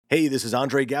Hey, this is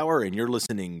Andre Gower, and you're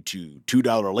listening to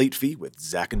 $2 Late Fee with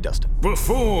Zach and Dustin.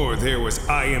 Before there was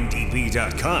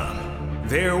IMDb.com,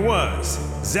 there was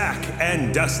Zach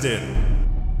and Dustin.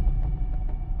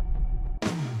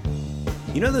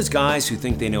 You know those guys who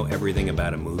think they know everything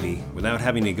about a movie without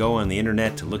having to go on the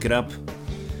internet to look it up?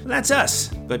 Well, that's us,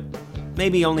 but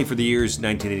maybe only for the years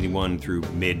 1981 through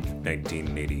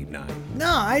mid-1989. No,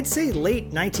 I'd say late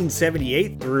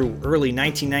 1978 through early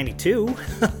 1992.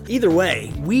 Either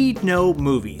way, we know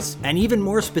movies. And even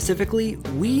more specifically,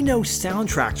 we know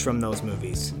soundtracks from those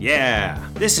movies. Yeah,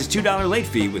 this is $2 Late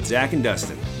Fee with Zach and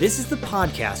Dustin. This is the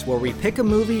podcast where we pick a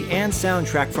movie and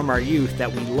soundtrack from our youth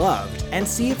that we loved and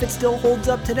see if it still holds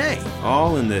up today.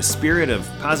 All in the spirit of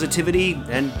positivity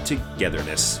and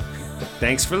togetherness.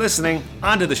 Thanks for listening.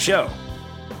 On to the show.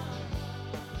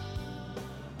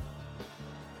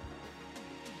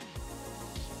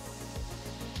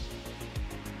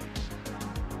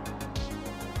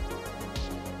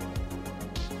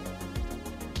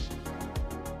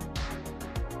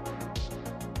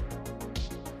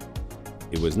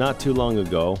 It was not too long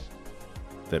ago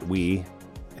that we,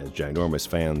 as ginormous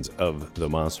fans of the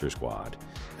Monster Squad,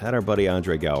 had our buddy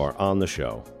Andre Gower on the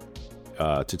show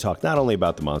to talk not only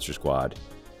about the Monster Squad,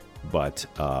 but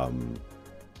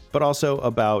also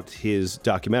about his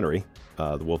documentary,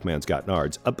 The Wolfman's Got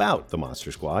Nards, about the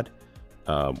Monster Squad,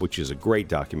 which is a great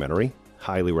documentary.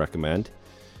 Highly recommend.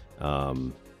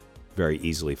 Very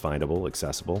easily findable,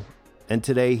 accessible. And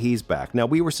today he's back. Now,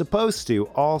 we were supposed to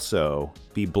also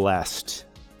be blessed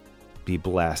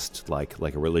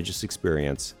like a religious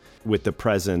experience with the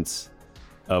presence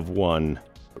of one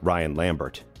Ryan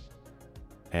Lambert.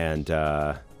 And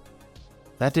that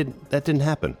didn't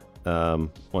happen.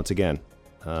 Once again.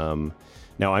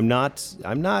 Now, I'm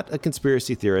not a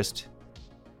conspiracy theorist,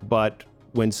 but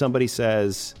when somebody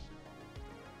says,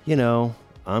 you know,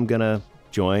 I'm gonna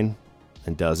join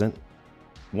and doesn't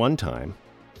one time,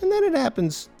 and then it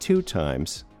happens 2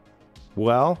 times,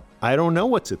 well, I don't know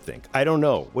what to think. I don't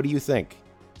know. What do you think?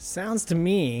 Sounds to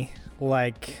me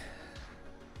like,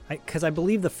 because I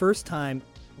believe the first time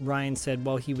Ryan said,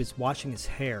 well, he was washing his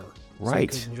hair.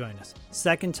 Right. So he couldn't join us.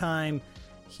 Second time,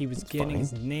 he was getting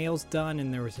his nails done,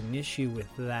 and there was an issue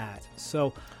with that.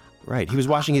 So, right. He was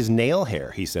washing his nail hair,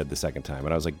 he said the second time.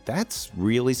 And I was like, that's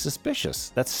really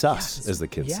suspicious. That's sus, as the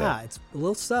kids say. Yeah, it's a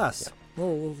little sus. Yeah.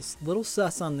 Little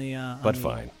sus on the but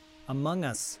fine. Among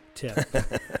Us tip.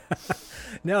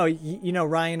 No, you know,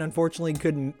 Ryan unfortunately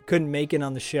couldn't make it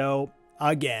on the show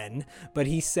again, but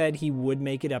he said he would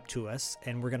make it up to us,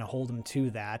 and we're going to hold him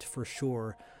to that for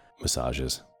sure.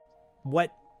 Massages.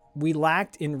 What we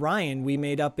lacked in Ryan, we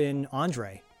made up in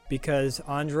Andre, because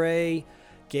Andre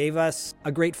gave us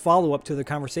a great follow-up to the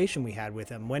conversation we had with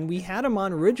him. When we had him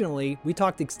on originally, we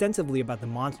talked extensively about the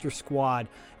Monster Squad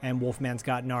and Wolfman's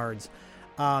Got Nards.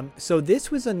 So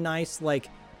this was a nice, like,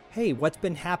 hey, what's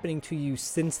been happening to you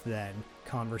since then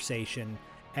conversation.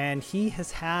 And he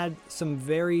has had some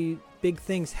very big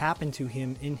things happen to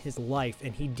him in his life,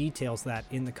 and he details that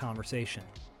in the conversation.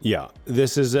 Yeah,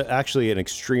 this is actually an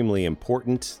extremely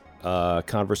important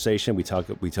conversation. We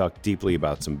talk deeply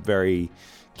about some very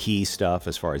key stuff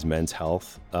as far as men's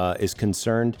health is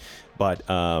concerned. But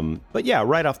yeah,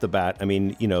 right off the bat, I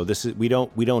mean, you know, this is we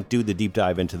don't do the deep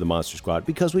dive into the Monster Squad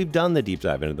because we've done the deep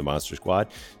dive into the Monster Squad.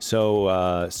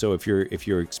 So if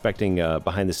you're expecting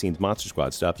behind the scenes Monster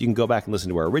Squad stuff, you can go back and listen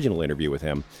to our original interview with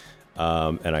him.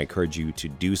 And I encourage you to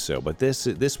do so. But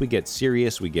this we get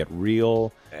serious, we get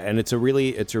real, and it's a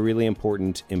really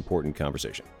important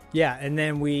conversation. Yeah, and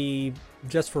then we,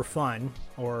 just for fun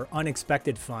or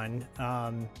unexpected fun,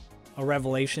 a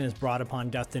revelation is brought upon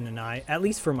Dustin and I, at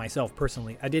least for myself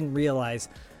personally. I didn't realize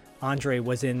Andre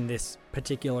was in this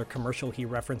particular commercial he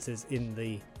references in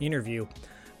the interview,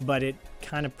 but it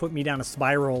kind of put me down a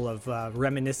spiral of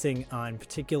reminiscing on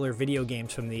particular video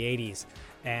games from the 80s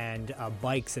and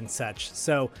bikes and such.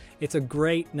 So it's a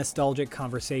great nostalgic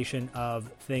conversation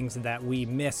of things that we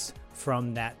miss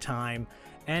from that time.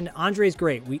 And Andre's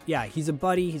great. He's a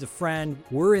buddy, he's a friend.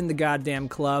 We're in the goddamn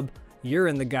club. You're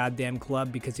in the goddamn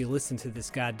club because you listen to this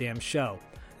goddamn show.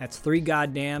 That's 3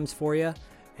 goddams for you,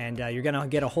 and you're going to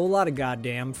get a whole lot of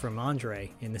goddamn from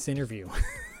Andre in this interview.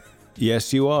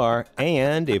 Yes, you are.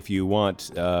 And if you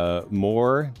want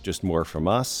more from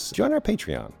us, join our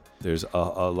Patreon. There's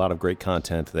a lot of great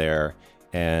content there.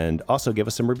 And also give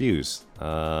us some reviews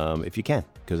if you can,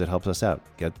 because it helps us out.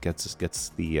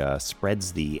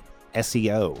 Spreads the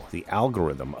SEO, the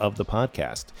algorithm of the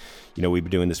podcast. You know, we've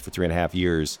been doing this for 3.5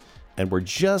 years, and we're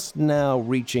just now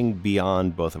reaching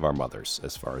beyond both of our mothers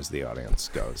as far as the audience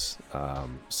goes.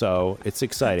 So it's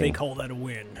exciting. They call that a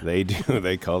win. They do.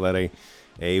 They call that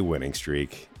a winning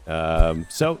streak.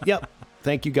 So, yep.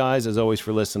 Thank you guys, as always,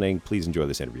 for listening. Please enjoy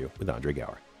this interview with Andre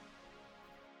Gower.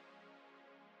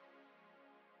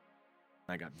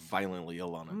 I got violently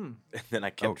ill on it. And then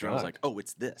I kept trying. I was like, oh,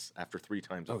 it's this. After 3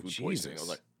 times of food poisoning. I was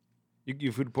like,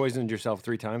 you food poisoned yourself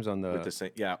 3 times on the... With the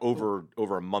same, over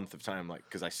a month of time, like,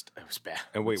 because it was bad.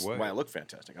 And wait, what? Why I look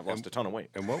fantastic. I've lost a ton of weight.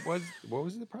 And what was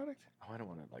the product? Oh, I don't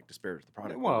want to, like, disparage the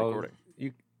product. Well,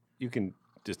 you can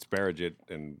disparage it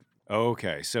and...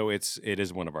 Okay, so it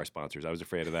is one of our sponsors. I was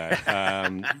afraid of that.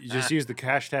 You just use the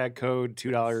hashtag code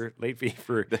 $2 late fee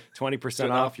for 20%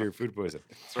 off your food poison.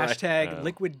 Hashtag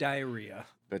liquid diarrhea.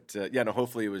 But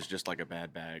hopefully it was just like a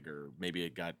bad bag, or maybe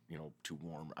it got too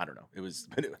warm. I don't know. It was.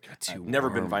 I've never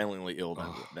been violently ill.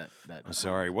 That I'm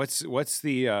sorry. What's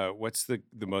the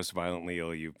most violently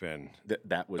ill you've been?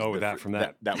 That was.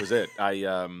 That was it.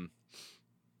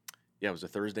 It was a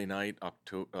Thursday night,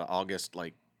 August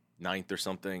 9th or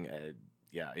something.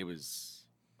 It was.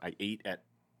 I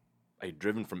had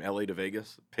driven from LA to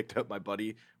Vegas, picked up my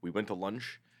buddy. We went to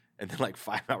lunch, and then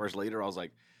 5 hours later, I was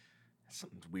like,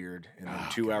 something's weird. And then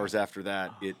 2 hours after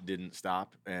that, it didn't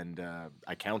stop, and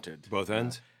I counted both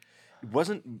ends.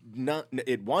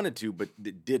 It wanted to, but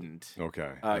it didn't.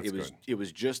 Okay, it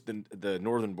was just the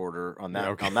northern border on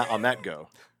that on that go.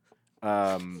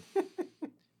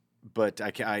 But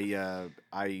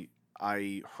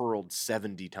I hurled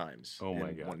 70 times. Oh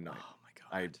my God! One night.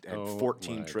 I had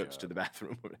 14 trips to the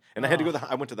bathroom, and I had to go.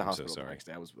 I went to the hospital the next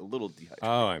day. I was a little dehydrated.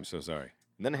 Oh, I'm so sorry.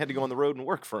 And then I had to go on the road and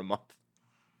work for a month.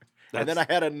 And then I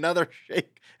had another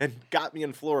shake and got me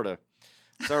in Florida.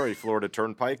 Sorry, Florida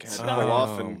Turnpike. I had to pull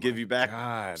off and give you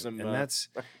back some.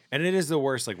 And it is the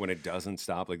worst. Like when it doesn't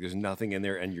stop. Like there's nothing in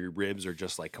there, and your ribs are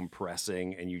just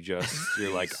compressing, and you're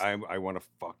like, I want to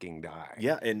fucking die.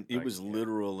 Yeah, and it was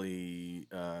literally.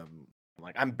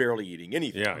 I'm barely eating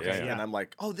anything. Yeah. And I'm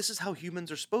like, oh, this is how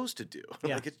humans are supposed to do.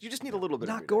 Yeah. You just need a little bit.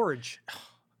 Not gorge.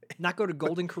 Not go to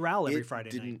Golden Corral every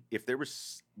Friday night. If there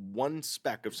was one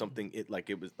speck of something, it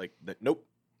was like that. Nope.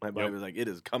 My body was like, it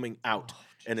is coming out.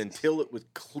 And until it was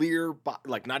clear,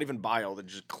 not even bile, that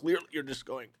just clearly you're just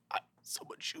going,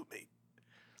 someone shoot me.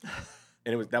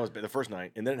 And that was the first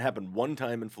night. And then it happened one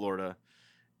time in Florida.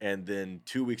 And then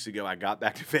 2 weeks ago, I got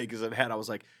back to Vegas and I was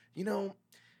like,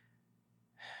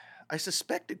 I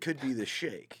suspect it could be the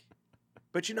shake.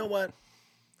 But you know what?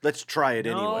 Let's try it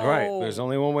anyway. Right. There's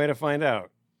only one way to find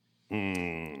out.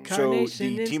 So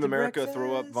the Team America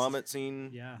throw up vomit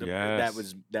scene. Yeah.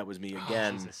 That was me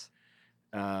again.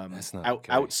 That's not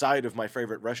okay. Outside of my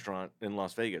favorite restaurant in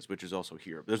Las Vegas, which is also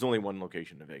here. There's only one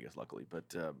location in Vegas, luckily.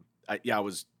 But I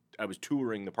was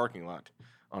touring the parking lot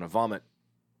on a vomit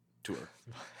tour.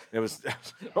 It was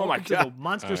oh my God,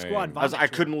 Monster Squad. I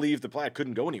couldn't leave the plane. I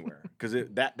couldn't go anywhere because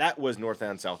that was North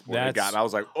and South Florida. I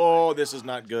was like, oh, this is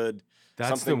not good.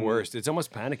 That's the worst. It's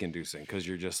almost panic-inducing because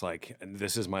you're just like,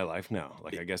 this is my life now.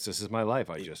 I guess this is my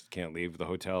life. I just can't leave the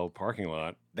hotel parking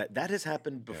lot. That has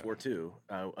happened before too.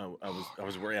 I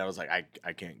was worried. I was like,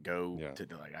 I can't go to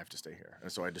I have to stay here,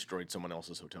 and so I destroyed someone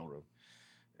else's hotel room.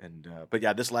 And but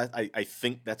yeah, I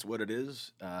think that's what it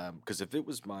is. Because if it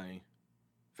was my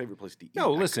favorite place to eat.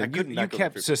 No, listen, you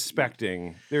kept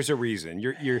suspecting. There's a reason.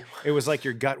 It was like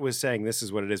your gut was saying this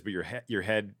is what it is, but your head, your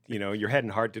head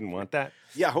and heart didn't want that.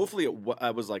 Yeah, hopefully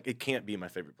I was like, it can't be my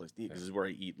favorite place to eat because this is where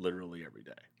I eat literally every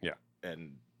day. Yeah,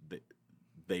 and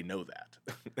they know that,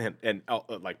 and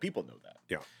people know that.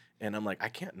 Yeah, and I'm like, I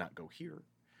can't not go here.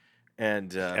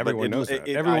 And everyone knows that.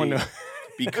 Everyone knows.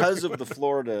 Because of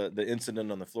the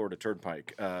incident on the Florida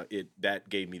Turnpike, that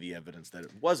gave me the evidence that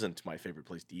it wasn't my favorite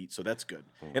place to eat, so that's good.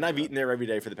 And I've eaten there every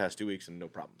day for the past 2 weeks, and no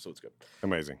problem, so it's good.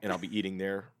 Amazing. And I'll be eating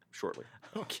there shortly.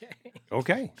 Okay.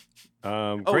 Great.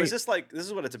 Is this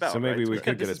what it's about? So maybe right? we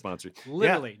could get a sponsor.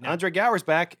 Literally. Yeah, Andre Gower's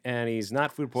back, and he's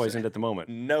not food poisoned at the moment.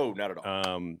 No, not at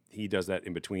all. He does that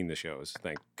in between the shows.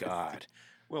 Thank God.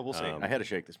 Well, we'll see. I had a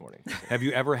shake this morning. Have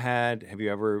you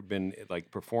ever been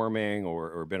performing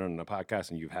or been on a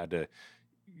podcast and you've had to,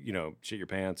 shit your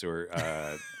pants or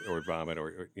vomit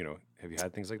or have you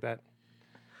had things like that?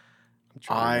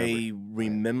 I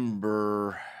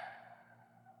remember.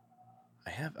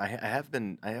 I have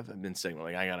been saying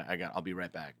I'll be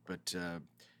right back, but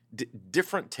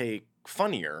different take,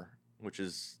 funnier, which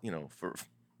is for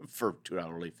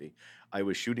 $2 late fee. I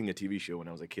was shooting a TV show when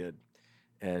I was a kid.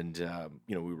 And,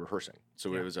 we were rehearsing.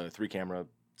 So it was a 3-camera,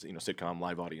 sitcom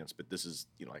live audience. But this is,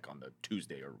 on the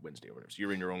Tuesday or Wednesday or whatever. So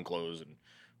you're in your own clothes.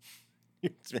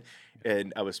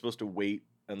 And I was supposed to wait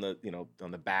on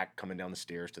the back coming down the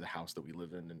stairs to the house that we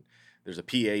live in. And there's a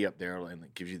PA up there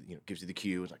and gives you the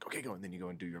cue. It's like, okay, go. And then you go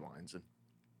and do your lines. And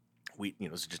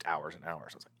it's just hours and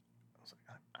hours. I was like,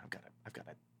 I've got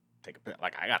to take a piss.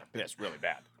 Like, I got to piss really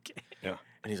bad. Yeah.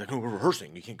 And he's like, no, we're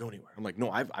rehearsing. You can't go anywhere. I'm like,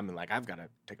 no, I've got to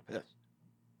take a piss.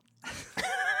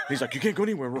 He's like, you can't go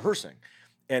anywhere, we're rehearsing.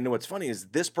 And what's funny is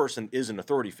this person is an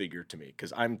authority figure to me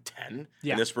because I'm 10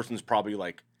 Yeah. and this person's probably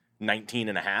like 19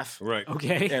 and a half. Right.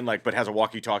 Okay. And like, but has a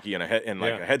walkie-talkie and a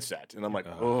headset. And I'm like,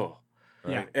 oh.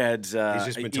 Yeah. And He's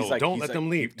just been told, don't let them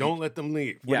leave. Don't let them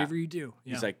leave. Whatever you do.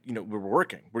 Yeah. He's like, we're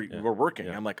working. We're working.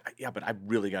 Yeah. I'm like, yeah, but I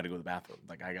really got to go to the bathroom.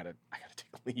 Like, I gotta take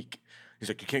a leak. He's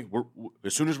like, you can't.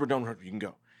 As soon as we're done, you can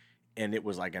go. And it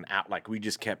was like an out. Like we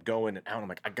just kept going and out. I'm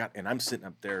like, and I'm sitting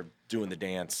up there doing the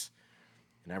dance,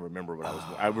 and I remember what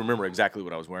I remember exactly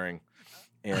what I was wearing.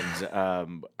 And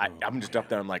I'm just up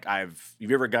there. I'm like,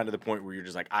 you've ever gotten to the point where you're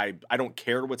just like, I don't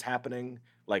care what's happening.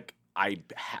 Like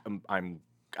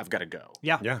I've got to go.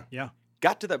 Yeah. Yeah. Yeah.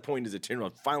 Got to that point as a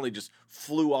 10-year-old, finally just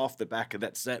flew off the back of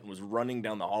that set and was running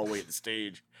down the hallway at the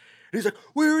stage. And he's like,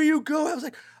 where are you going? I was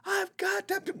like, I've got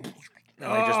to. And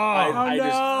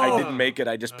I didn't make it.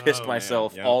 I just pissed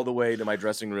myself all the way to my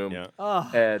dressing room. Yeah.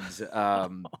 And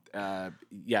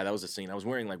that was a scene. I was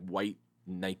wearing like white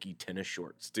Nike tennis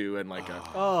shorts too, and like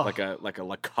a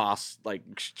Lacoste like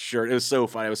shirt. It was so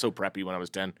fun. I was so preppy when I was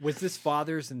 10. Was this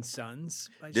Fathers and Sons?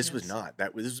 This was not.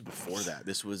 This was before that.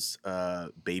 This was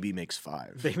Baby Makes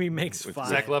 5. Baby Makes 5.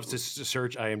 Zach loves to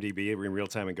search IMDb in real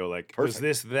time and go like, Perfect. was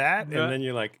this that? And then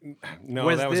you're like, no,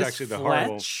 Was that was this actually the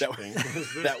horrible Fletch? thing.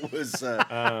 That was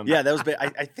that was.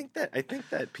 I think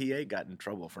that PA got in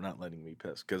trouble for not letting me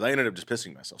piss because I ended up just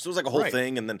pissing myself. So it was like a whole Right.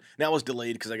 thing, and then now I was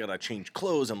delayed because I got to change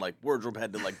clothes and like wardrobe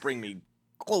had to like bring me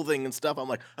clothing and stuff. I'm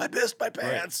like, I pissed my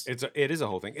pants. Right. It is a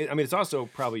whole thing. I mean, it's also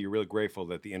probably you're really grateful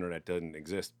that the internet didn't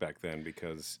exist back then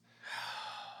because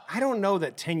I don't know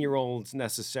that 10-year-olds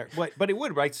necessarily. But it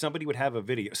would, right? Somebody would have a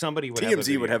video. Somebody would have a TMZ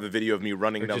video. would have a video of me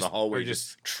running Or down just- the hallway, or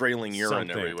just just trailing urine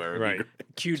something. everywhere. It'd be Right.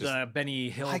 great. Cue the Benny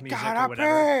Hill I music gotta or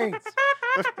whatever.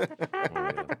 pee.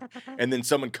 And then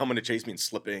someone coming to chase me and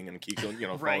slipping and keep going,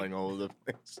 Right. falling all over the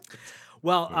place.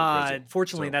 Well, crazy.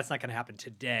 fortunately, So- that's not going to happen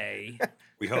today.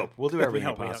 We hope. We'll do everything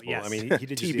hope, we hope, possible. yes. I mean, he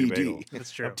did just eat a bagel. TBD.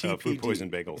 That's true. A food poison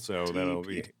bagel, so that'll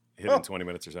be hit in 20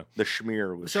 minutes or so. The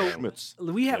schmear was So Schmitz.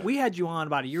 we had you on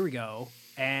about a year ago,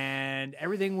 and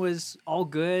everything was all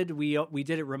good. We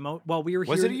did it remote. Well, we were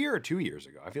Was here. it a year or 2 years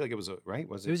ago? I feel like it was right.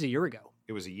 Was it? It was a year ago.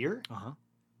 It was a year. Uh-huh.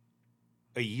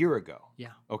 A year ago.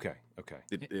 Yeah. Okay.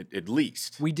 At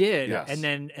least. We did, Yes. and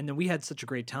then we had such a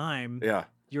great time. Yeah.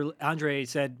 Andre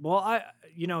said, "Well,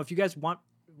 if you guys want,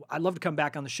 I'd love to come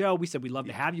back on the show." We said we'd love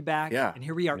to have you back. Yeah. And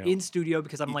here we are Yeah. in studio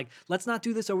because I'm like, let's not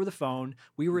do this over the phone.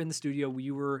 We were in the studio.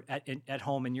 You were at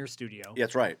home in your studio. Yeah,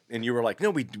 that's right. And you were like, no,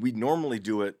 we normally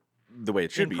do it the way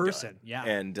it should In be person, done. yeah.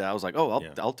 And I was like, oh,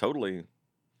 I'll totally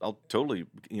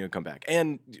come back.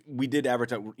 And we did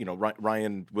advertise.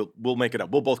 Ryan, we'll make it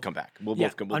up. We'll both come back. We'll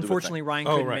both come. We'll do a thing. Unfortunately, Ryan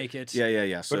Oh, couldn't right. make it.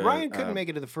 Yeah. So, But Ryan couldn't make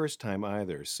it to the first time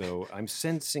either, so I'm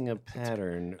sensing a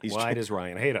pattern. He's Why trying- does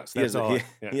Ryan hate us? He That's has, all.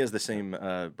 he has the same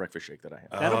breakfast shake that I have.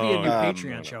 That'll be a new Oh,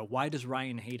 Patreon no. show. Why does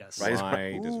Ryan hate us? Right.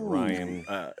 Why does Ryan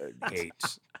hate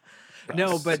us?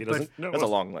 No, but He doesn't know That's a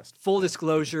us. long list. full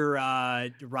disclosure,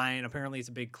 Ryan apparently is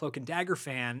a big Cloak and Dagger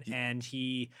fan, and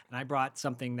I brought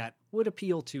something that would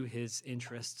appeal to his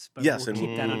interests, but Yes, we'll and-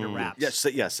 keep that under wraps.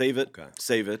 Yes, save it. Okay.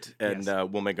 Save it, and Yes.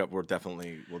 we'll make up. We'll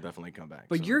definitely come back.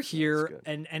 But So you're that's here, good.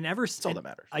 and ever That's all that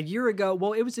matters. a year ago.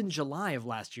 Well, it was in July of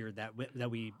last year that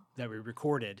we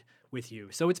recorded with you.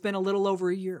 So it's been a little over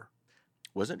a year.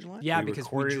 Was it July? Yeah, We because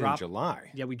recorded we dropped. in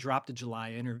July. Yeah, we dropped a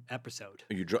July episode.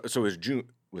 So it was June.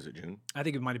 Was it June? I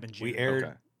think it might have been June. We aired.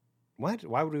 Okay. What?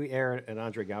 Why would we air an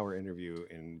Andre Gower interview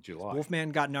in July?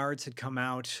 Wolfman Got Nards had come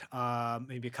out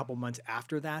maybe a couple months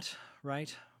after that,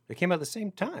 right? It came out at the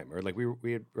same time, or like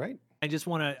we had right? I just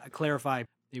want to clarify.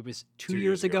 It was 2 2 years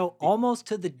years ago. ago, almost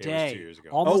to the was day. 2 years ago.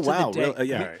 Almost Oh, wow, to the day. really?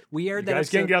 Yeah. All right. We aired You that guys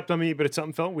episode. can't get up to me, but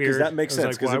something felt weird. Because that makes I was sense.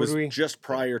 like, Because why it was would we? just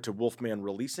prior to Wolfman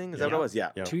releasing. Is that what it was?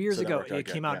 Yeah. Yeah. 2 years So that ago, worked out it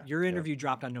good, came out. yeah. Your interview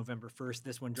dropped on November 1st.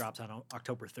 This one drops on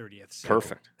October 30th. So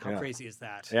Perfect. How Yeah. crazy is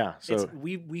that? Yeah. So,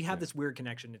 we have this weird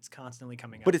connection. It's constantly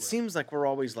coming up. but it seems like we're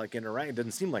always like interacting. It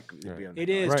doesn't seem like it'd be on It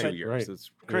is, 2 but- years. Right.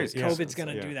 It's crazy. Yeah. COVID's going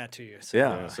to Yeah. do that to you. So,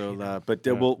 Yeah. So, but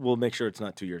we'll make sure it's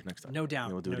not 2 years next time. no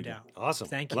doubt. We'll do No it again. doubt. Awesome.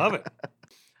 Thank you. Love it.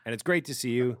 And it's great to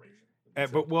see you. I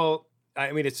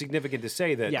mean, it's significant to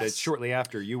say that Yes. shortly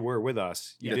after you were with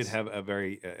us, you did Yes. have a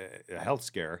very a health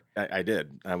scare. I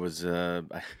did. I was.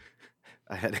 I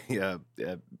had a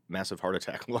massive heart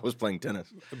attack while I was playing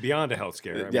tennis. Beyond a health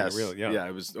scare. I mean, Yes. really, yeah. Yeah.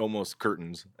 It was almost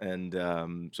curtains, and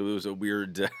so it was a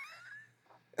weird.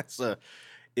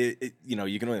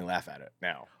 You can only laugh at it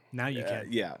now. Now you can.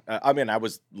 Yeah. I mean, I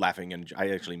was laughing, and I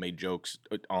actually made jokes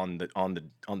on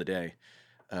the day.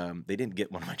 they didn't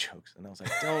get one of my jokes, and I was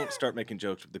like, don't start making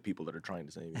jokes with the people that are trying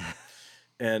to save you.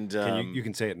 And you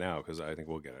can say it now because I think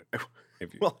we'll get it.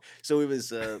 If you, well, so it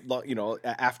was,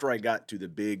 after I got to the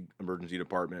big emergency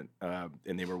department,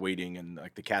 and they were waiting, and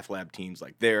like the cath lab team's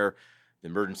like there, the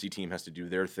emergency team has to do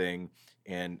their thing,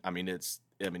 and it's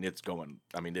going,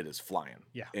 it is flying,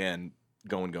 and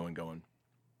going,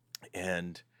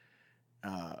 and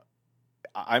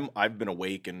I've been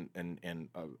awake and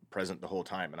present the whole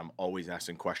time, and I'm always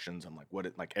asking questions. I'm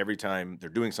like, every time they're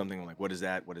doing something, I'm like, what is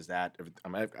that? What is that?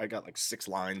 I got like 6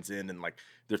 lines in, and like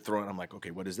they're throwing. I'm like,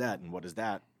 okay, what is that? And what is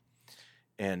that?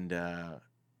 And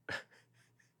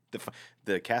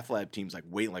the cath lab team's like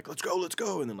waiting, like let's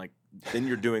go, and then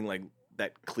you're doing like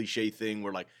that cliche thing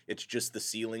where like it's just the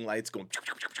ceiling lights going,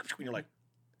 and you're like,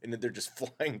 and then they're just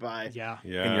flying by. Yeah.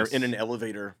 And you're in an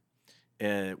elevator,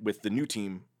 with the new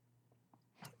team.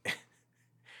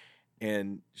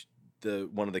 And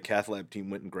one of the cath lab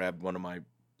team went and grabbed one of my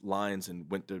lines and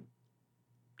went to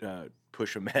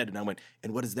push a med, and I went,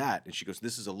 and what is that? And she goes,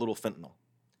 this is a little fentanyl.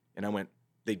 And I went,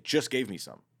 they just gave me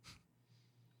some.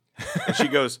 And she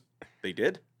goes, they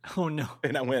did? Oh no.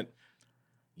 And I went,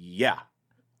 yeah.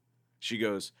 She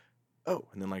goes, oh,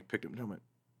 and then like picked up and I went,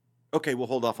 okay, we'll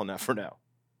hold off on that for now.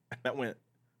 And I went,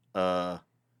 I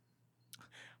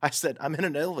said, I'm in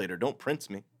an elevator, don't Prince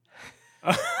me.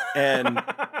 And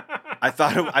I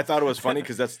thought it was funny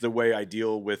because that's the way I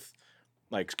deal with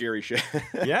like scary shit.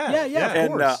 Yeah.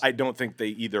 And Of course. I don't think they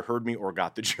either heard me or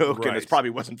got the joke, and it Right. probably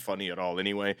wasn't funny at all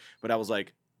anyway. But I was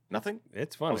like, nothing.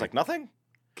 it's funny. I was like, nothing.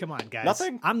 Come on, guys.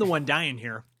 Nothing? I'm the one dying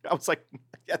here. I was like,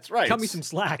 that's right. Cut me some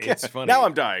slack. It's funny. Now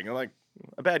I'm dying. I'm like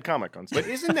a bad comic on stage.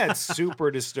 But isn't that super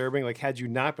disturbing? Like, had you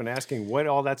not been asking what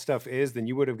all that stuff is, then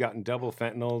you would have gotten double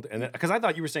fentanyl. And because I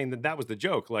thought you were saying that was the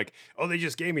joke. Like, oh, they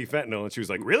just gave me fentanyl, and she was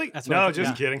like, "Really? That's what I no, thought,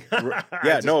 just kidding."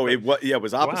 Yeah, no, it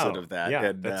was opposite Wow. of that. Yeah,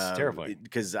 and, that's terrifying.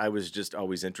 Because I was just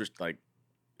always interested, like,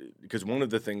 because one of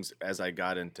the things as I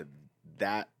got into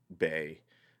that bay,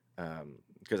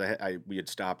 because we had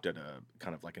stopped at a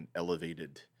kind of like an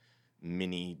elevated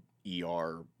mini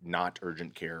ER, not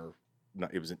urgent care.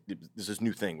 It was this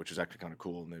new thing, which was actually kind of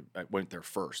cool, and I went there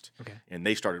first, Okay. and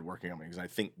they started working on me because I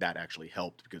think that actually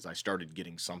helped because I started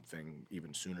getting something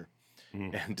even sooner.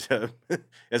 And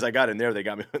as I got in there, they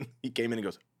got me. He came in and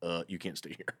goes, "You can't stay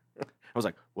here." I was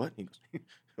like, "What?" He goes,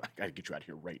 "I got to get you out of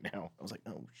here right now." I was like,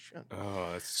 "Oh shit!"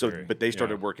 Oh, that's So, scary. but they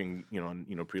started Yeah. working, on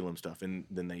prelim stuff, and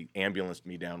then they ambulanced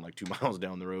me down like 2 miles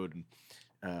down the road,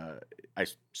 and I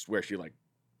swear she like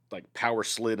power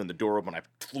slid and the door opened. I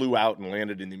flew out and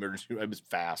landed in the emergency room. It was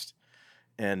fast,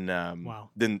 and Wow.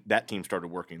 then that team started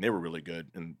working. They were really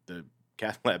good, and the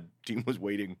cath lab team was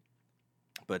waiting,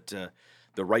 but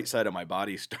the right side of my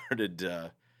body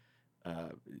started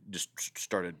just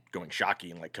started going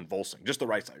shocky and like convulsing. Just the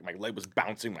right side. My leg was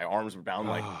bouncing. My arms were bound.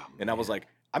 And I was like,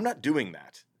 I'm not doing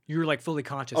that. You were like fully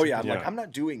conscious. Oh at yeah, the I'm time. like, I'm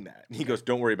not doing that. And he goes,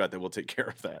 don't worry about that. We'll take care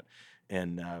of that.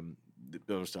 And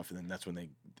those stuff. And then that's when they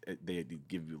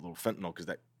give you a little fentanyl because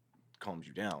that calms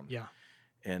you down. Yeah.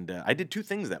 And I did 2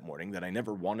 things that morning that I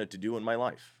never wanted to do in my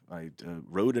life. I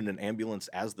rode in an ambulance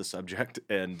as the subject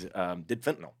and did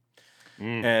fentanyl.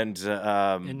 And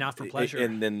not for pleasure.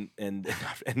 And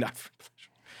not for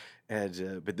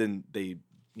pleasure. And but then they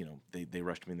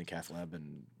rushed me in the cath lab,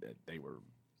 and they were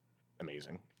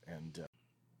amazing. And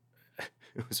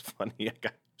it was funny.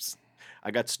 I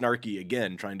got snarky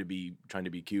again, trying to be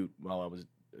cute while I was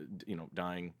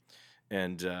dying.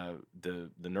 And the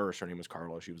nurse, her name was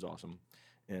Carla. She was awesome.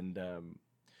 And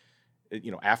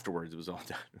afterwards, it was all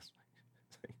done.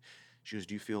 She goes,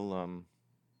 "Do you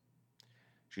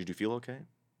feel okay?"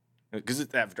 Because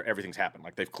it's after everything's happened,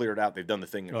 like they've cleared out, they've done the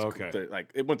thing. And Okay. like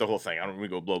it went the whole thing. I don't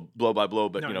want to go blow by blow,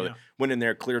 but No. they went in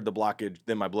there, cleared the blockage.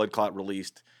 Then my blood clot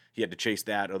released. He had to chase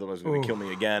that, otherwise it was going to kill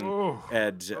me again.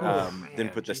 And then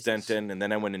put the stent in, and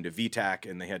then I went into VTAC,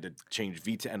 and they had to change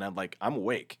VTAC. And I'm like, I'm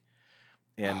awake.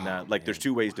 And there's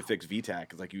 2 ways to fix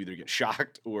VTAC. It's like you either get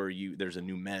shocked or there's a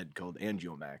new med called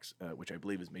Angiomax, which I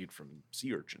believe is made from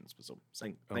sea urchins. So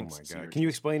thanks, Oh my sea god! urchins. Can you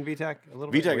explain VTAC a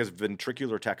little bit? VTAC is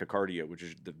ventricular tachycardia, which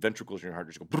is the ventricles in your heart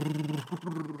just go,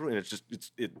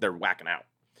 and they're whacking out.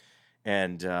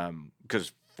 And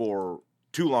because for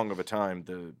too long of a time,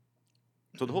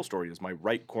 so the whole story is my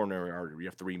right coronary artery. We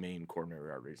have 3 main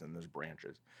coronary arteries, and there's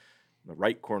branches. The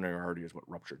right coronary artery is what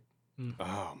ruptured.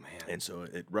 Oh man! And so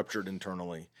it ruptured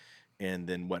internally. And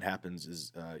then what happens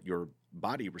is your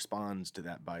body responds to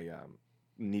that by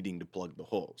needing to plug the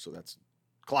hole. So that's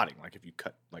clotting, like if you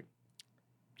cut,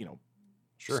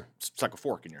 Sure. stuck a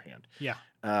fork in your hand. Yeah.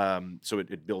 So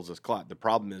it builds this clot. The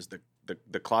problem is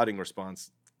the clotting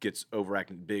response gets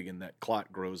overacting big, and that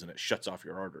clot grows and it shuts off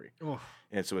your artery. Oh.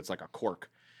 And so it's like a cork.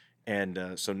 And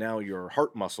so now your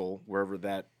heart muscle, wherever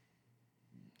that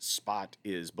spot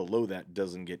is below that,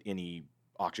 doesn't get any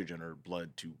oxygen or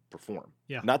blood to perform.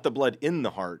 Yeah. Not the blood in the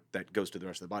heart that goes to the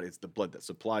rest of the body. It's the blood that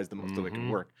supplies the most so it can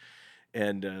work.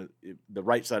 And the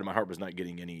right side of my heart was not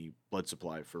getting any blood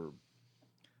supply for,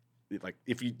 like,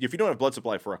 if you don't have blood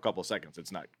supply for a couple of seconds,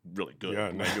 it's not really good.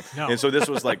 Yeah, no. No. And so this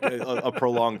was like a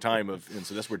prolonged time of, and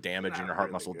so that's where damage in your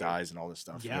heart muscle dies and all this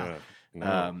stuff. Yeah.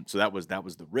 So that was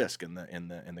the risk and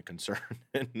the concern.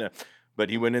 And, but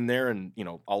he went in there, and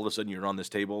all of a sudden you're on this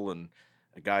table, and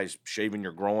a guy's shaving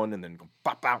your groin, and then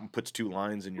pop out and puts 2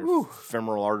 lines in your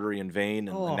femoral artery and vein,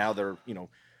 and now they're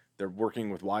working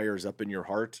with wires up in your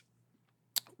heart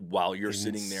while you're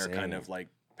sitting there, kind of like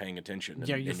paying attention.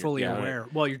 Yeah, and you're fully aware.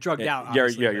 Well, you're drugged out. Yeah,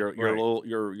 Obviously, you're a little,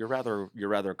 you're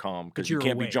rather calm because you you're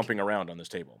can't be awake. jumping around on this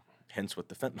table. Hence what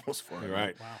the fentanyl's for.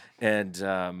 Right. Wow.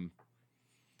 And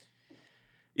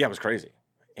yeah, it was crazy,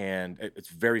 and it's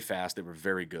very fast. They were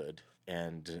very good,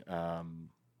 and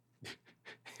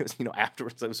it was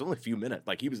afterwards. It was only a few minutes.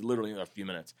 Like, he was literally a few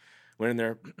minutes. Went in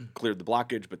there, cleared the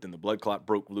blockage, but then the blood clot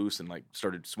broke loose and like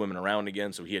started swimming around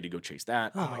again. So he had to go chase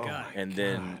that. Oh my God. And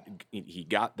then he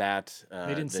got that. They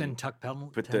didn't then send Tuck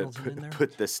put Pendleton in there?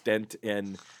 put the stent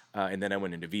in, and then I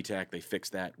went into VTAC. They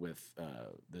fixed that with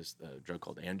this drug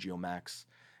called Angiomax,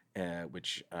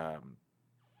 which a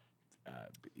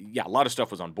lot of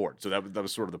stuff was on board. So that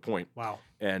was sort of the point. Wow.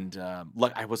 And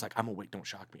I was like, I'm awake. Don't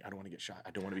shock me. I don't want to get shocked. I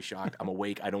don't want to be shocked. I'm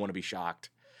awake. I don't want to be shocked.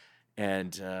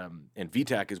 And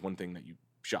VTAC is one thing that you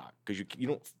shock, because you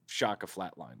don't shock a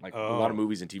flat line. Like, a lot of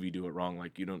movies and TV do it wrong.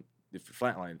 Like, you don't, if you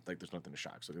flat line, like, there's nothing to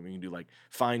shock. So when you do like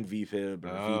fine VFib or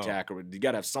VTAC, or you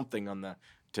got to have something on the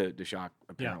to shock,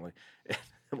 apparently. Yeah.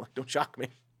 I'm like, don't shock me.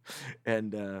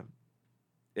 And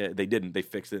they didn't. They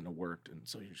fixed it and it worked. And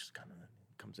so he just kind of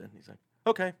comes in. He's like,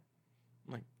 okay.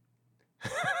 I'm like,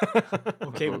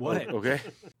 Okay, what?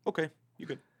 Okay, you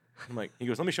good. I'm like, he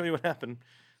goes, let me show you what happened.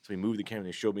 So he moved the camera and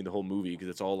they showed me the whole movie, because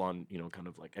it's all on, kind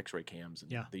of like X-ray cams.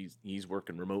 And he's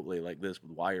working remotely like this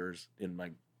with wires in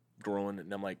my groin.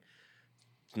 And I'm like,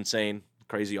 it's insane,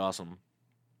 crazy, awesome.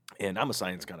 And I'm a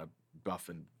science kind of buff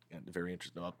and very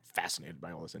interested, fascinated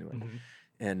by all this anyway. Mm-hmm.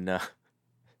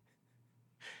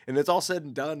 And it's all said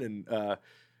and done. And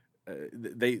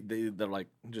they're like,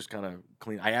 just kind of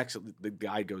clean. The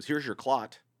guy goes, here's your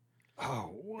clot. Oh,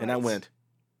 what? And I went,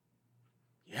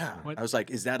 yeah. What? I was like,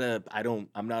 is that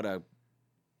I'm not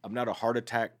a heart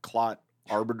attack clot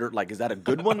arbiter. Like, is that a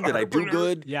good one? Did I do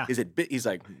good? Yeah. Is it big? He's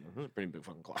like, that's a pretty big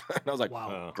fucking clot. And I was like,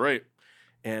 Wow. Great.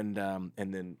 And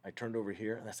then I turned over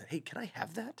here and I said, hey, can I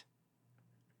have that?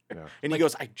 Yeah. And he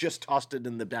goes, I just tossed it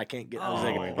in the back. I can't get. I was Oh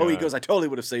like, my he God. goes, I totally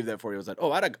would have saved that for you. I was like,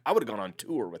 I would have gone on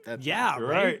tour with that. Yeah,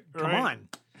 Right, right. Come right. on.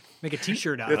 Make a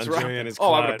T-shirt out That's of it. Andre right. and his I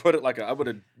would have clot. put it I would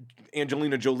have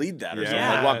Angelina Jolie'd that or something.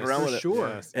 Yeah, Like, walking around for with it. sure.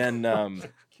 Yes. And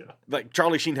like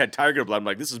Charlie Sheen had tiger blood. I'm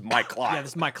like, this is my clot. Yeah,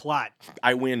 this is my clot.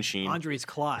 I win, Sheen. Andre's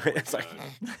clot. It's like,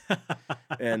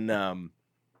 and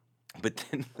but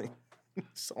then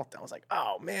I was like,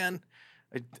 oh man,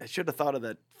 I should have thought of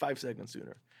that 5 seconds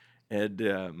sooner. And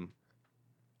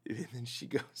then she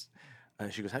goes, how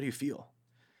do you feel?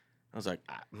 I was like,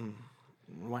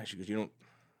 why? She goes, you don't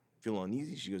feel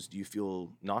uneasy? She goes, do you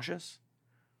feel nauseous?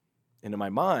 And in my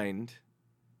mind,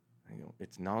 I go,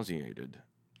 it's nauseated.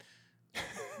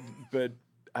 But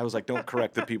I was like, don't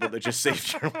correct the people that just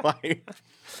saved your life.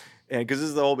 And because this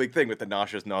is the whole big thing with the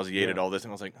nauseous, nauseated, all this.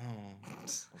 And I was like,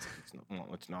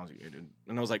 it's nauseated.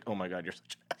 And I was like, oh my God, you're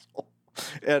such an asshole.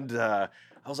 And I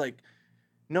was like,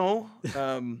 no,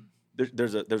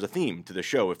 there's a theme to the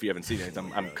show. If you haven't seen it,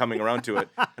 I'm coming around to it.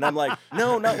 And I'm like,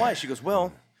 no, not why. She goes,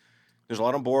 well, there's a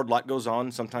lot on board, a lot goes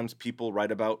on. Sometimes people right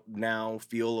about now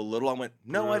feel a little. I went,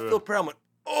 no, I feel proud. I went,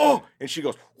 oh, and she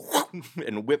goes,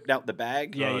 and whipped out the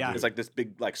bag. Yeah, yeah. It's like this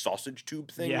big like sausage tube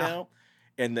thing Yeah. now.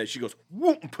 And then she goes,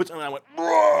 whoop, and puts it on. And I went,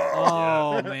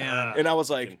 Oh, man. and I was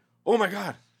like, oh my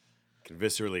God. Can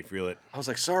viscerally feel it. I was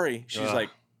like, sorry. She's Ugh. like,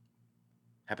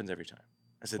 happens every time.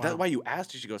 I said, Wow. that's why you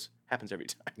asked? She goes, happens every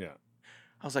time. Yeah.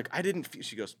 I was like, I didn't feel.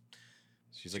 She goes,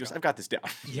 She's like, I've got this down.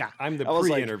 Yeah, I'm the I was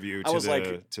like- pre-interview I to was the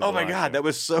like, to oh the my live God, show. that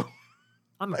was so.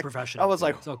 I'm a professional. I was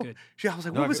like, It's all good. I was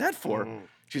like, No, what was I that for? Mm.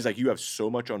 She's like, you have so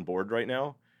much on board right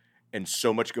now, and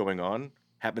so much going on.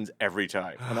 Happens every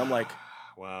time. And I'm like,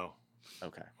 Wow.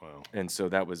 okay. Wow. And so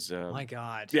that was. My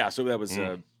God. Yeah. So that was.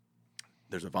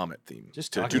 There's a vomit theme.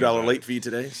 Just to talking $2 about late it. fee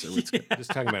today. So it's good.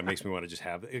 Just talking about it makes me want to just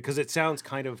have it because it sounds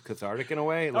kind of cathartic in a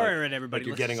way. All Like, right, right, everybody. like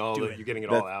you're let's getting just all do the, it. you're getting it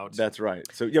That- all out. That's right.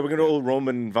 So yeah, we're gonna old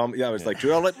Roman vomit. Yeah, it was like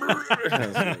 $2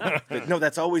 late. But no,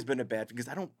 that's always been a bad because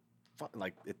I don't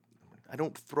I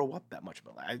don't throw up that much.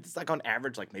 But it's like on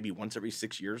average, like maybe once every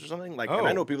 6 years or something. Like, Oh, and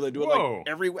I know people that do it whoa. like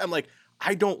every. I'm like,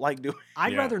 I don't like doing.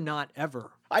 I'd Yeah. rather not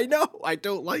ever. I know, I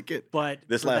don't like it. But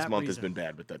This for last that month has reason- been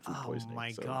bad with that food Oh poisoning.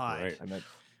 my so, god! Right.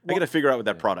 I got to figure out with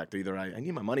that product. Either I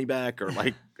need my money back, or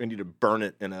like I need to burn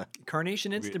it in a.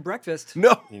 Carnation Instant Breakfast.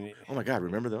 No. You need- Oh my god!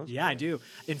 Remember those? Yeah, I do.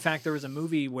 In fact, there was a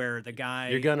movie where the guy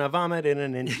You're gonna vomit in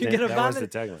an instant. gonna That was the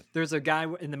vomit. tagline. There's a guy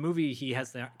in the movie. He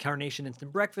has the Carnation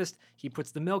Instant Breakfast. He puts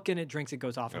the milk in it, drinks it,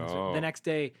 goes off. On Oh. The next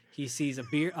day, he sees a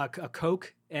beer, a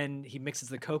Coke, and he mixes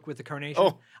the Coke with the Carnation.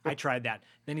 Oh. I tried that.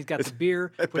 Then he's got the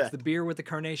beer, puts bet. the beer with the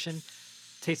Carnation.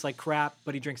 Tastes like crap,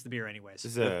 but he drinks the beer anyways.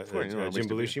 This is a Of course, you know, Jim at least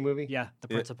a Belushi movie. Yeah, the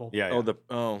principal. Yeah. Oh yeah.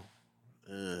 love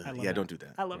love yeah, that. don't do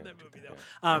that. I love Yeah, that don't do movie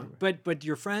though. yeah. But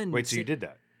your friend. Wait, so you did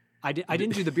that? I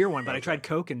didn't do the beer one, but I tried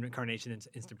Coke and Carnation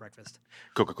Instant Breakfast.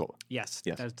 Coca-Cola. Yes,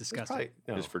 Yes. that was disgusting. Probably,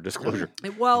 no. Just for disclosure.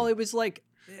 It was like,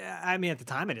 I mean, at the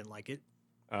time I didn't like it,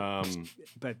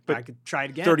 but I could try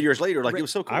it again. 30 years later, like it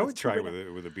was so cool. I would try it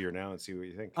with a beer now and see what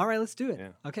you think. All right, let's do it. Yeah.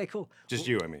 Okay, cool. Just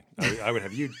you, I mean. I would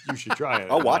have you. You should try it.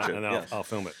 I'll and watch I'll- it, and yes. I'll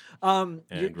film it. Your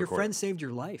And record friend it. saved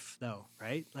your life, though,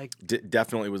 right? Like,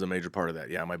 Definitely was a major part of that.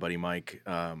 Yeah, my buddy Mike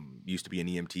used to be an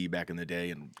EMT back in the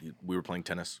day, and we were playing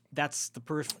tennis. that's the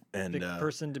perfect And,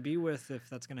 person to be with if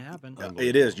that's going to happen.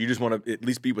 It is. You just want to at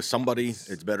least be with somebody.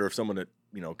 It's better if someone that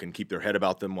can keep their head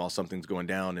about them while something's going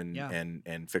down and Yeah.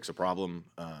 and fix a problem.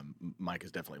 Mike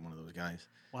is definitely one of those guys.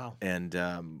 Wow. And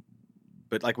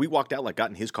but like we walked out, like got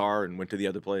in his car and went to the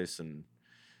other place, and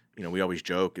we always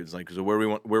joke. It's like, so where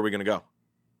are we gonna go?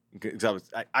 Because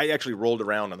I actually rolled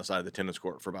around on the side of the tennis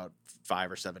court for about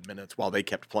 5 or 7 minutes while they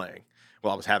kept playing.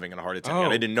 While I was having a heart attack, and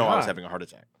I Oh, didn't know I was God. having a heart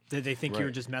attack. Did they think you were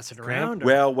Right. just messing Cramp? around?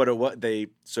 Or?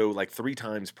 Well, like 3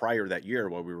 times prior that year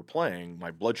while we were playing,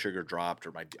 my blood sugar dropped,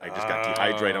 or I just got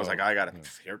dehydrated. I was like, I gotta,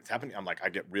 it's happening. I'm like, I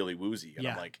get really woozy, and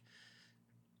Yeah. I'm like,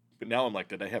 but now I'm like,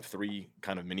 did I have 3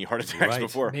 kind of mini heart attacks Right.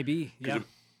 before? Maybe. 'Cause Yeah. it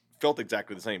felt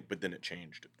exactly the same, but then it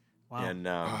changed. Wow. And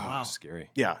Wow. Scary.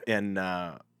 yeah, and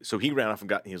so he ran off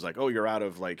and he was like, oh, you're out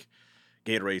of like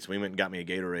Gatorade. So we went and got me a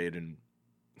Gatorade and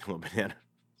a little banana.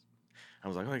 I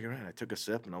was like, oh, you're right. I took a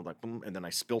sip and I was like, boom, and then I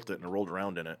spilt it and I rolled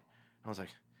around in it. I was like,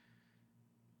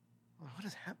 what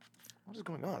is happening? What is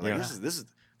going on? Like Yeah. this is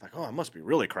like, oh, I must be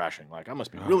really crashing. Like I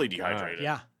must be Oh, really God. dehydrated.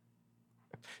 Yeah.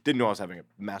 Didn't know I was having a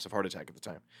massive heart attack at the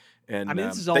time. And I mean,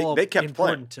 this is they, all they kept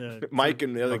playing. important to Mike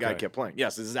and the other guy Okay. kept playing.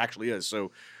 Yes, this actually is.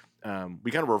 So we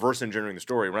kind of reverse engineering the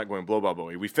story. We're not going blow by blow.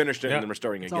 We finished it Yeah. and then we're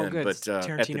starting It's all again. good. But It's at the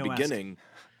Tarantino-esque. beginning,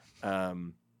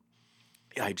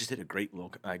 yeah, I just had a great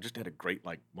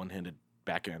like one-handed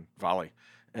backhand volley,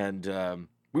 and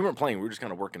we weren't playing. We were just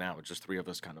kind of working out. It's just 3 of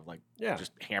us, kind of like Yeah.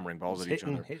 just hammering balls Just at each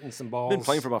hitting, other. hitting some balls. Been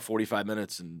playing for about 45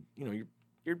 minutes, and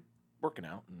you're working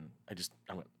out, and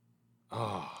I went.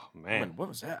 Oh I man. went, what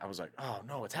was that? I was like, oh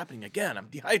no, it's happening again. I'm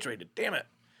dehydrated. Damn it.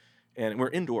 And we're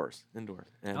indoors. And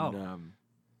Oh.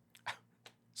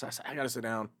 so I said, I got to sit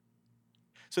down.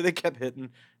 So they kept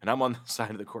hitting, and I'm on the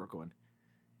side of the court going,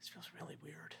 this feels really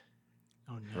weird.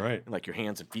 Oh, no. Right. And like your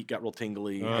hands and feet got real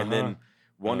tingly. And Uh-huh. then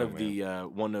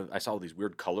Oh, I saw these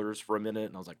weird colors for a minute,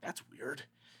 and I was like, that's weird.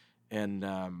 And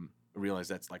I realized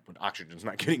that's like when oxygen's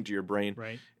not getting to your brain.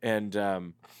 Right. And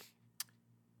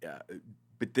yeah,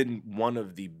 but then one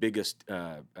of the biggest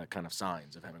kind of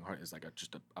signs of having a heart is like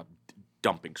just a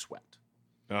dumping sweat.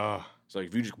 Oh. So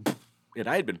if you just, and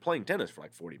I had been playing tennis for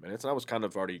like 40 minutes, and I was kind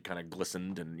of already kind of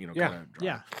glistened and Yeah. kind of dry.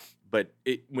 Yeah. But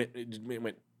it went.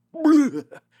 It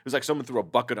was like someone threw a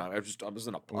bucket on. I was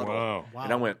in a puddle, Whoa. Wow.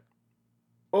 and I went,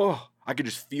 oh, I could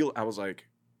just feel. I was like,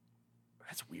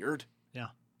 that's weird. Yeah.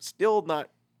 Still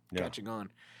not Yeah. catching on.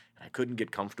 And I couldn't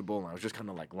get comfortable, and I was just kind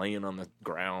of like laying on the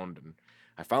ground, and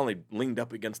I finally leaned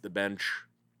up against the bench,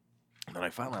 and then I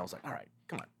was like, all right,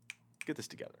 come on, get this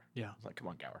together. Yeah. I was like, come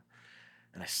on, Gower.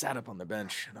 And I sat up on the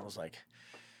bench, and I was like,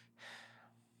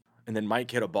 and then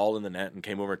Mike hit a ball in the net and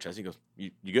came over to Chelsea. He goes,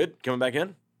 you good? Coming back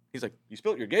in? He's like, you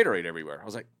spilled your Gatorade everywhere. I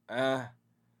was like,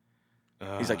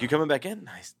 He's like, you coming back in?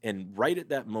 Nice. And right at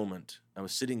that moment, I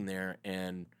was sitting there,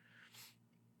 and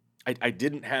I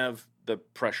didn't have the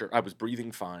pressure. I was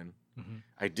breathing fine. Mm-hmm.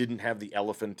 I didn't have the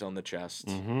elephant on the chest,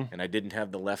 Mhm. and I didn't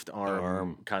have the left arm,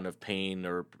 Arm. kind of pain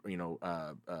or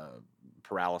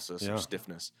paralysis Yeah. or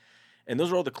stiffness. And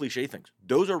those are all the cliche things.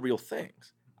 Those are real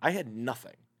things. I had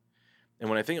nothing. And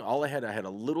when I think all I had a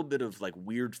little bit of like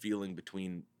weird feeling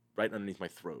right underneath my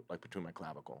throat, like between my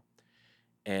clavicle.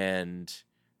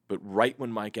 But right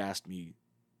when Mike asked me,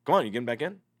 come on, you getting back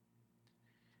in?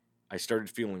 I started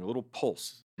feeling a little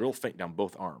pulse, real faint down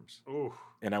both arms. Ooh.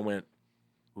 And I went,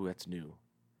 ooh, that's new.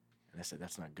 And I said,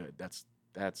 that's not good. That's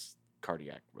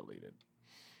cardiac related.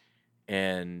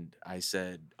 And I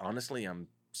said, honestly, I'm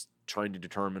trying to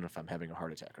determine if I'm having a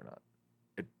heart attack or not.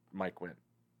 Mike went,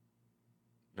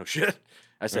 no shit.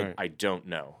 I said, Right. I don't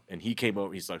know. And he came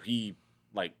over. He's like, he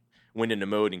like went into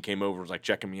mode and came over, was like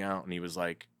checking me out. And he was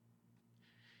like,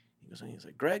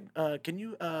 Greg, can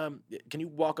you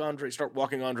start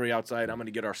walking Andre outside? I'm going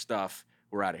to get our stuff.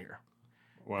 We're out of here.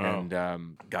 Wow. And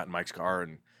got in Mike's car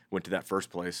and went to that first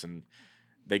place, and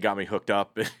they got me hooked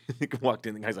up. And walked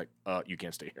in. The guy's like, you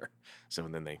can't stay here. So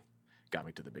then they got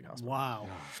me to the big hospital. Wow.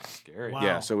 Scary. Wow.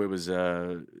 Yeah, so it was,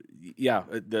 the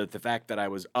fact that I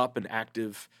was up and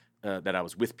active, that I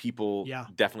was with people, Yeah.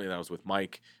 definitely that I was with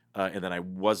Mike, and then I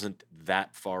wasn't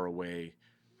that far away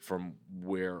from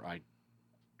where I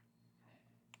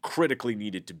critically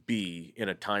needed to be in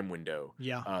a time window,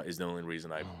 Yeah. is the only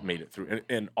reason I made it through.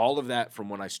 And all of that from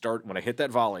when I hit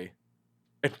that volley,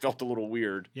 it felt a little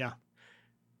weird, Yeah.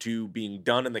 to being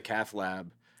done in the cath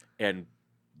lab and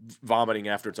vomiting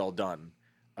after it's all done,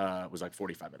 was like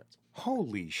 45 minutes.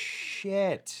 Holy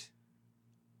shit.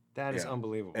 That is Yeah.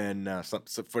 unbelievable. And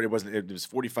it was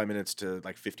 45 minutes to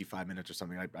like 55 minutes or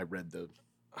something. I read the.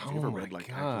 Have you ever read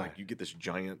like you get this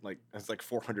giant it's like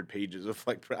 400 pages of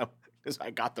like because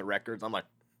I got the records. I'm like,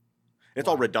 it's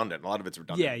all redundant. A lot of it's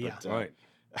redundant. Yeah, yeah. But, Right.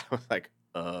 I was like,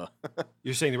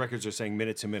 You're saying the records are saying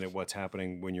minute to minute what's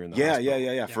happening when you're in the yeah, hospital.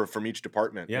 yeah. From each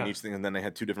department, Yeah. and each thing, and then they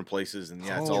had 2 different places, and it's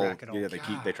Oh, all track it all.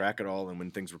 they track it all, and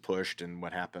when things were pushed and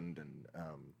what happened, and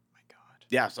My God.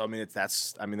 yeah. So I mean,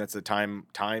 that's the time.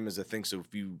 Time is a thing. So if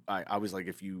I was like,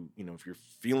 if you're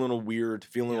feeling a little weird,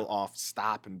 feeling a little off,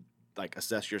 stop and like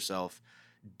assess yourself.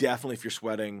 Definitely, if you're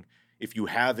sweating, if you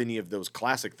have any of those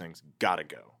classic things, gotta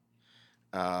go.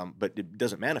 But it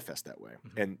doesn't manifest that way.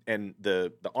 And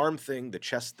the arm thing, the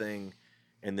chest thing,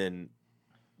 and then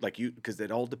because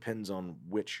it all depends on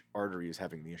which artery is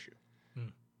having the issue.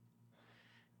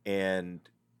 And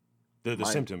The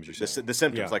symptoms you're saying. the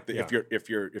symptoms, Yeah,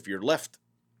 if your left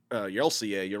your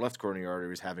LCA, your left coronary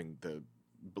artery is having the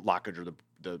blockage or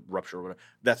the rupture or whatever,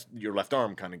 that's your left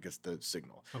arm kind of gets the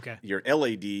signal. Okay. Your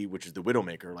LAD, which is the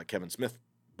widowmaker, like Kevin Smith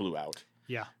blew out.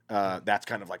 Yeah. That's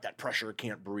kind of like that pressure,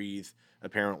 can't breathe,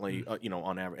 apparently,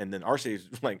 on average. And then RCA is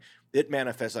like, it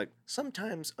manifests like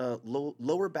sometimes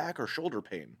lower back or shoulder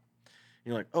pain.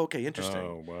 You're like, okay, interesting.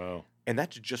 Oh, wow. And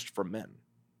that's just for men.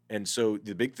 And so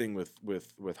the big thing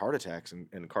with heart attacks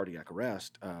and cardiac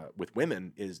arrest with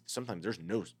women is sometimes there's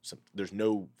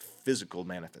no physical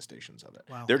manifestations of it.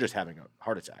 Wow. They're just having a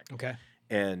heart attack. Okay.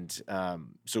 And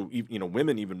so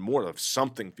women even more, if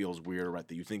something feels weird, right,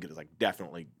 that you think it is like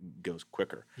definitely goes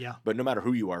quicker. Yeah. But no matter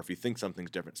who you are, if you think something's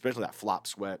different, especially that flop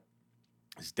sweat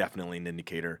is definitely an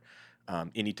indicator.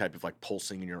 Any type of like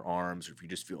pulsing in your arms, or if you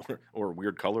just feel or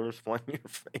weird colors flying in your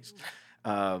face.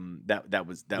 That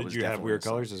was Did you have definitely weird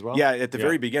something. colors as well? Yeah, at the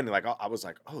very beginning, like I was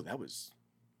like, oh, that must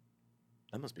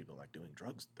be like doing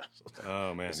drugs.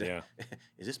 Oh, man, Is it- yeah.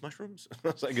 Is this mushrooms? I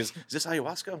was like, is this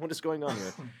ayahuasca? What is going on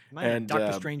here? Am I in And,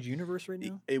 Doctor Strange universe right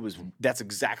now? That's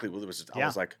exactly what it was. I Yeah.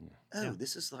 was like, oh, Yeah.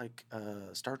 this is like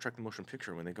Star Trek: The Motion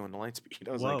Picture when they go into light speed.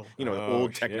 I was Whoa. like, the Oh,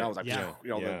 old shit. technology, like,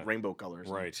 Yeah. the rainbow colors.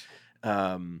 Right.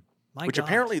 My Which God.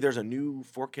 apparently there's a new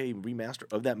 4K remaster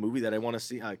of that movie that I want to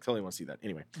see. I totally want to see that.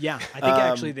 Anyway. Yeah, I think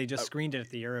actually they just screened it at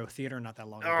the Aero Theater not that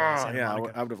long ago. in Santa yeah,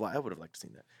 Monica. I would have liked to see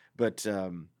that. But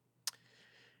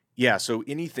yeah, so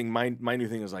anything, my new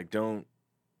thing is like, don't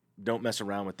mess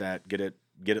around with that. Get it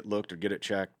looked or get it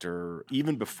checked, or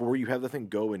even before you have the thing,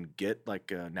 go and get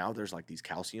like now there's like these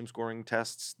calcium scoring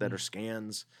tests that are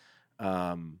scans,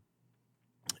 and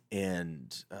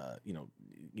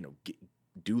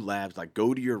do labs, like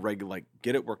go to your regular, like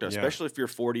get it worked out, Yeah. especially if you're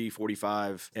 40,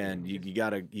 45, and you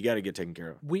gotta get taken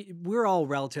care of. We're all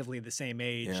relatively the same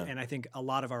age, Yeah. and I think a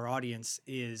lot of our audience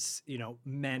is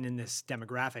men in this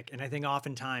demographic, and I think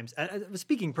oftentimes,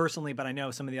 speaking personally, but I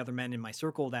know some of the other men in my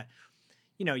circle that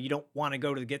you don't want to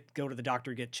go to the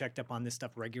doctor, get checked up on this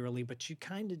stuff regularly, but you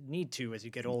kind of need to as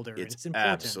you get older, and it's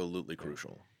important. Absolutely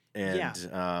crucial. And Yeah.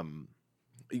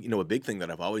 a big thing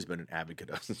that I've always been an advocate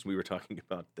of, since we were talking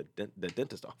about the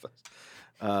dentist office,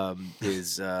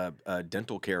 is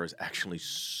dental care is actually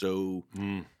so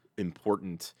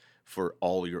important for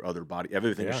all your other body.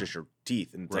 Everything is Yeah. just your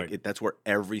teeth, and it's Right. like that's where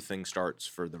everything starts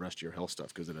for the rest of your health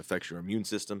stuff, because it affects your immune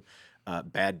system.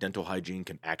 Bad dental hygiene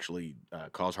can actually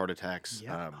cause heart attacks.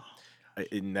 Yeah.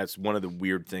 And that's one of the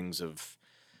weird things of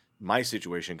my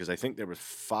situation, because I think there was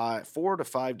 4 to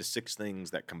 5 to 6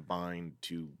 things that combined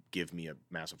to give me a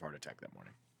massive heart attack that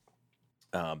morning.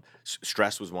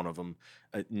 Stress was one of them.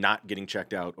 Not getting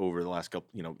checked out over the last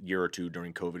year or two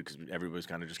during COVID, because everybody's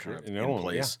kind of in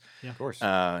place. Of course.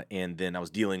 And then I was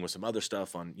dealing with some other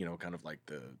stuff on kind of like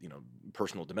the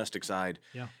personal domestic side.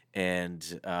 Yeah. And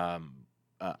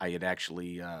I had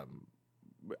actually,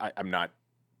 I'm not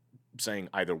saying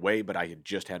either way, but I had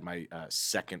just had my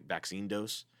second vaccine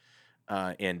dose.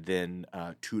 And then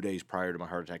 2 days prior to my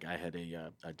heart attack, I had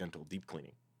a dental deep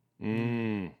cleaning.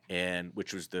 And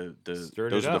which was those are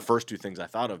the first two things I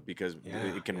thought of because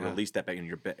it can release that back in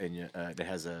your it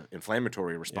has an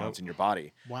inflammatory response in your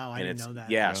body. Wow, I didn't know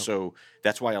that. Yeah, so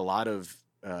that's why a lot of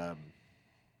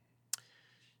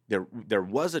there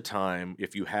was a time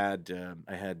if you had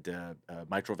I had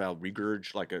mitral valve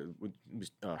regurg, like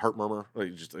a heart murmur,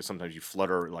 like just sometimes you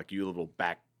flutter, like you a little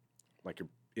back, like you're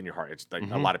in your heart. It's like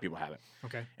a lot of people have it.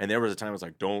 Okay. And there was a time I was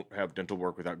like, don't have dental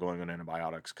work without going on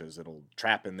antibiotics because it'll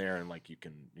trap in there and like you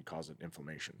cause an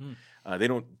inflammation. They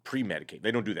don't pre-medicate.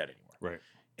 They don't do that anymore. Right.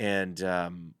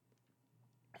 And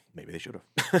maybe they should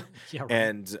have. Yeah. Right.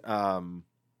 And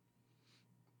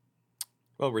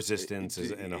well, resistance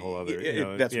is in a whole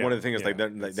other. That's one of the things. Like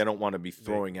they don't want to be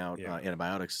throwing out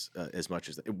antibiotics as much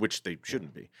as which they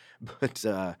shouldn't be. But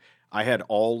I had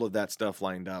all of that stuff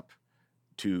lined up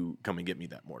to come and get me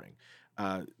that morning.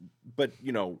 But,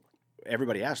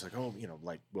 everybody asks, like, oh,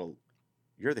 well,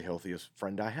 you're the healthiest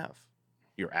friend I have.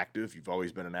 You're active. You've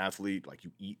always been an athlete. Like,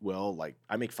 you eat well. Like,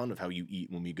 I make fun of how you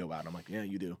eat when we go out. I'm like, yeah,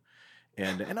 you do.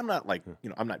 And I'm not like,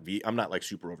 I'm not like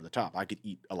super over the top. I could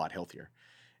eat a lot healthier.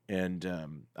 And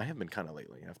I have been kind of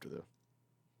lately after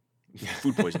the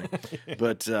food poisoning.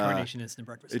 But Carnation instant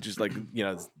breakfast. it's just like,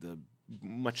 the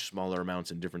much smaller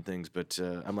amounts and different things. But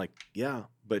I'm like, yeah,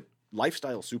 but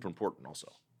lifestyle is super important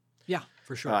also. Yeah,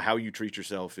 for sure. How you treat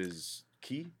yourself is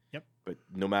key. Yep. But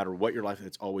no matter what your life,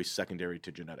 it's always secondary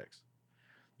to genetics.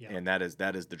 Yeah. And that is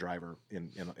the driver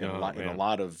in a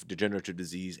lot of degenerative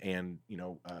disease and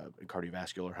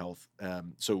cardiovascular health.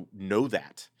 So know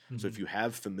that. Mm-hmm. So if you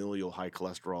have familial high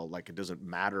cholesterol, like it doesn't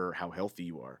matter how healthy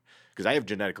you are, because I have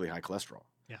genetically high cholesterol.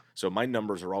 Yeah. So my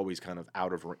numbers are always kind of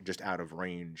out of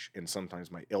range, and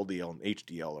sometimes my LDL and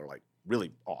HDL are like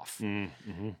really off.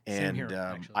 Mm-hmm. And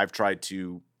here, I've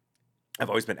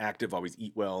always been active, always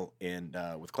eat well, and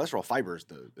with cholesterol, fiber is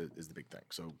the big thing.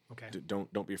 So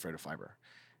don't be afraid of fiber.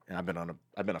 And I've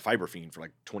been a fiber fiend for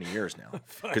like 20 years now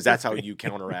because that's how you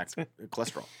counteract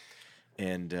cholesterol.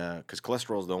 And because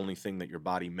cholesterol is the only thing that your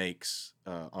body makes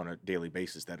on a daily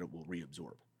basis that it will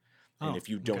reabsorb. And if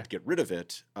you don't get rid of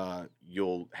it,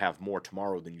 you'll have more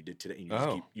tomorrow than you did today.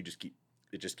 And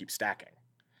it just keeps stacking.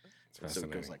 So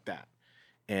it goes like that.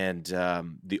 And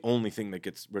the only thing that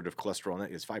gets rid of cholesterol in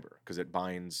that is fiber because it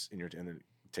binds and it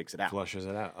takes it out. Flushes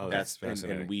it out. Oh, that's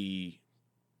fascinating. And we,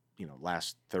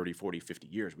 last 30, 40, 50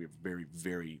 years, we have very,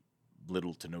 very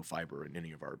little to no fiber in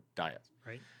any of our diets.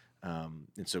 Right.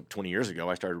 And so 20 years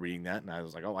ago, I started reading that and I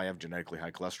was like, oh, I have genetically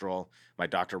high cholesterol. My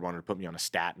doctor wanted to put me on a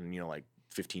statin, like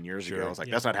 15 years ago. I was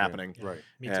like, that's not happening. Yeah. Right.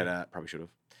 Me too. And probably should have.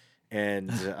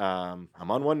 And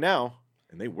I'm on one now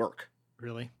and they work.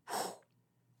 Really?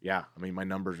 Yeah. I mean, my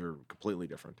numbers are completely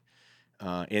different.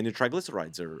 And the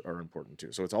triglycerides are important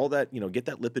too. So it's all that, get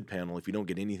that lipid panel if you don't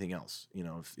get anything else.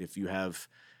 If you have,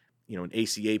 an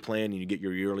ACA plan and you get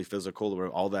your yearly physical or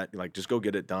all that, like just go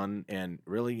get it done. And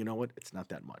really, you know what? It's not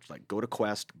that much. Like go to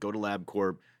Quest, go to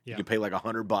LabCorp. You can pay like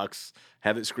 $100,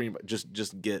 have it screened.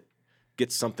 Just get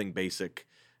something basic.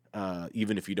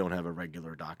 Even if you don't have a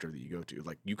regular doctor that you go to,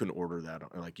 like you can order that.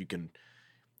 Like you can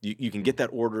get that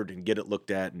ordered and get it looked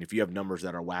at. And if you have numbers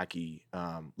that are wacky,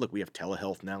 look, we have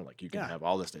telehealth now. Like you can have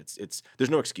all this. It's there's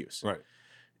no excuse. Right.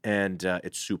 And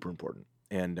it's super important.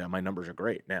 And my numbers are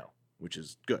great now, which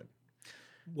is good.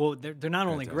 Well, they're not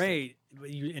only great,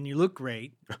 but you look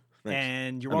great,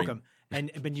 and you're welcome.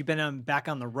 But you've been back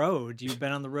on the road. You've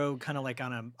been on the road, kind of like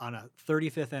on a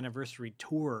 35th anniversary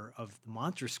tour of the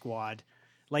Monster Squad.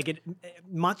 Like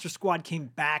Monster Squad came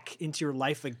back into your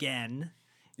life again.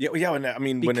 Yeah, and I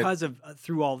mean because of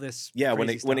through all this. Yeah, when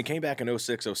it came back in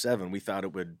 06, 07, we thought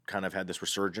it would kind of had this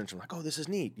resurgence. I'm like, oh, this is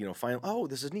neat. Finally,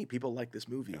 this is neat. People like this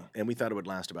movie, and we thought it would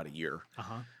last about a year.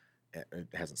 It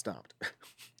hasn't stopped.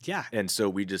 Yeah, and so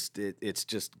we just it's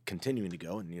just continuing to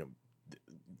go, and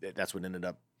that's what ended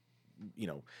up.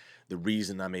 The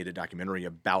reason I made a documentary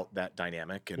about that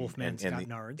dynamic and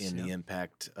the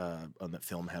impact on that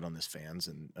film had on this fans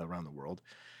and around the world.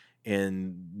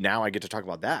 And now I get to talk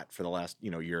about that for the last,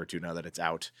 year or two now that it's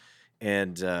out.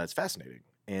 And it's fascinating.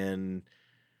 And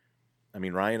I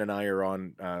mean, Ryan and I are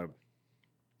on,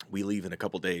 we leave in a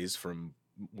couple days from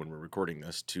when we're recording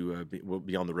this we'll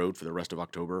be on the road for the rest of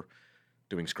October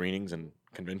doing screenings and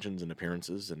conventions and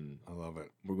appearances. And I love it.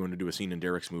 We're going to do a scene in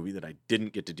Derek's movie that I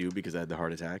didn't get to do because I had the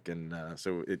heart attack. And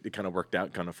so it kind of worked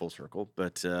out kind of full circle.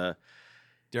 But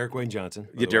Derek Wayne Johnson.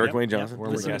 Yeah, Derek Wayne Johnson.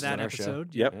 Listen to that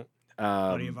episode. Yep.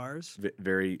 Buddy of ours.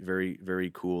 Very, very,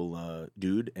 very cool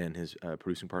dude, and his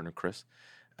producing partner Chris,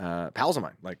 pals of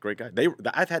mine, like great guy.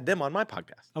 I've had them on my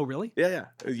podcast. Oh, really? Yeah.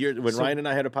 When Ryan and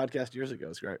I had a podcast years ago,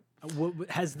 it's great.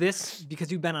 Has this,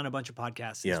 because you've been on a bunch of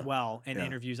podcasts Yeah. as well, and Yeah.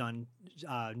 interviews on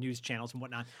news channels and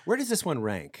whatnot. Where does this one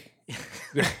rank?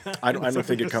 I don't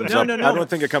think it comes No, up. no, no. I don't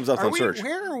think it comes up on search.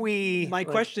 Where are we? My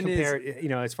question is-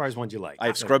 compared, as far as ones you like.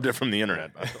 I've scrubbed it from the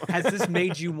internet. by the way. Has this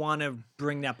made you want to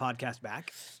bring that podcast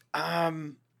back?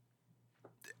 I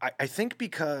think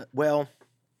because, well,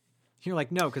 You're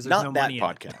like, no, because there's not no that money in it.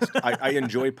 podcast. I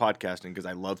enjoy podcasting because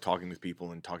I love talking with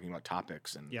people and talking about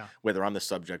topics, and Yeah. whether I'm the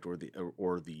subject or the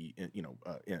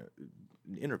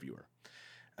interviewer.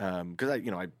 Because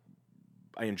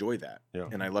I enjoy that, Yeah.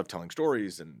 and I love telling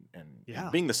stories, and Yeah.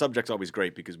 being the subject's always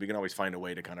great because we can always find a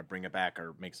way to kind of bring it back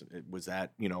or was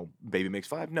that Baby Makes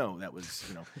Five? No, that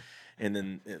was and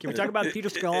then Can we talk about Peter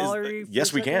Scolari for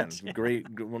Yes, a we can. second? Great,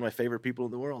 one of my favorite people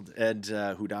in the world, Ed,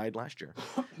 who died last year.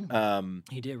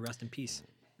 He did. Rest in peace.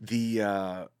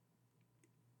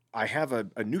 I have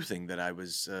a new thing that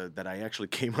I actually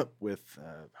came up with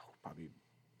probably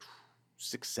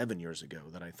 6-7 years ago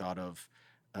that I thought of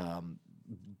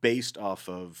based off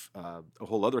of a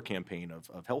whole other campaign of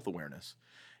health awareness,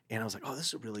 and I was like, oh, this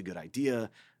is a really good idea.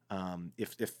 I'm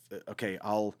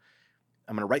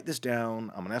going to write this down.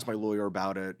 I'm going to ask my lawyer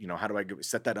about it. How do I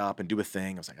set that up and do a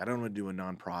thing? I was like, I don't want to do a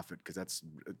nonprofit because that's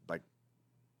like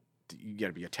you got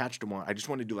to be attached to one. I just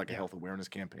want to do like a health awareness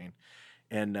campaign.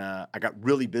 And I got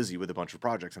really busy with a bunch of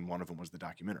projects, and one of them was the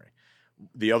documentary.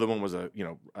 The other one was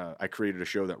I created a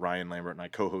show that Ryan Lambert and I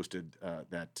co-hosted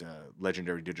that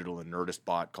legendary digital and Nerdist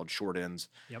bot called Short Ends.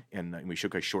 Yep. And we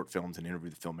showcase short films and interview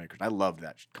the filmmakers. I loved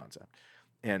that concept.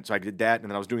 And so I did that, and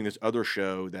then I was doing this other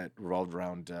show that revolved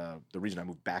around the reason I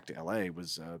moved back to LA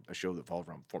was a show that revolved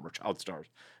around former child stars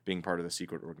being part of the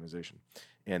secret organization.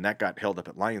 And that got held up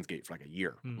at Lionsgate for like a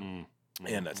year. Mm.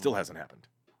 And that still hasn't happened.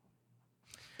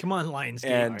 Come on, Lionsgate.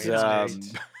 And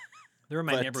They're in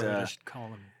my but, neighborhood. I should call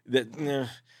them. no.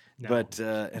 No. But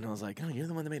and I was like, oh, you're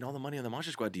the one that made all the money on the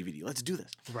Monster Squad DVD. Let's do this.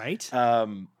 Right? I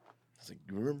was like,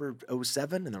 you remember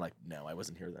 2007? And they're like, no, I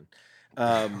wasn't here then.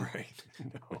 Right.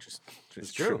 No. Which is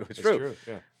It's true. It's true.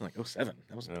 Yeah. I'm like, 2007.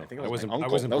 That was No, I think it was my I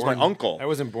uncle. wasn't That was born- my uncle. I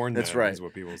wasn't born That's then, right. is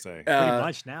what people say. Pretty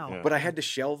much now. yeah. But I had to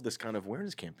shelve this kind of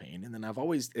awareness campaign, and then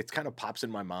it kind of pops in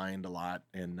my mind a lot.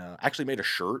 And I actually made a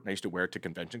shirt, and I used to wear it to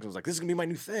conventions. I was like, this is gonna be my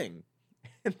new thing.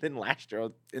 And then last year, I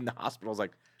was in the hospital. I was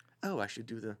like, oh, I should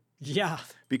do Yeah.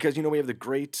 because we have the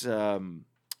great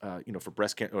for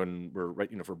breast cancer, and we're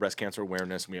for breast cancer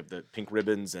awareness, and we have the pink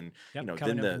ribbons, and Yep, then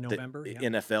coming up the in November, yep.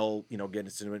 NFL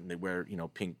gets into it, and they wear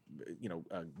pink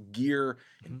gear,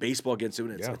 and baseball gets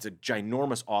into it. Yeah. It's a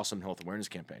ginormous, awesome health awareness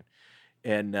campaign.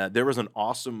 And there was an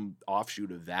awesome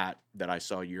offshoot of that I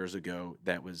saw years ago.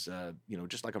 That was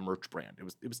just like a merch brand.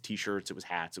 It was T-shirts, it was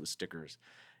hats, it was stickers,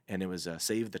 and it was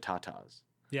Save the Tatas.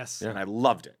 Yes. And I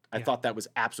loved it. I Yeah. thought that was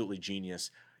absolutely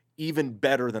genius, even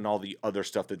better than all the other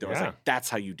stuff that there was. Yeah. Like, that's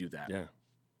how you do that. Yeah.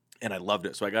 And I loved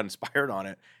it. So I got inspired on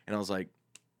it, and I was like,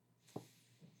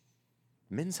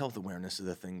 men's health awareness is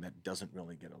a thing that doesn't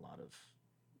really get a lot of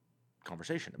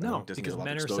conversation about. No, It doesn't because get a lot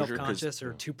men of are exposure 'cause- self-conscious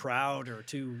or too proud or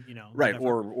too, Right,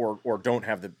 whatever. or don't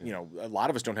have the a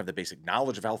lot of us don't have the basic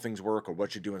knowledge of how things work or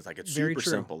what you're doing. It's like it's Very super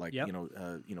true. simple. Like Yep.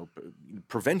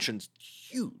 prevention's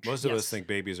huge. Most of Yes. us think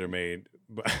babies are made,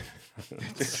 but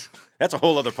That's a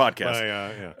whole other podcast.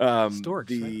 yeah.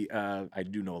 Storks, I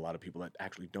do know a lot of people that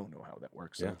actually don't know how that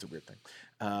works. So Yeah. it's a weird thing.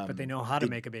 But they know how to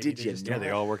make a baby. Did They you just Yeah, don't.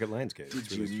 they all work at Lionsgate. It's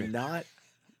Did really you strange. not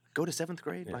go to 7th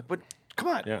grade? Yeah. Like, but come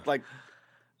on, Yeah. like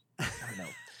I don't know.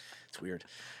 It's weird.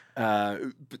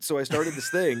 But so I started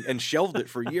this thing and shelved it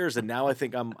for years, and now I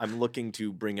think I'm looking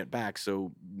to bring it back.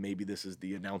 So maybe this is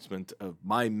the announcement of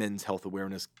my men's health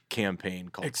awareness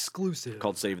campaign Exclusive.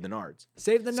 called Save the Nards.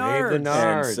 Save the Save Nards. the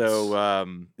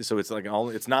Nards. And so it's like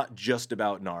it's not just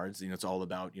about nards, it's all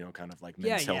about, kind of like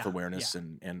men's health awareness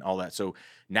and all that. So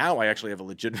now I actually have a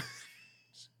legitimate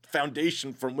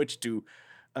foundation from which to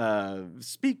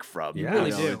speak from. You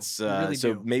really do. It's, You really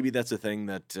so do. maybe that's a thing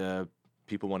that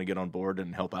people want to get on board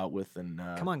and help out with. And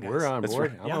Come on, guys. We're on That's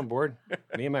board. right. I'm Yeah. on board.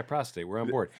 Me and my prostate, we're on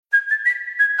board.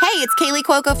 Hey, it's Kaylee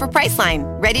Cuoco for Priceline.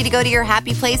 Ready to go to your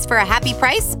happy place for a happy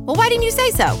price? Well, why didn't you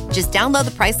say so? Just download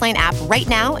the Priceline app right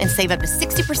now and save up to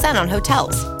 60% on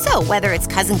hotels. So whether it's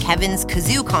Cousin Kevin's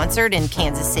Kazoo Concert in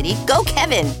Kansas City, go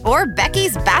Kevin, or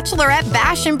Becky's Bachelorette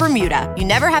Bash in Bermuda, you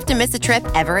never have to miss a trip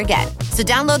ever again. So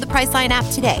download the Priceline app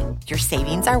today. Your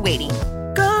savings are waiting.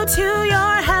 Go to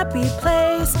your happy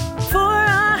place for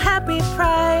a happy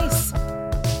price.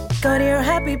 Go to your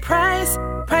happy price,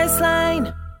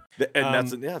 Priceline.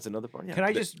 And that's another part. Yeah. Can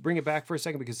I just bring it back for a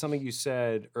second? Because something you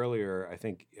said earlier, I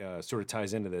think, sort of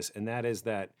ties into this. And that is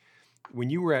that when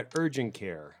you were at urgent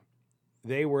care,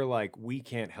 they were like, we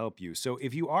can't help you. So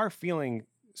if you are feeling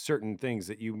certain things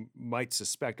that you might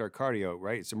suspect are cardio,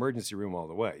 right? It's emergency room all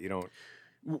the way. You don't.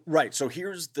 Right. So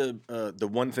here's the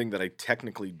one thing that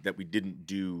that we didn't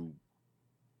do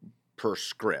per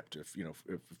script. If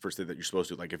first thing that you're supposed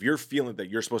to, like, if you're feeling that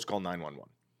you're supposed to call 911,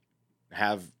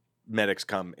 have medics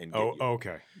come and get you.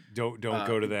 Okay. Don't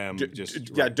go to them.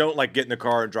 Don't like get in the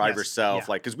car and drive yourself.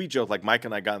 Yeah. Like, because we joked, like Mike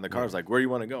and I got in the car. I was like, where do you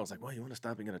want to go? I was like, well, you want to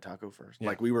stop and get a taco first? Yeah.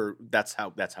 Like that's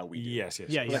how we do. Yes.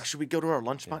 Yeah. Like, should we go to our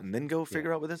lunch spot and then go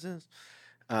figure out what this is?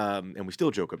 And we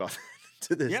still joke about that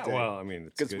to this day. Well, I mean,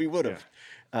 because we would have,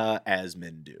 as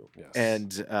men do. Yes.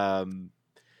 And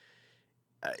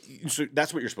so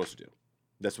that's what you're supposed to do.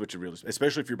 That's what you really,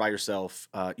 especially if you're by yourself.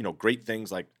 Great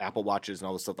things like Apple Watches and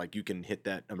all this stuff. Like, you can hit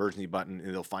that emergency button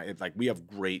and they'll find it. Like, we have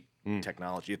great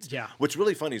technology. What's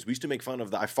really funny is we used to make fun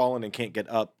of the "I've fallen and can't get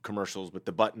up" commercials with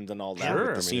the buttons and all that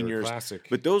with the seniors. Classic.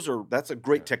 But that's a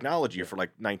great technology for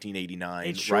like 1989,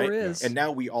 It sure right? is. And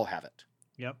now we all have it.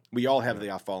 Yep. We all have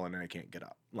the "I've fallen and I can't get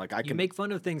up." Like, I You can make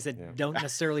fun of things that don't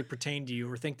necessarily pertain to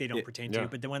you or think they don't pertain to Yeah. you,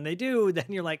 but then when they do, then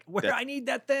you're like, I need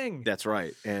that thing. That's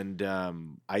right. And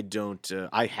I don't.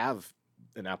 I have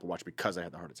an Apple Watch because I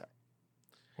had the heart attack.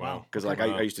 Wow. Because like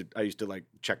I used to like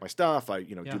check my stuff. I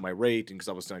do my rate, and because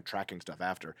I was like tracking stuff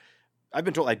after. I've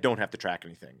been told I don't have to track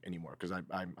anything anymore because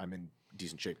I'm in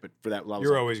decent shape. But for that,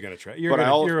 You're always going to track. You're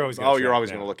always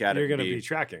going to look at it. You're going to be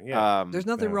tracking. Yeah. There's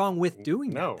nothing wrong with doing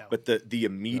that, though. But the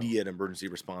immediate emergency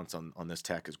response on this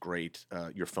tech is great.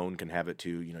 Your phone can have it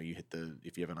too. You hit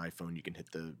if you have an iPhone, you can hit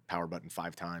the power button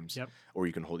 5 times, or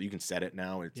you can set it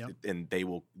now. And they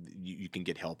will. You can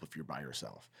get help if you're by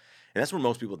yourself, and that's where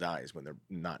most people die, is when they're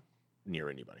not near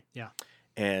anybody. Yeah.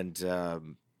 And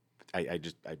I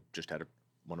just had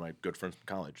one of my good friends from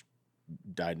college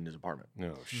died in his apartment.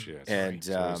 No shit. And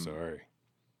so sorry.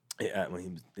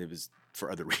 It was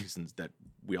for other reasons that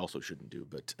we also shouldn't do,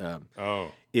 but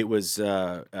it was.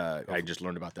 I just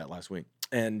learned about that last week,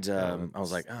 and I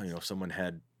was like, if someone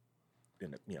had,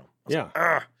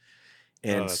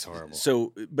 And that's horrible.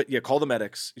 So, but call the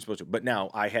medics. You're supposed to. But now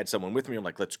I had someone with me. I'm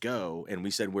like, let's go. And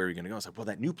we said, where are you going to go? I was like, well,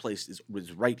 that new place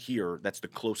was right here. That's the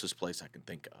closest place I can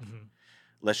think of. Mm-hmm.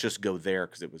 Let's just go there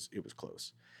because it was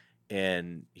close.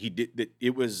 And he did.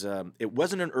 It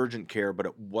wasn't an urgent care, but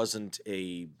it wasn't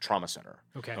a trauma center.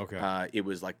 Okay. It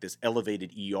was like this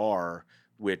elevated ER,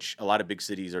 which a lot of big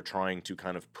cities are trying to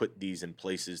kind of put these in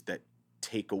places that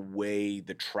take away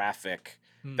the traffic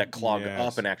that clog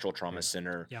up an actual trauma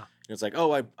center. Yeah. And it's like,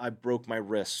 oh, I broke my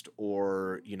wrist,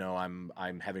 or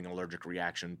I'm having an allergic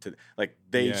reaction to, like,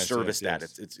 they service that.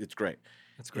 Yes. It's great.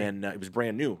 That's great. And it was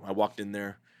brand new. I walked in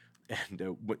there,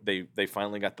 and they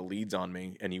finally got the leads on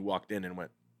me, and he walked in and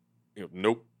went,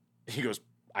 nope. He goes,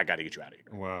 I got to get you out of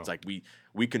here. Wow. It's like,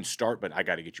 we can start, but I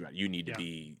got to get you out. You need to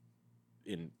be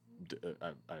in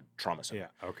a trauma center.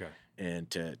 Yeah. Okay. And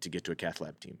to get to a cath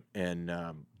lab team, and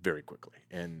very quickly,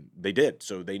 and they did.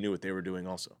 So they knew what they were doing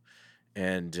also,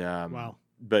 and wow.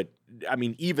 But I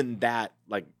mean, even that,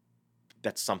 like,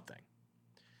 that's something.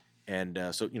 And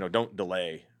so don't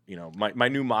delay. My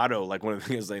new motto, like, one of the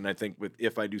things, and I think with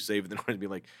 "if I do save," then going to be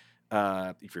like,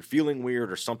 if you're feeling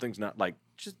weird or something's not, like,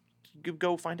 just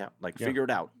go find out, like, figure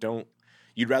it out.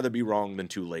 You'd rather be wrong than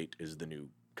too late is the new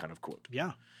kind of quote.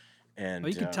 Yeah. And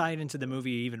you could tie it into the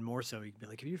movie even more so. You could be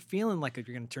like, if you're feeling like you're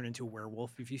going to turn into a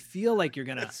werewolf, if you feel like you're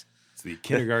going to... It's the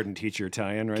kindergarten teacher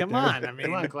tie-in right Come there. on, I mean...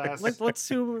 Come on, class. What's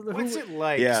it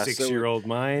like, Yeah, 6-year-old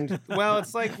mind? Well,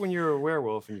 it's like when you're a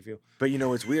werewolf and you feel... But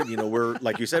it's weird. We're,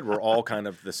 like you said, we're all kind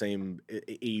of the same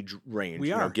age range.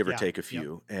 We are, give or take a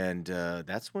few. And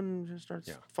that's when it starts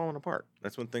falling apart.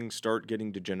 That's when things start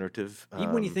getting degenerative.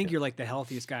 Even when you think you're like the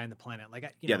healthiest guy on the planet.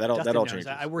 Like, that all Dustin knows. changes.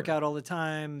 I work out all the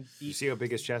time. You see how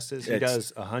big his chest is? He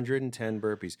does 110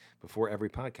 burpees before every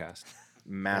podcast.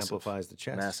 Massive. Amplifies the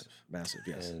chest. Massive,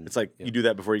 yes. And, it's like you do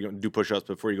that before you go do push-ups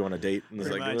before you go on a date. And it's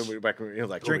Pretty like, much.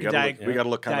 we got to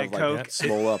look kind of like Coke.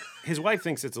 swole up. His wife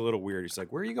thinks it's a little weird. She's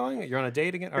like, where are you going? You're on a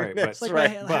date again? All right. But, It's like I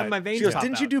have my veins She goes, pop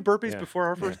didn't you out. do burpees before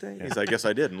our first date? He's like, yes,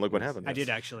 I did. And look what happened. I did,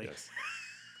 actually. And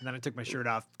then I took my shirt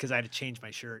off because I had to change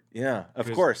my shirt. Yeah,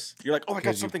 of course. You're like, oh, I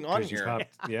got something on here.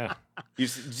 Yeah. You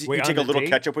Wait, take a on the little date?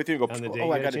 ketchup with you and go, On the date,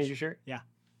 oh, I you got gotta change to your shirt? Yeah.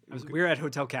 We were at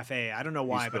Hotel Cafe. I don't know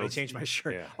why, but I changed my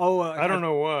shirt. Yeah. Oh, I don't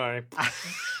know why.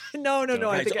 No.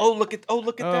 I think look at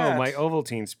that. My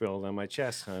Ovaltine spilled on my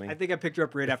chest, honey. I think I picked her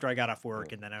up right after I got off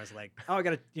work, and then I was like, oh, I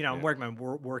got to, I'm wearing my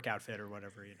work outfit or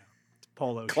whatever,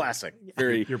 polo shirt. Classic.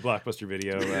 Very Your Blockbuster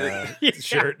Video Yeah.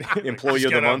 shirt. employee Just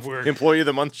of the got off month. work. Employee of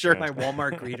the month shirt. My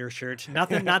Walmart greeter shirt.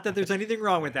 Nothing. Not that there's anything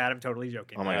wrong with that. I'm totally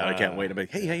joking. Oh my god, I can't wait to be.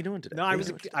 Hey, how you doing today? No, I Hey, was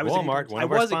how a, you doing I was Walmart, a, one I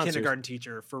of our was a sponsors. kindergarten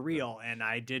teacher for real, and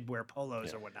I did wear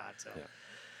polos or whatnot. So,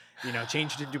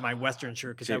 changed into my Western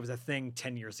shirt because that was a thing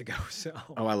 10 years ago. So,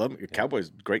 Oh, I love it. Cowboys.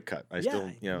 Great cut. I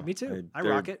still, me too. I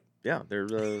they're- rock it. Yeah, they're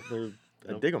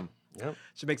I dig them. Yep.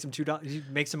 Should make some $2.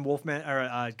 Make some Wolfman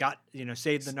or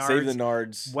save the Nards. Save the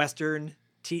Nards. Western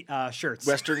shirts.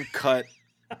 Western cut.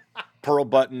 Pearl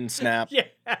button snap. Yeah.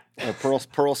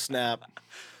 Pearl snap.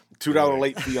 $2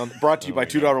 late fee on. Brought to you by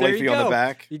 $2 There late you fee on the go.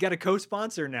 back. You got a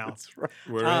co-sponsor now. That's right.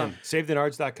 We're in.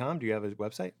 SaveTheNards.com. Do you have a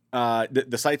website?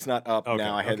 The site's not up Okay,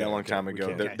 now. I had that a long okay, time we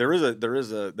ago. can't- There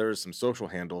is some social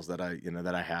handles that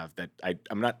I have that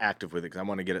I'm not active with it because I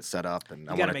want to get it set up and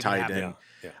I gotta want to make it tie it happen. in.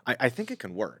 Yeah. I think it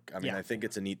can work. I mean, Yeah. I think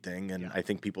it's a neat thing, and Yeah. I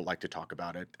think people like to talk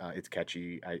about it. It's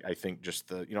catchy. I think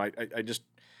just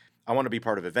I want to be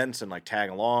part of events and like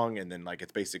tag along, and then like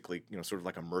it's basically sort of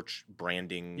like a merch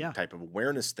branding Yeah. type of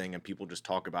awareness thing, and people just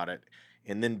talk about it,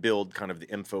 and then build kind of the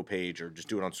info page or just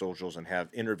do it on socials and have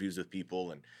interviews with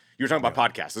people. And you were talking about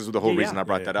podcasts. This is the whole Yeah, reason yeah. I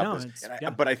brought Yeah, that yeah. up. No, is- it's- and yeah.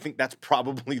 But I think that's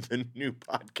probably the new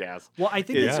podcast. Well, I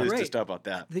think is, it's is great. to talk about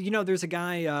that. There's a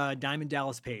guy, Diamond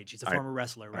Dallas Page. He's a former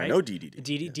wrestler, right? I know DDD.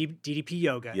 DDP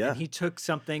Yoga. Yeah. And he took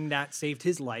something that saved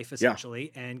his life,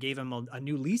 essentially, and gave him a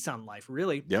new lease on life,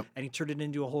 really. Yep. And he turned it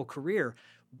into a whole career.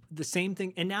 The same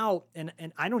thing. And now, and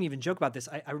I don't even joke about this.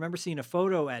 I remember seeing a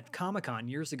photo at Comic-Con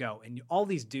years ago, and all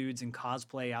these dudes in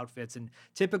cosplay outfits and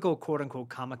typical quote-unquote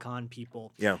Comic-Con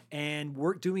people. Yeah. And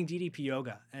we're doing DDP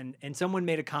Yoga. And someone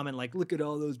made a comment like, look at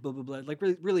all those blah, blah, blah, like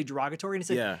really, really derogatory. And he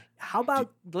said, Yeah. how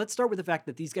about, let's start with the fact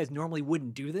that these guys normally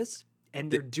wouldn't do this. And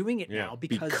they're doing it now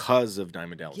Because of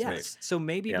Diamond Dallas yes. Page. So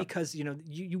maybe Yeah. because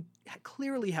you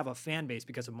clearly have a fan base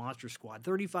because of Monster Squad.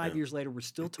 35 years later, we're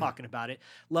still talking about it.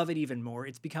 Love it even more.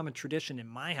 It's become a tradition in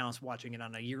my house, watching it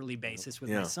on a yearly basis with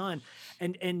my Yeah. son.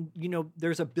 And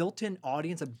there's a built-in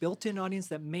audience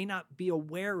that may not be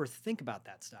aware or think about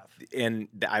that stuff. And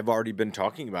I've already been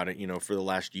talking about it, for the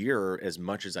last year as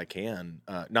much as I can.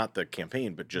 Not the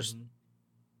campaign, but just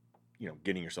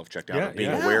getting yourself checked out, Yeah, and being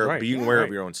yeah. aware, Right, being yeah, aware right.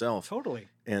 of your own self. Totally.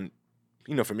 And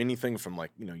from anything from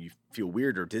like you feel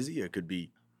weird or dizzy, it could be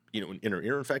an inner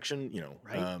ear infection,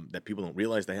 Right. that people don't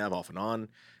realize they have off and on,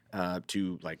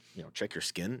 to like check your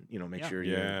skin, make Yeah. sure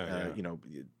Yeah,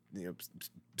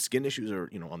 skin issues are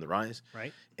on the rise.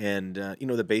 Right. And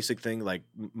the basic thing, like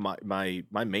my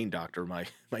main doctor, my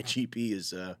GP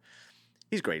is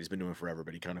he's great. He's been doing it forever,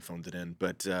 but he kind of phones it in.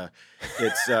 But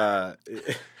it's I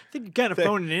think you're kind of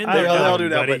phoning it in I there. don't know, I'll do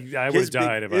that. buddy. But I his would've big-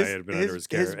 died if I had been under his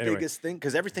care. His Anyway. biggest thing,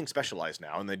 because everything's specialized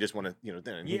now, and they just want to,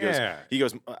 then he Yeah.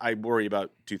 goes, I worry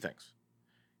about two things.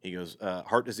 He goes,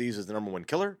 heart disease is the number one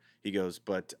killer. He goes,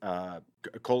 but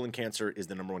colon cancer is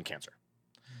the number one cancer.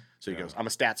 So he goes, I'm a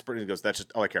stats person. He goes, that's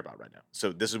just all I care about right now.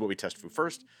 So this is what we test for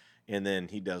first, and then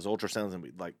he does ultrasounds and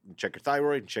we like check your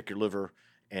thyroid and check your liver,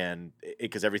 and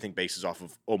because everything bases off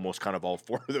of almost kind of all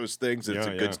four of those things. It's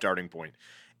Yeah, a good yeah. starting point.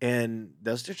 And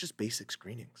those are just basic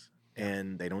screenings,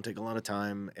 and they don't take a lot of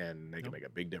time, and they can make a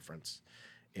big difference.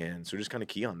 And so just kind of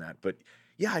key on that. But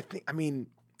yeah,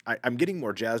 I'm getting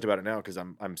more jazzed about it now because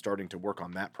I'm starting to work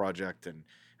on that project, and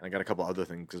I got a couple other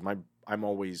things because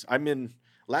I'm in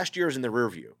last year's in the rear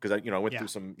view because I went through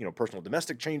some personal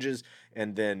domestic changes,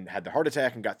 and then had the heart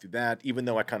attack and got through that. Even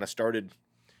though I kind of started.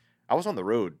 I was on the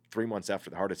road 3 months after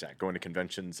the heart attack, going to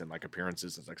conventions and like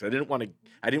appearances and stuff. 'Cause I didn't want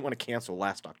to cancel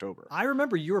last October. I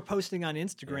remember you were posting on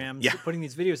Instagram, Yeah. putting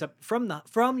these videos up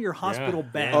from your hospital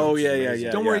bed. Oh, yeah.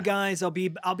 Don't worry, guys. I'll be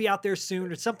out there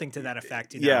soon, or something to that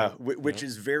effect. Yeah, which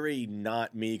is very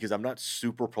not me because I'm not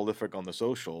super prolific on the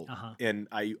social, Uh-huh. and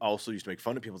I also used to make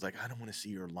fun of people. It's like I don't want to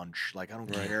see your lunch. Like I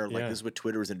don't care. Like yeah. this is what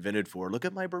Twitter is invented for. Look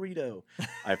at my burrito.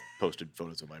 I've posted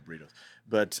photos of my burritos,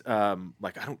 but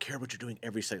like I don't care what you're doing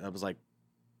every second. I was like,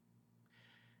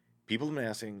 people have been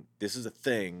asking. This is a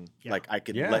thing. Yeah. Like I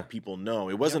could Yeah. let people know.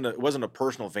 It wasn't a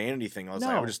personal vanity thing. I was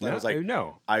like, I was like,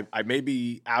 no. I may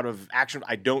be out of action.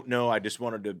 I don't know. I just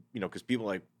wanted to, because people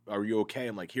are like, are you okay?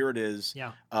 I'm like, here it is.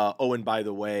 Yeah. Oh, and by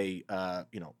the way,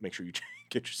 make sure you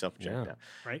get yourself checked Yeah. out.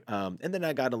 Right. And then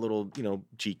I got a little,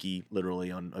 cheeky,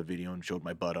 literally on a video and showed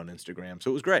my butt on Instagram.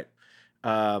 So it was great. It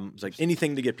was like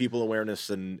anything to get people awareness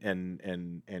and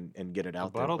get it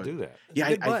out there. But I'll But do that. yeah,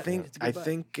 It's a good I butt. think It's a good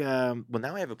butt. well,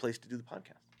 now I have a place to do the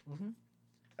podcast. Mhm.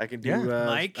 I can do Yeah.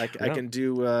 Mike. I can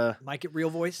do. Mike at Real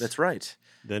Voice. That's right.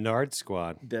 The Nard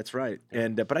Squad. That's right.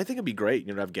 And but I think it'd be great,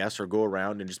 to have guests or go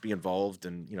around and just be involved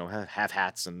and have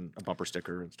hats and a bumper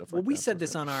sticker and stuff Well, like that. we said So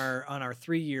this on our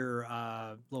 3-year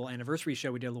little anniversary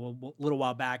show we did a little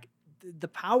while back. the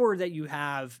power that you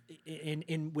have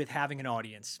in with having an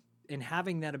audience and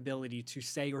having that ability to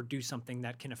say or do something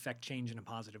that can affect change in a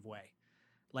positive way.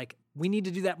 Like, we need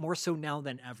to do that more so now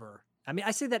than ever. I mean,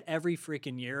 I say that every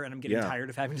freaking year, and I'm getting tired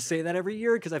of having to say that every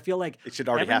year because I feel like it should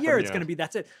already every happen. year it's going to be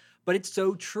that's it. But it's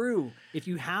so true. If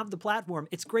you have the platform,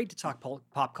 it's great to talk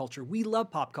pop culture. We love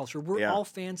pop culture. We're all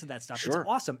fans of that stuff. Sure. It's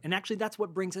awesome. And actually, that's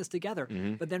what brings us together.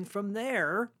 But then from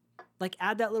there, like,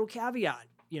 add that little caveat.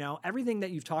 You know, everything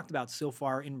that you've talked about so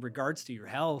far in regards to your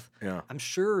health, I'm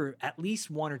sure at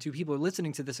least one or two people are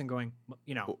listening to this and going,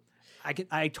 you know,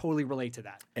 I totally relate to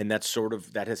that. And that's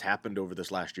that has happened over this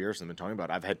last year. So I've been talking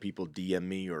about. I've had people DM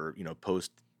me or, you know,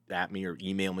 post at me or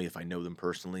email me if I know them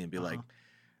personally and be like,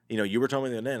 you know, you were telling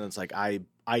me the other day, and it's like I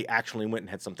actually went and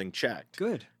had something checked.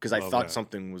 Good. Because I thought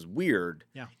something was weird.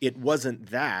 Yeah. It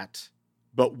wasn't that,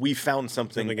 but we found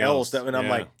something else. And I'm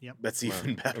like, that's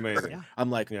even better. Amazing. Yeah.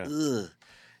 I'm like, ugh.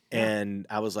 And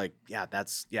I was like,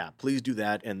 please do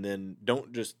that. And then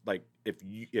don't just like,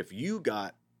 if you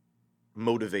got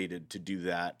motivated to do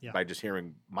that by just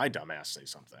hearing my dumbass say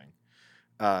something,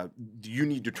 you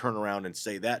need to turn around and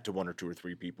say that to one or two or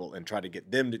three people and try to get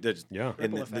them to just,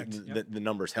 and the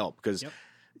numbers help because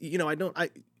you know,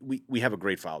 we have a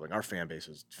great following. Our fan base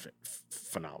is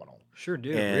phenomenal. Sure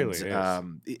do. And, it really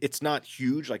is. It's not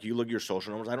huge. Like, you look at your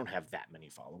social numbers, I don't have that many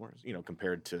followers, you know,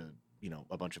 compared to, you know,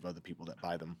 a bunch of other people that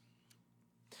buy them.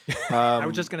 I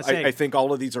was just going to say, I think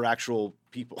all of these are actual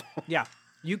people. yeah.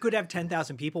 You could have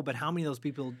 10,000 people, but how many of those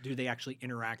people do they actually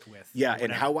interact with? Yeah,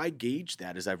 and how I gauge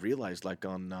that is I've realized, like,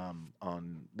 on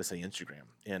let's say Instagram,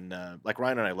 and like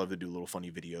Ryan and I love to do little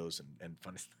funny videos and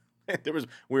funny.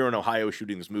 We were in Ohio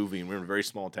shooting this movie, and we were in a very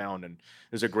small town, and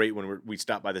there's a great one we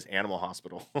stopped by this animal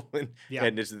hospital, and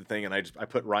this is the thing, and I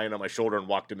put Ryan on my shoulder and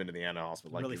walked him into the animal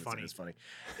hospital. Like, really funny. funny. It's funny,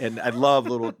 and I love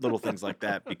little things like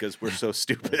that because we're so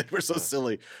stupid, we're so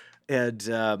silly,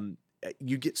 and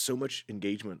you get so much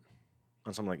engagement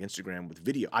on something like Instagram with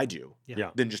video. I do,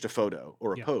 than just a photo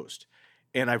or a post,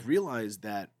 and I've realized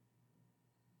that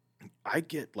I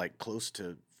get like close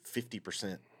to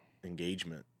 50%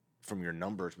 engagement from your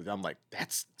numbers. I'm like,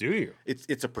 do you?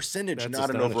 It's a percentage, That's not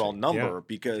an overall astonishing. number,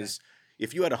 because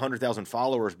if you had 100,000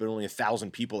 followers but only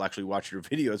 1,000 people actually watch your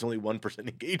video, it's only 1%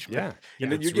 engagement. Yeah.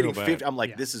 And then it's you're getting real 50. bad. I'm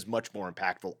like, this is much more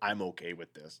impactful. I'm okay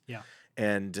with this. Yeah.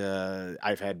 And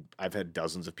I've had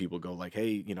dozens of people go like, hey,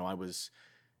 you know, I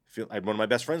had one of my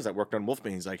best friends that worked on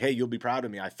Wolfman. He's like, hey, you'll be proud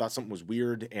of me. I thought something was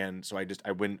weird. And so I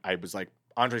was like,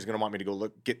 Andre's going to want me to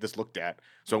go get this looked at.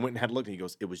 So I went and had a look, and he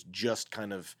goes, it was just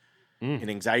kind of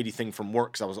an anxiety thing from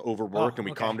work because I was overworked, and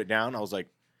we calmed it down. I was like,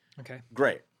 okay,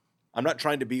 great. I'm not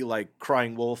trying to be like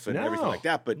crying wolf and everything like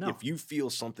that, but No. if you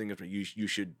feel something, you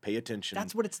should pay attention.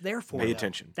 that's what it's there for. Pay though.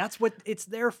 attention. That's what it's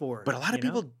there for. But a lot of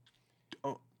you know?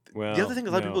 people. Well, The other thing is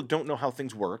a lot of people don't know how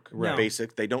things work. Right.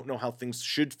 Basic. They don't know how things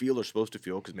should feel or supposed to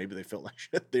feel because maybe they felt like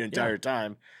shit the entire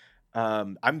time.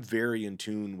 I'm very in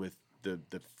tune with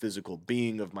the physical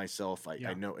being of myself.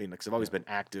 I know, because I've always been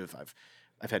active.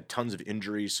 I've had tons of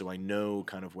injuries, so I know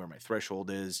kind of where my threshold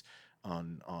is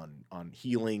on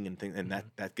healing and things, and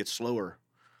that gets slower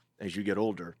as you get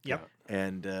older. Yep.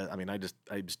 And I mean, I just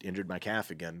injured my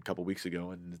calf again a couple weeks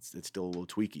ago, and it's still a little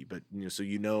tweaky. But so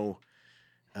you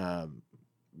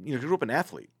grew up an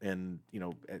athlete, and I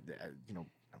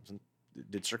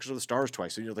did Circus of the Stars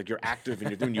twice. So like you're active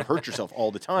and you hurt yourself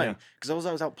all the time because I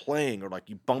was out playing, or like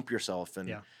you bump yourself,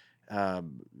 and I've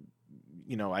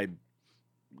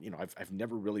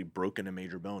never really broken a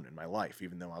major bone in my life,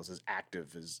 even though I was as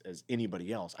active as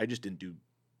anybody else. I just didn't do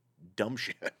dumb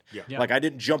shit. Yeah. Like I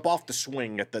didn't jump off the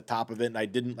swing at the top of it, and I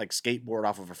didn't like skateboard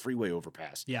off of a freeway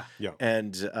overpass. Yeah.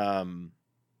 And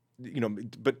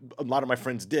but a lot of my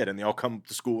friends did, and they all come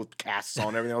to school with casts on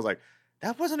and everything. I was like,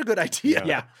 that wasn't a good idea.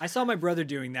 Yeah. I saw my brother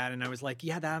doing that, and I was like,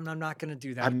 I'm not going to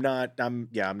do that. I'm not.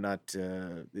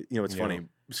 It's funny.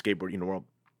 Skateboard, world.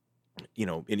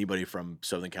 Anybody from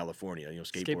Southern California,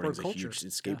 skateboarding is a huge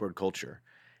skateboard culture,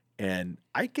 and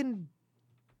I can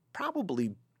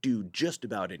probably do just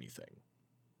about anything,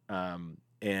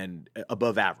 and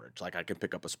above average. Like I can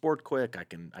pick up a sport quick. I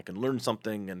can learn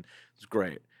something, and it's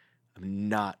great. I'm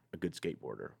not a good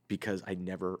skateboarder because I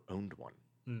never owned one.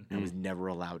 I was never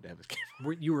allowed to have a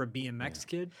skateboard. You were a BMX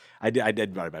kid? I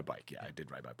did ride my bike. Yeah, I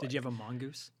did ride my bike. Did you have a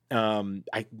mongoose?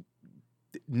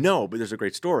 No, but there's a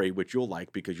great story which you'll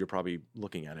like because you're probably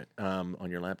looking at it on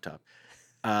your laptop.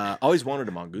 I always wanted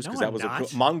a mongoose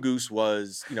because mongoose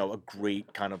was a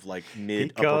great kind of like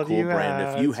mid upper cool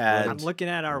brand. If you had, I'm looking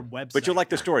at our website, but you'll like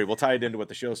the story. We'll tie it into what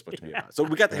the show's supposed to be about. So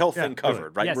we got the health thing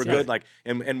covered, right? Yes, We're good. Like,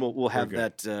 and we'll have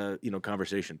that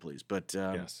conversation, please. But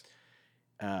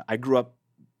I grew up,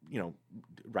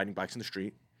 riding bikes in the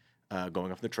street.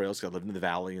 going up the trails. 'Cause I lived in the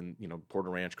valley and, Porter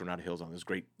Ranch, Granada Hills, on this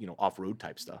great, off-road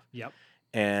type stuff. Yep.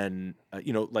 And,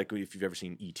 like if you've ever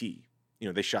seen E.T.,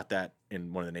 they shot that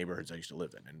in one of the neighborhoods I used to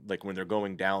live in. And like when they're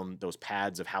going down those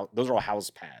pads of those are all house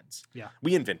pads. Yeah.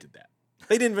 We invented that.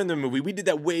 They didn't invent the movie. We did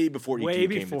that way before E.T. Way came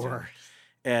to before. town.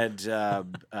 And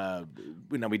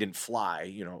we didn't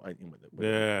fly,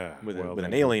 with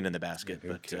an alien in the basket. Who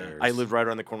But cares? I lived right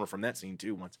around the corner from that scene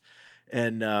too once.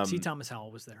 And C. Thomas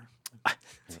Howell was there.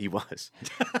 he was.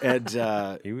 And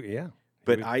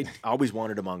but I always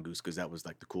wanted a mongoose because that was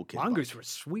like the cool kid Mongoose bike. was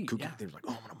sweet. Cool Yeah. kid. They was like,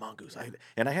 oh, I want a mongoose.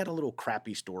 And I had a little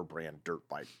crappy store brand dirt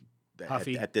bike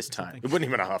Huffy at this or time. something. It wasn't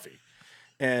even a Huffy.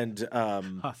 And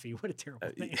Huffy, what a terrible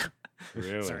name.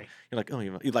 Really? Sorry. you're like, oh,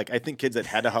 I think kids that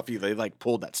had a Huffy, they like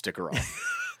pulled that sticker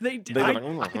off. They did. They were I, like,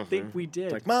 "Oh, I think we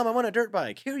did. Like, Mom, I want a dirt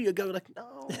bike. Here you go. Like,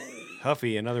 no.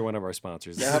 Huffy, another one of our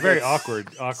sponsors. This Yeah, is a very that's-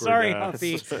 awkward. Sorry,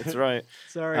 Huffy. That's right.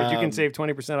 Sorry. But you can Um, save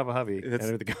 20% off a Huffy. that's-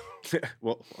 Enter the code.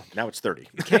 Well, now it's 30.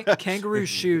 Kangaroo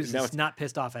shoes Now is it's- not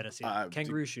pissed off at us yet. Uh,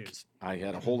 Kangaroo shoes. I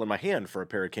had a hole in my hand for a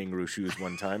pair of kangaroo shoes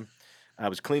one time. I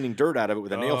was cleaning dirt out of it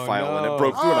with a nail Oh, file, and no. it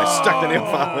broke through, and I stuck the nail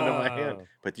file into my Oh. hand.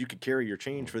 But you could carry your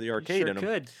change for the arcade Sure in them.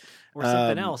 could. Or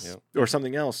something Um, else. Yep. Or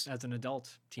something else. As an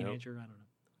adult, teenager, I don't know.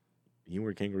 You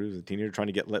were kangaroos as a teenager trying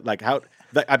to get like how?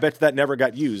 I bet that never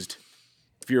got used.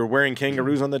 If you were wearing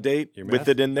kangaroos on the date Your with meth?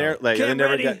 it in there, Oh. like it Get never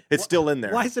ready. got. It's still in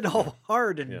there. Why is it all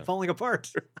hard and Yeah. falling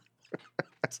apart?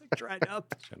 It's like dried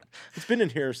up. It's been in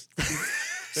here Been here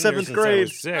seventh since I grade.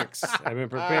 was 6. I've been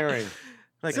preparing.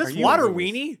 Like, Is this are you, water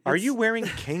weenie? Are you wearing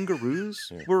kangaroos?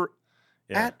 Yeah. We're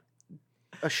Yeah. at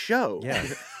a show. Yeah.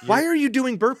 Why are you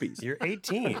doing burpees? You're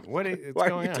 18. What's Why are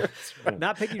going you on? doing- Yeah.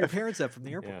 Not picking your parents up from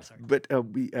the airport. Yeah. Sorry. But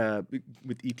we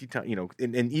with E.T. time,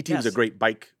 and E.T. was a Yes. great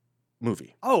bike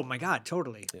movie. Oh my God,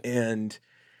 totally. And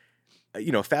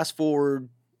fast forward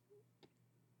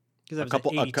Because that a was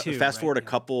couple, at 82, fast forward right? a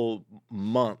couple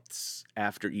months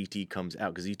after E.T. comes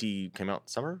out, because E.T. came out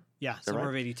summer. Yeah, that summer right?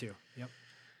 of 82. Yep.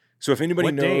 So if anybody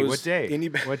What knows, day? What day?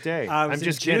 Anybody, What day? It I'm was in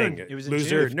just June. kidding. It was in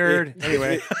Loser, June. nerd.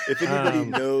 Anyway, if anybody Um,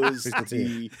 knows please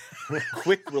continue. the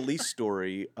quick release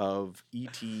story of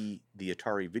E.T. the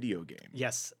Atari video game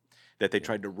Yes. that they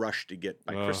tried to rush to get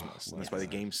by Oh, Christmas, and that's why the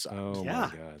yes. game sucked. oh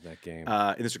Yeah. my God, that game.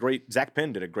 And it's a great. Zach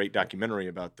Penn did a great documentary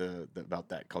about about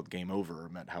that called Game Over,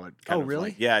 about how it. Kind Oh, of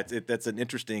really? Like, yeah, that's an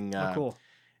interesting. Oh, cool.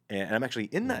 And I'm actually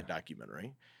in that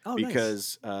documentary Oh, nice.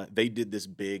 because they did this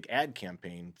big ad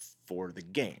campaign for the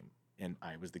game, and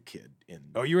I was the kid in.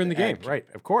 Oh, you were in the game, ad right?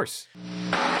 Of course.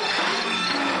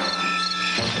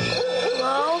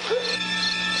 Hello?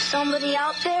 Somebody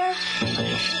out there?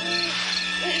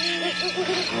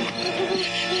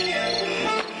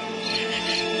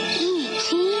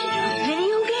 E.T.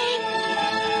 Video game?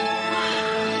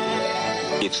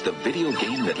 It's the video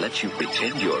game that lets you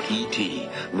pretend you're E.T.,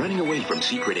 running away from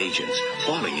secret agents,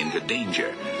 falling into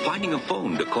danger, finding a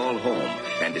phone to call home,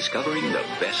 and discovering the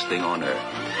best thing on earth,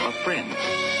 a friend.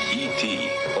 E.T.,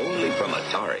 only from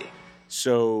Atari.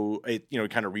 So it,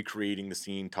 kind of recreating the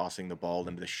scene, tossing the ball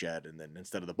into the shed, and then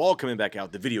instead of the ball coming back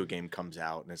out, the video game comes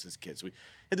out, and it's this kid. So we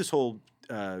had this whole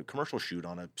commercial shoot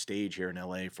on a stage here in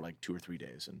LA for like 2 or 3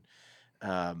 days,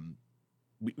 and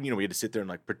we had to sit there and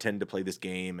like pretend to play this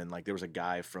game, and like there was a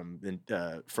guy from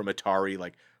Atari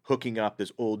like hooking up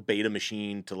this old beta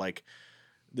machine to like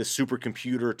this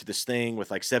supercomputer to this thing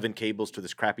with like 7 cables to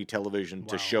this crappy television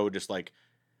to Wow. show just like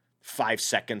 5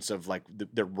 seconds of like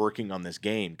they're working on this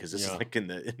game, because this is Yeah. like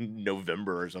in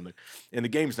November or something, and the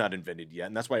game's not invented yet,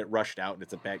 and that's why it rushed out, and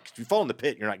it's a bad. Cause if you fall in the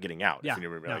pit, you're not getting out. Yeah, If you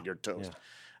remember, no. like, you're toast.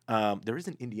 There is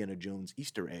an Indiana Jones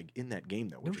Easter egg in that game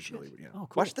though, which No is shit. really Oh,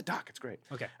 Watch cool. the doc; it's great.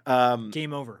 Okay. Um,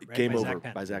 Game Over. Right? Game by Over Zach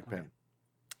Penn. by Zach Okay. Penn.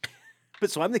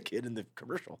 But so I'm the kid in the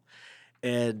commercial,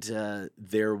 and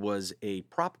there was a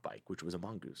prop bike, which was a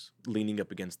mongoose, leaning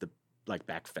up against the like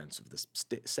back fence of this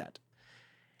set.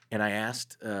 And I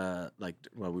asked, while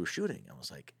we were shooting, I was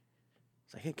like,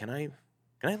 hey, can I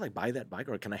like buy that bike,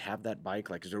 or can I have that bike?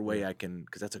 Like, is there a way I can?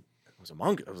 Because it was a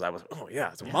mongoose. Oh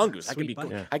yeah, it's a mongoose. I could sweet be bike.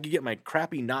 cool. Yeah. I could get my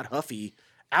crappy not Huffy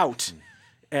out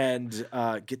and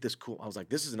get this cool. I was like,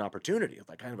 this is an opportunity. It's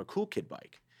like kind of a cool kid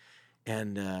bike.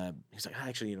 And he's like,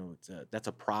 actually, that's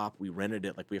a prop. We rented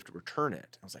it. Like, we have to return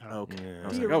it. I was like, okay. I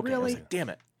was Do like, you okay. I was really? like, damn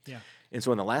it. Yeah. And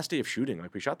so on the last day of shooting,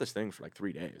 like we shot this thing for like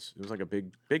 3 days. It was like a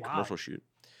big Wow. commercial shoot.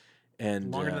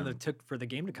 And Longer than it took for the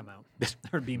game to come out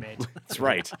or be made. that's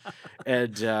right.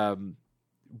 And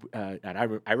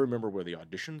I remember where the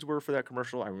auditions were for that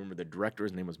commercial. I remember the director.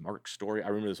 His name was Mark Story. I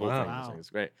remember this whole Wow. thing. Wow. It's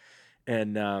great.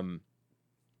 And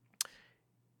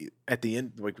at the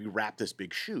end, like we wrapped this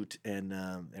big shoot, and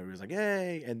everybody was like,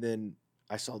 "Hey!" And then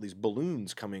I saw these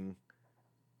balloons coming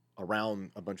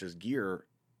around a bunch of his gear,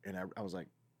 and I was like,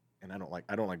 and I don't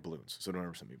like balloons, so don't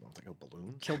ever send me balloons. Like, oh,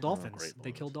 balloons Kill I don't dolphins. great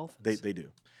They kill balloons. dolphins. They do,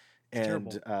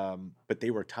 terrible. and but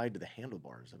they were tied to the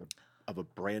handlebars of a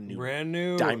brand new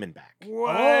Diamondback,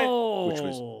 Oh, which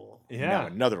was now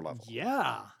another level.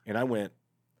 Yeah. And I went,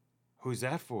 who's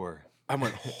that for? I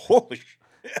went, holy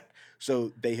shit.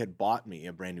 So they had bought me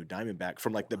a brand new Diamondback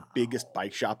from like the biggest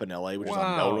bike shop in LA, which is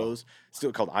on Melrose,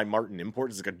 still called I. Martin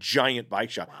Imports. It's like a giant bike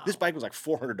shop. Wow. This bike was like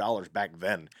 $400 back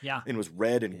then. Yeah. And it was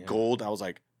red and gold. I was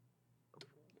like,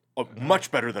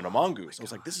 much better than a Mongoose. I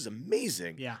was like, this is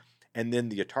amazing. Yeah. And then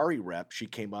the Atari rep, she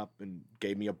came up and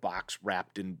gave me a box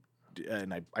wrapped in,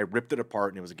 and I ripped it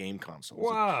apart, and it was a game console.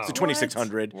 Wow. It's a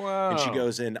 2600. Wow. And she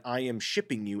goes in, I am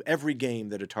shipping you every game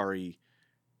that Atari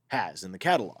has in the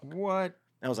catalog. What?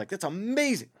 And I was like, that's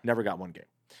amazing. Never got one game.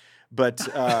 But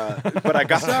I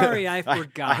got Sorry, I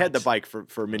forgot. I had the bike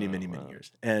for many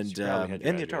years. And She probably had your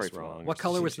and the address Atari for a while. wrong. What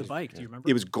color was the bike? Do you remember?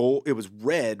 It was gold. It was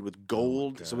red with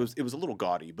gold, so it was a little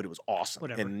gaudy, but it was awesome.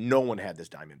 Whatever. And no one had this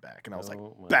Diamondback, and I was like,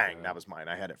 bang, that was mine.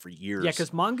 I had it for years. Yeah,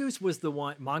 because Mongoose was the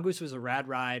one. Mongoose was a rad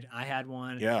ride. I had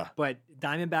one. Yeah. But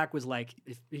Diamondback was like,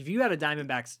 if you had a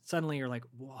Diamondback, suddenly you're like,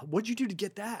 what'd you do to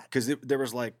get that? Because there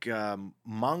was like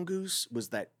Mongoose was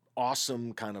that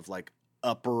awesome kind of like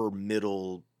upper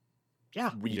middle.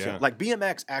 Yeah. Retail. Yeah. Like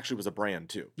BMX actually was a brand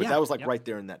too, but Yeah, that was like yep. right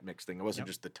there in that mix thing. It wasn't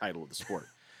just the title of the sport.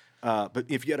 But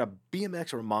if you had a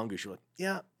BMX or a Mongoose, you're like,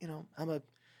 yeah, I'm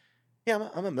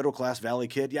a middle class Valley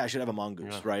kid. Yeah, I should have a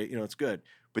Mongoose, right? It's good.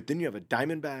 But then you have a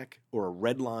Diamondback or a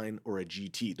Redline or a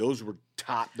GT. Those were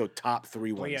the top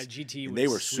three ones. Oh yeah, GT. And was they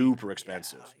were sweet. super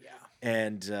expensive. Yeah.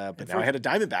 And but now I had a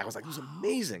Diamondback. I was like, this is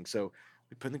amazing. So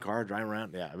we put in the car, drive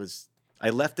around. Yeah, I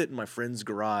left it in my friend's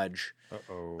garage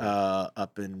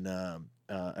up in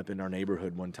our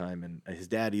neighborhood one time, and his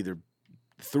dad either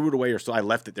threw it away or so I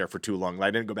left it there for too long.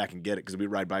 I didn't go back and get it because we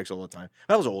ride bikes all the time.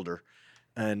 I was older,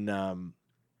 and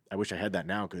I wish I had that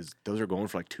now because those are going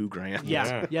for like $2,000.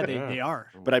 Yeah, they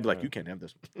are. But I'd be like, you can't have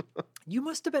this. You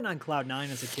must have been on cloud nine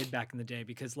as a kid back in the day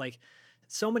because like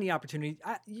so many opportunities.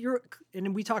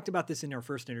 And we talked about this in our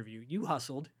first interview. You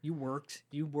hustled, you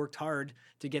worked hard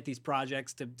to get these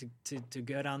projects to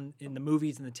go down in the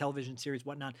movies and the television series,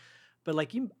 whatnot. But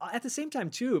like you, at the same time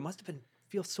too, it must have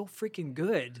feel so freaking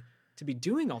good to be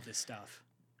doing all this stuff.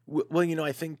 Well,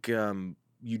 I think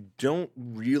you don't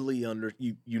really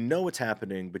you know what's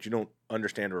happening, but you don't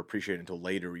understand or appreciate it until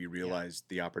later. You realize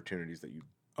the opportunities that you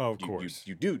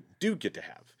do get to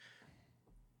have.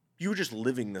 You were just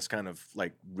living this kind of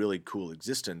like really cool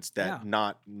existence that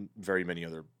not very many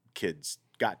other kids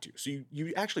got to. So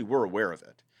you actually were aware of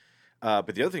it.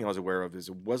 But the other thing I was aware of is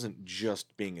it wasn't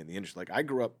just being in the industry. Like I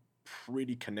grew up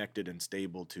pretty connected and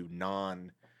stable to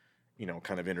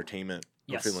kind of entertainment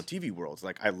or film and TV worlds.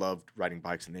 Like I loved riding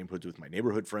bikes in neighborhoods with my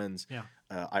neighborhood friends. Yeah.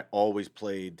 I always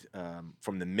played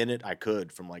from the minute I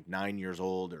could, from like 9 years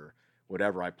old or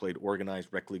whatever. I played organized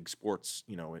rec league sports,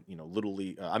 little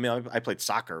league. I played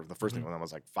soccer the first thing when I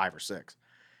was like 5 or 6.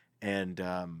 And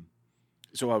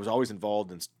so I was always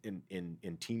involved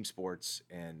in team sports.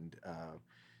 And,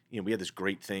 we had this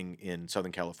great thing in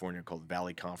Southern California called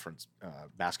Valley Conference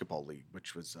Basketball League,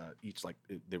 which was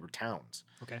they were towns.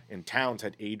 Okay. And towns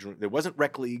had age. There wasn't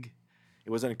rec league. It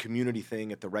wasn't a community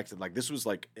thing at the rec. Like this was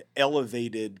like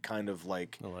elevated kind of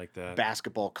like, I like that.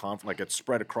 Basketball conference. Like it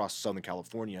spread across Southern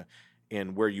California.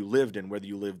 And where you lived and whether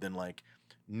you lived in like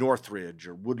Northridge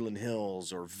or Woodland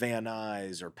Hills or Van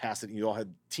Nuys or Pasadena, you all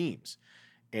had teams.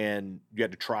 And you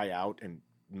had to try out and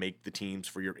make the teams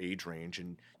for your age range.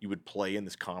 And you would play in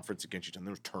this conference against each other.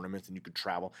 There was tournaments and you could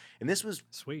travel. And this was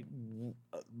sweet.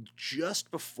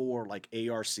 Just before like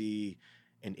ARC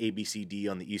and ABCD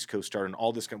on the East Coast started and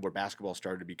all this kind of where basketball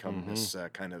started to become this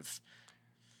kind of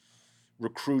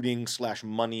recruiting /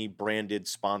 money branded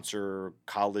sponsor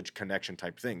college connection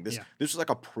type thing. This was like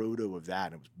a proto of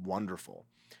that. And it was wonderful.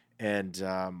 And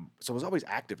so I was always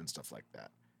active and stuff like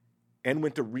that. And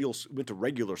went to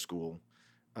regular school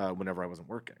whenever I wasn't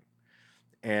working.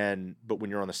 But when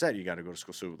you're on the set, you got to go to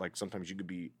school. So like sometimes you could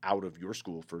be out of your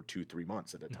school for 2-3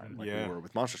 months at a time. Like we were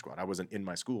with Monster Squad. I wasn't in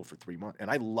my school for 3 months,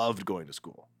 and I loved going to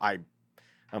school. I'm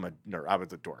a nerd. I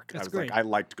was a dork. I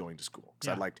liked going to school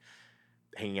because I liked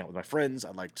hanging out with my friends.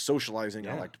 I liked socializing.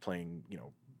 I liked playing,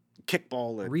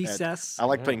 kickball at recess. I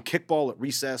liked playing kickball at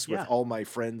recess with all my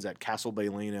friends at Castle Bay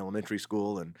Lane Elementary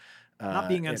School and. Not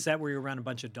being on set where you're around a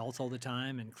bunch of adults all the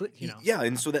time, and Yeah,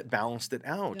 and so that balanced it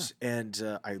out, and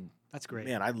that's great.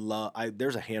 Man,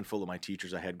 there's a handful of my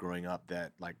teachers I had growing up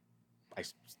that like I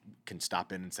can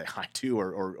stop in and say hi to,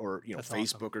 or that's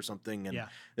Facebook awesome. Or something, and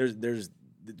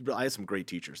I had some great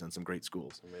teachers and some great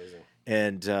schools. Amazing.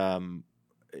 And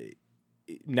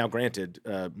now, granted,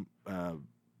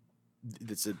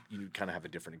 you kind of have a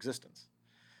different existence.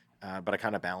 But I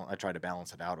try to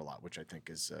balance it out a lot, which I think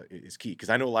is key. Because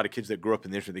I know a lot of kids that grew up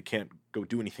in the industry, they can't go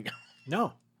do anything else.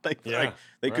 No. They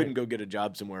couldn't go get a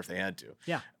job somewhere if they had to.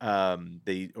 Yeah.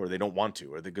 They don't want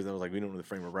to, or because they was like, we don't know the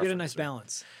frame of reference. You had a nice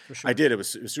balance, for sure. I did. It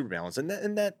was super balanced, and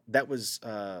that was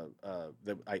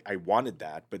I wanted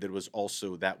that, but it was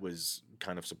also that was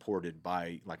kind of supported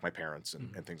by like my parents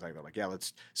and things like that. Like,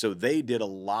 so they did a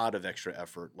lot of extra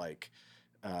effort, like.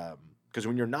 Because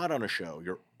when you're not on a show,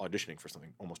 you're auditioning for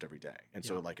something almost every day. And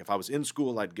so, like, if I was in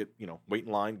school, I'd get, wait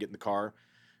in line, get in the car,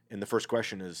 and the first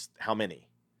question is, how many?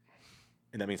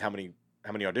 And that means how many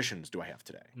auditions do I have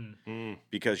today?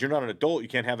 Because you're not an adult, you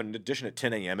can't have an audition at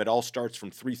 10 a.m. It all starts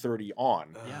from 3:30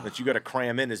 on. That you got to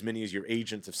cram in as many as your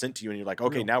agents have sent to you, and you're like,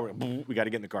 okay, now we got to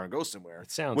get in the car and go somewhere.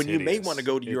 It sounds when hideous. You may want to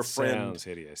go to your friend, sounds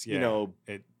hideous. Yeah.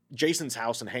 Jason's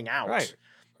house and hang out. Right.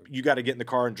 You got to get in the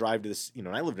car and drive to this, and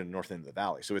I lived in the north end of the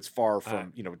valley, so it's far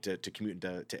from, to commute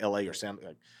to LA or San.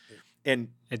 And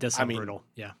it does sound brutal.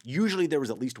 Yeah. Usually there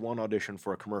was at least one audition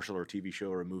for a commercial or a TV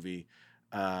show or a movie,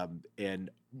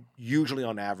 and usually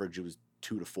on average it was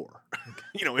 2 to 4,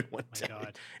 in one day,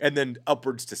 God. And then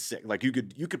upwards to 6. Like you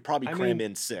could probably cram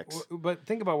in 6. But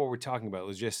think about what we're talking about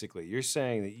logistically. You're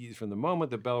saying that from the moment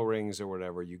the bell rings or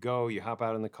whatever, you go, you hop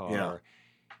out in the car. Yeah.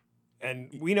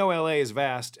 And we know LA is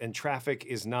vast and traffic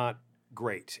is not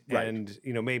great. Right. And,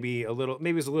 maybe it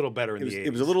was a little better in the 80s.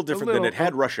 It was a little different than it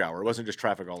had rush hour. It wasn't just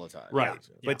traffic all the time. Right.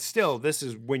 Yeah. But still, this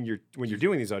is when you're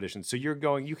doing these auditions. So you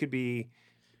could be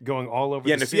going all over the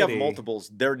city. And if you have multiples,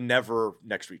 they're never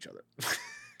next to each other.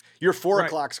 Your 4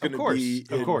 o'clock's going to be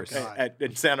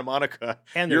in Santa Monica.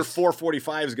 And your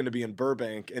 4:45 is going to be in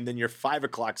Burbank, and then your 5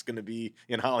 o'clock's going to be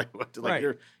in Hollywood. Like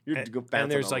you're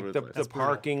and there's like the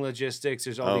parking logistics.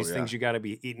 There's all these things you got to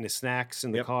be eating the snacks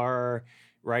in the car.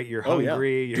 Right, you're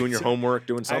hungry. You're doing your homework,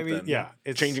 doing something.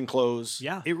 It's changing clothes.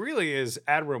 Yeah, it really is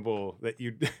admirable that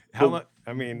you.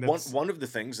 One of the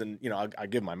things, and I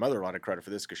give my mother a lot of credit for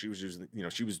this because she was using,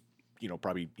 she was,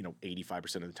 probably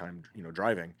 85% of the time,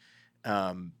 driving.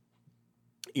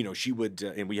 She would,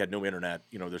 and we had no internet.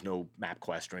 There's no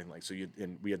MapQuest or anything like. So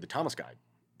we had the Thomas Guide.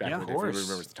 Back in the day, everybody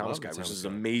remembers the Thomas Guide, which is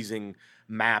an amazing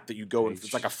map that you go and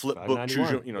it's like a flip book,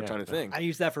 kind of thing. I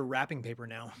use that for wrapping paper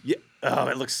now. Yeah. Oh,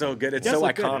 it looks so good. It's so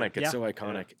iconic. It's so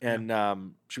iconic.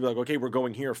 And she'd be like, "Okay, we're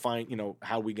going here.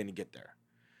 How are we going to get there?"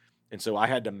 And so I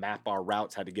had to map our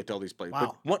routes, had to get to all these places.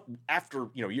 Wow. But after,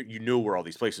 you know where all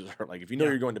these places are. Like if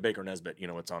you're going to Baker Nesbitt,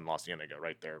 it's on La Cienega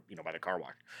right there, by the car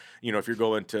wash. If you're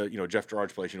going to, Jeff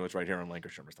Gerard's place, it's right here on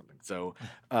Lancashire or something. So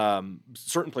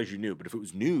certain places you knew. But if it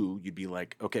was new, you'd be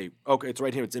like, okay, it's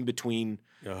right here. It's in between,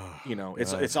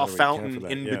 it's off Fountain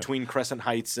in between Crescent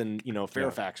Heights and,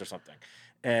 Fairfax or something.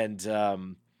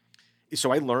 And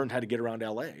so I learned how to get around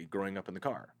LA growing up in the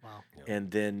car. Wow.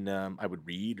 And then I would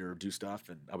read or do stuff,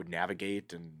 and I would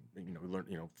navigate and learn,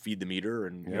 feed the meter,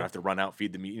 and you have to run out,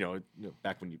 feed the meter.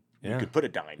 Back when you could put a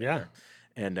dime in there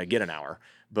and get an hour.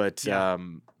 But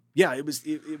it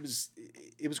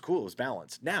was cool. It was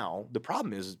balanced. Now the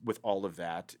problem is with all of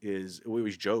that is we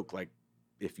always joke, like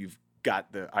if you've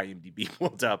got the IMDb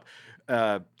pulled up.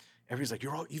 Everybody's like,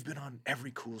 you've been on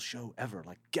every cool show ever,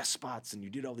 like guest spots, and you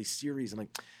did all these series. I'm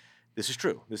like, this is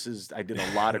true. I did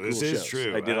a lot of cool shows. This is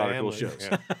true. I did a lot of cool shows.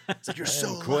 Yeah. It's like, you're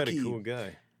so quite lucky. a cool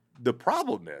guy. The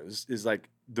problem is like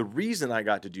the reason I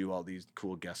got to do all these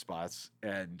cool guest spots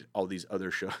and all these other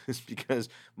shows is because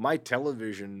my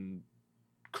television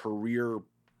career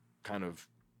kind of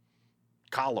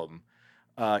column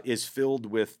is filled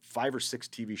with 5 or 6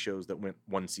 TV shows that went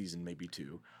 1 season, maybe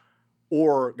 2.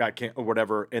 Or got or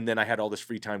whatever, and then I had all this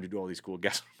free time to do all these cool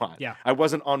guest spots. Yeah. I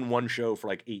wasn't on one show for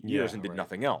like 8 years and did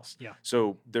nothing else. Yeah.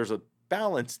 So there's a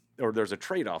balance, or there's a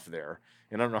trade-off there,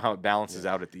 and I don't know how it balances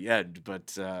out at the end,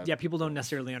 but people don't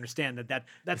necessarily understand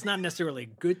that's not necessarily a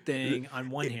good thing on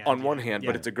one hand. On one hand,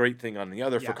 but it's a great thing on the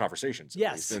other for conversations.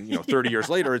 Yes. And 30 years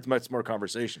later, it's much more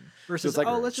conversation. Versus, so it's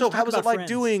like, let's just how was it like Friends.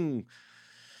 doing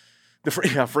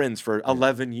Friends for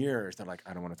 11 years? They're like,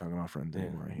 I don't want to talk about Friends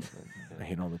anymore. I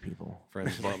hate all the people.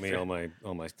 Friends bought me all my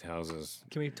houses.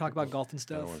 Can we talk about golf and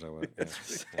stuff?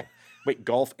 Wait,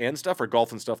 golf and stuff, or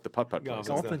golf and stuff the putt-putt golf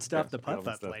and stuff the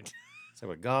putt-putt played. So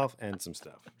about golf and some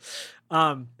stuff.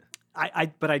 But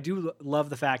I do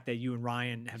love the fact that you and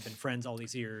Ryan have been friends all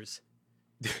these years.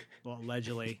 Well,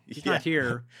 allegedly. He's not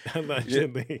here.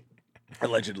 Allegedly.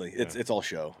 Allegedly, it's all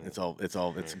show. It's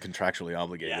contractually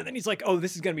obligated. Yeah. Then he's like, "Oh,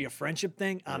 this is gonna be a friendship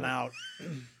thing. I'm out."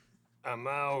 I'm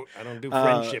out. I don't do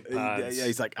friendship pods. Yeah,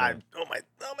 he's like, my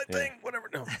thing, whatever.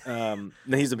 No,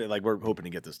 no, he's a bit like, we're hoping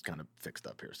to get this kind of fixed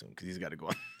up here soon because he's got to go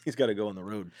on. He's got to go on the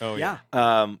road. Oh yeah.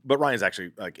 But Ryan's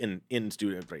actually like in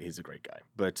studio. He's a great guy.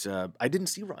 But I didn't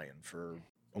see Ryan for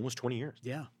almost 20 years.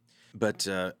 Yeah. But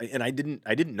and I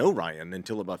didn't know Ryan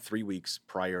until about 3 weeks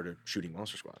prior to shooting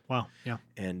Monster Squad. Wow. Yeah.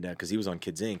 And because he was on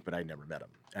Kids Inc., but I never met him.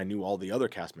 I knew all the other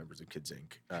cast members of Kids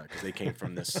Inc. Because they came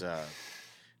from this.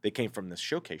 They came from this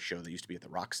showcase show that used to be at the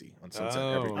Roxy on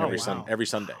Sunset every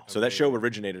Sunday. So that show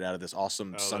originated out of this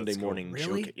awesome Sunday morning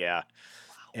showcase. Yeah.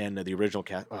 And the original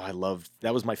cast, I loved.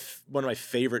 That was one of my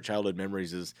favorite childhood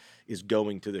memories is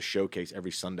going to the showcase every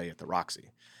Sunday at the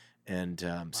Roxy, and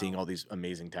seeing all these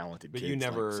amazing talented kids. But you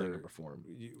never sing and perform.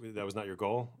 That was not your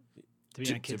goal.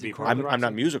 To be I'm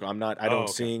not musical. I'm not. I don't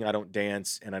sing. I don't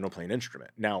dance, and I don't play an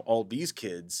instrument. Now all these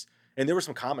kids, and there were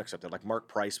some comics up there, like Mark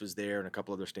Price was there, and a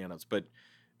couple other stand-ups, but.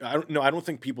 I don't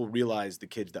think people realize the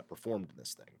kids that performed in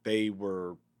this thing. They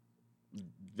were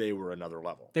another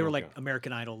level. They were like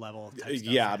American Idol level type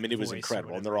stuff, yeah, I mean, it was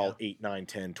incredible. And they're all 8, 9,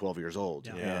 10, 12 years old.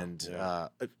 Yeah. And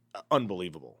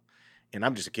unbelievable. And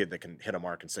I'm just a kid that can hit a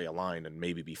mark and say a line and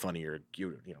maybe be funny or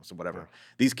cute, so whatever. Yeah.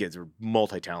 These kids are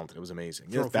multi-talented. It was amazing.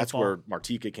 That's where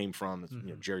Martika came from.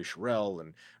 Jerry Sherrill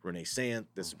and Renee Sant.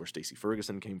 This is where Stacey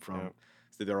Ferguson came from. Yeah.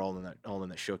 So they're all in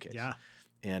that showcase. Yeah.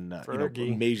 And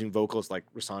amazing vocalists like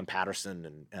Rasan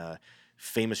Patterson and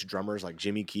famous drummers like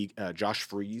Josh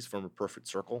Freese from A Perfect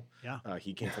Circle. Yeah,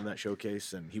 he came from that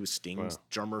showcase, and he was Sting's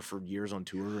drummer for years on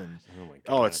tour. And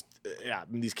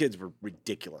these kids were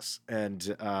ridiculous,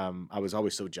 and I was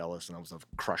always so jealous, and I was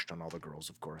crushed on all the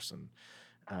girls, of course, and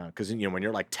because when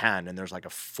you're like 10 and there's like a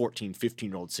 14,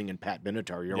 15-year-old singing Pat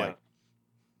Benatar, you're like,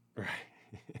 right.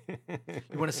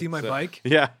 You want to see my bike?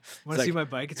 Yeah. Want to see my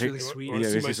bike? It's really sweet. Want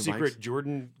to see my secret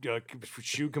Jordan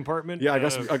shoe compartment? Yeah, I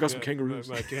got some kangaroos.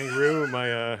 My kangaroo, my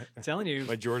I'm telling you,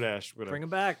 my Jordache. Bring them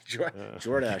back.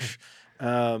 Jordache.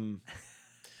 My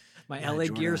LA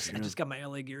Gear. I just got my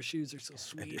LA Gear shoes. They're so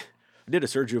sweet. I did a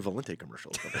Sergio Valente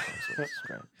commercial,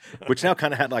 which now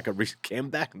kind of had like a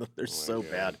came back. They're so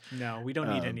bad. No, we don't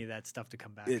need any of that stuff to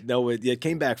come back. It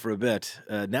came back for a bit.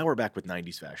 Now we're back with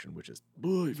 90s fashion, which is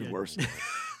even worse.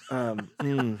 But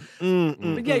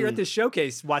yeah, you're at this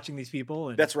showcase watching these people.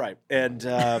 And... That's right. And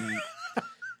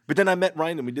but then I met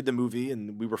Ryan and we did the movie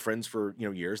and we were friends for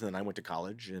years. And then I went to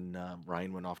college and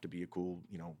Ryan went off to be a cool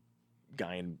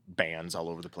guy in bands all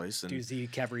over the place. And do the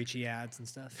Cavaricci ads and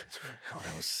stuff.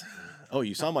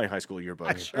 You saw my high school yearbook.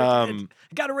 I sure did.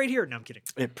 I got it right here. No, I'm kidding.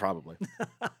 Probably.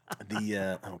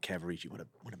 Cavaricci,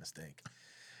 what a mistake.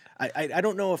 I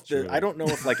don't know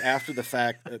if like after the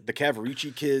fact the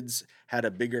Cavaricci kids had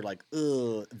a bigger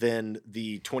than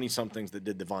the 20 somethings that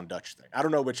did the Von Dutch thing. I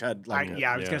don't know which had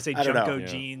I was gonna say Junko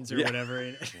jeans or whatever.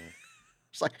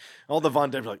 It's like all the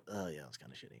Von Dutch were like, oh yeah, it's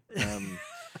kind of shitty.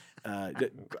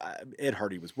 Ed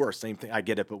Hardy was worse. Same thing. I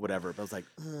get it, but whatever. But I was like,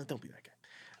 don't be that guy.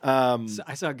 So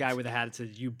I saw a guy with a hat that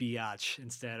said "You Biatch"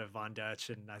 instead of Von Dutch,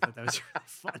 and I thought that was really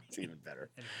funny. It's even better.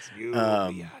 You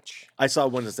Biatch. I saw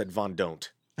one that said "Von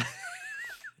Don't,"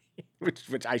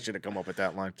 which I should have come up with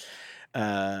that line.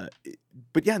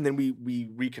 But yeah, and then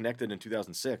we reconnected in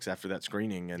 2006 after that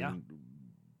screening, and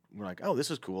we're like, oh,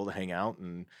 this is cool to hang out,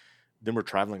 and then we're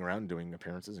traveling around doing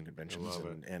appearances and conventions,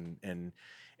 and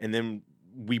then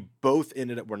we both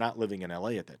ended up, we're not living in LA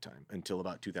at that time until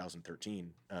about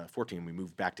 2013, 14. We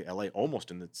moved back to LA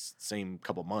almost in the same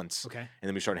couple months. Okay. And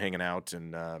then we started hanging out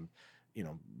and,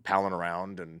 palling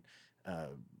around, and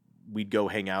we'd go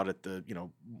hang out at the,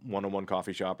 one-on-one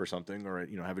coffee shop or something, or,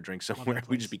 have a drink somewhere.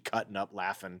 We'd just be cutting up,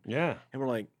 laughing. Yeah. And we're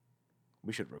like,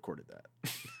 we should have recorded that.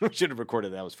 We should have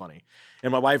recorded that. That was funny.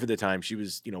 And my wife at the time, she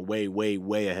was, way, way,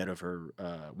 way ahead of her,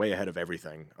 way ahead of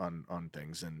everything on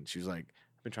things. And she was like,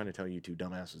 I've been trying to tell you two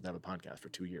dumbasses to have a podcast for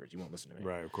 2 years. You won't listen to me.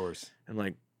 Right, of course. I'm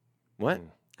like, what?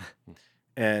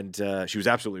 And she was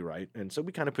absolutely right. And so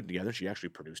we kind of put it together. She actually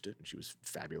produced it, and she was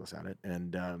fabulous at it.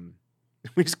 And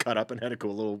we just cut up and had a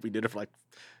cool little, we did it for like,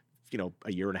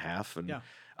 a year and a half. And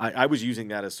I was using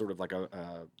that as sort of like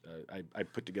I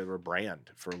put together a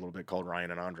brand for a little bit called Ryan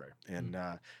and Andre. And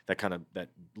that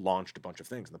launched a bunch of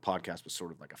things. And the podcast was sort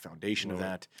of like a foundation of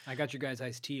that. I got you guys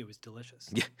iced tea. It was delicious.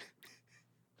 Yeah.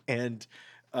 And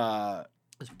it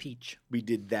was peach. We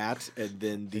did that, and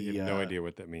then I have no idea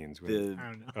what that means. I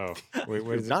don't know. Oh, wait,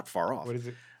 what is it's not far off. What is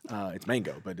it? It's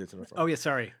mango, but it's not far. Oh yeah,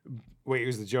 sorry. Wait, it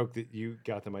was the joke that you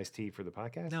got them iced tea for the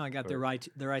podcast? No, I got their iced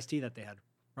tea that they had.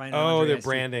 Ryan their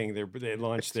branding. They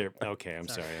launched their. Okay, I'm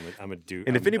sorry. I'm a dude.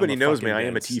 And if anybody knows me, I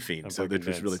am a tea fiend, so that's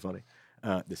just really funny.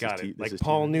 Got it. Like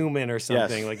Paul Newman or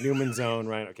something, like Newman's Own,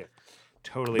 right? Okay.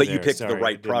 totally. But you there. picked Sorry, the I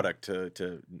right didn't- product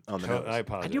to on the nose. I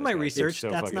apologize. I do my guys. research. It's so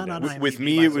That's fucking not on dense. IMDb. With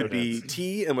me, it So would be dense.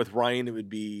 tea, and with Ryan, it would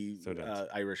be So dense.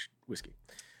 Irish whiskey.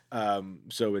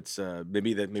 So it's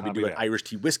maybe Copy do an that. Irish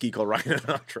tea whiskey called Ryan and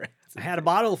Andre. I had a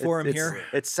bottle for him It's- here.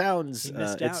 It sounds He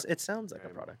missed out. it sounds like a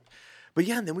product, but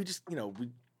yeah. And then we just we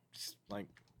just, like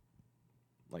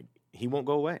he won't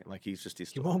go away. Like he's He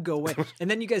still, won't go away.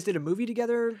 And then you guys did a movie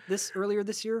together earlier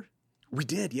this year. We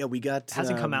did, yeah. We got It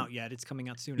hasn't come out yet. It's coming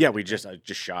out soon. Yeah, I we think, I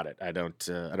just shot it. I don't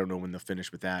know when they'll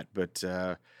finish with that, but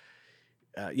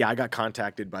yeah, I got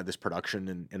contacted by this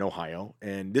production in Ohio,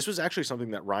 and this was actually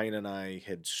something that Ryan and I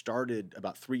had started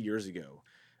about 3 years ago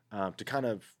to kind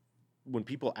of when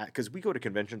people because we go to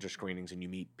conventions or screenings and you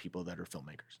meet people that are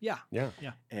filmmakers. Yeah. Yeah.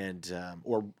 And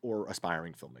or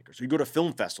aspiring filmmakers. So you go to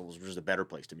film festivals, which is a better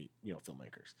place to meet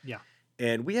filmmakers. Yeah.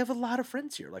 And we have a lot of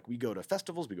friends here. Like we go to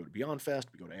festivals, we go to Beyond Fest,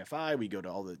 we go to AFI, we go to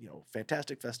all the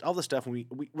Fantastic Fest, all the stuff. And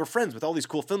we're friends with all these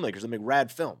cool filmmakers that make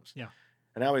rad films. Yeah.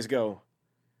 And I always go,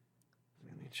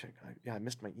 let me check. I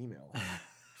missed my email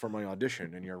for my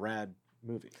audition in your rad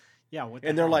movie. Yeah. What?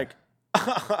 And they're like, and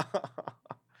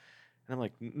I'm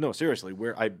like, no, seriously,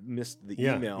 where I missed the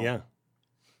email. Yeah. And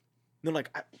they're like,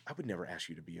 I would never ask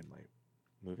you to be in my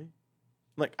movie.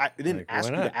 Like I didn't Like, ask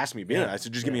why you not? to ask me to be in it. Yeah. I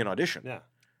said, just give me an audition. Yeah.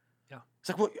 It's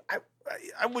like, well,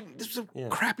 I wouldn't. This is a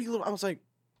crappy little. I was like,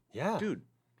 Yeah. dude.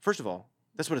 First of all,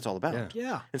 that's what it's all about. Yeah.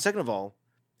 Yeah. And second of all,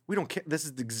 we don't care. This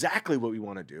is exactly what we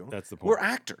want to do. That's the point. We're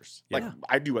actors. Yeah. Like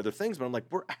I do other things, but I'm like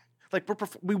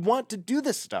we want to do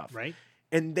this stuff, Right.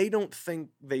 and they don't think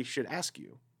they should ask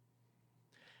you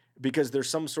because there's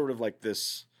some sort of like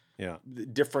this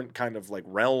different kind of like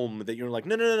realm that you're like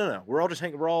no. We're all just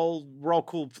hanging. We're all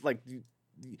cool. Like you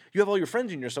have all your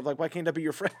friends in your stuff. Like why can't that be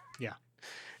your friend? Yeah.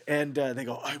 And they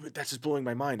go, oh, that's just blowing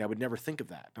my mind. I would never think of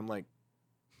that. I'm like,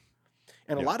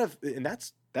 and a lot of, and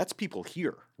that's people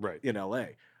here, Right. in LA,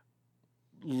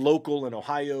 local in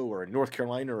Ohio or in North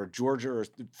Carolina or Georgia or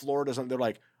Florida. Or something. They're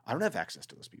like, I don't have access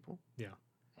to those people. Yeah.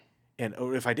 And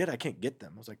or if I did, I can't get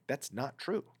them. I was like, that's not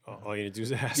true. All you need to do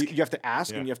is ask. You have to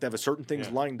ask, Yeah. and you have to have a certain things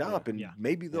Yeah. lined up, and Yeah.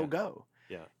 maybe they'll Yeah. go.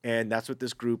 Yeah. And that's what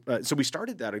this group. So we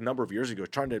started that a number of years ago,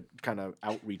 trying to kind of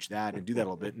outreach that and do that a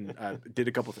little bit, and did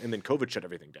a couple. And then COVID shut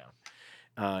everything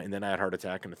down, and then I had a heart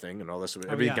attack and a thing, and all this.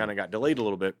 Everything kind of got delayed a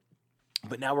little bit,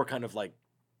 but now we're kind of like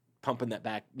pumping that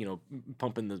back,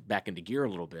 pumping the back into gear a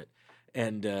little bit,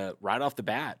 and right off the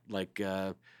bat, like.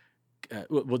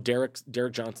 Well, Derek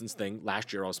Johnson's thing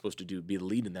last year, I was supposed to be the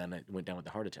lead in that, and I went down with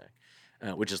the heart attack,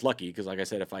 which is lucky because, like I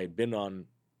said, if I had been on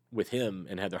with him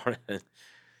and had the heart,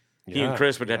 he and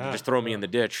Chris would have to just throw me in the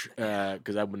ditch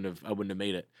because I wouldn't have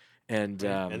made it. And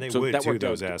they so would that too, worked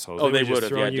those out. assholes. Oh, They they would would just have.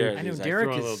 throw Yeah, you- Derek, I know he's like, Derek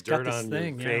throwing a has little got dirt this on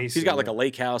thing. your Yeah. face. he's got and- like a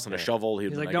lake house and a Yeah. shovel.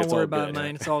 He's like, it's don't all worry about good."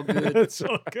 mine. It's all good. It's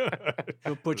all good.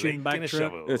 He'll put you in back Get a trip.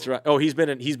 shovel. That's right. Oh, he's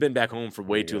been back home for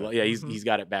way you too go. long. Yeah, he's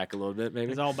got it back a little bit maybe.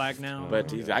 He's all back now.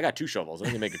 But I got 2 shovels. I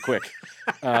need to make it quick.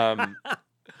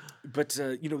 But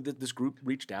this group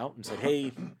reached out and said,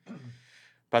 "Hey,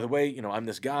 by the way, I'm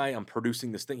this guy. I'm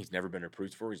producing this thing. He's never been a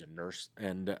producer before. He's a nurse,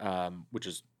 and which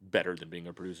is better than being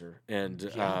a producer. And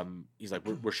he's like,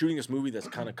 we're shooting this movie that's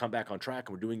kind of come back on track,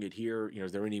 and we're doing it here.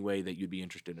 Is there any way that you'd be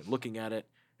interested in looking at it?"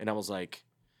 And I was like,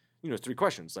 it's 3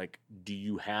 questions. Like, do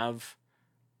you have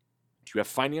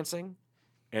financing,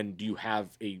 and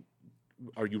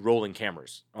are you rolling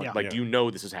cameras? Yeah. Like, do you know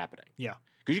this is happening? Yeah.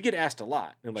 Because you get asked a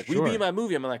lot. And like, will Sure. you be in my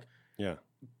movie? I'm like, Yeah.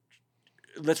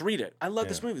 let's read it. I love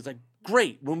this Yeah. movie. It's like,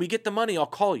 great. When we get the money, I'll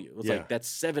call you. It's Yeah. like, that's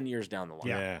 7 years down the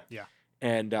line. Yeah.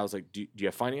 And I was like, do you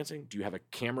have financing? Do you have a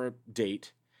camera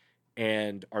date?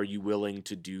 And are you willing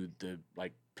to do the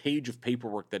like page of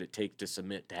paperwork that it takes to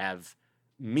submit to have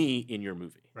me in your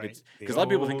movie? Right. Because a lot of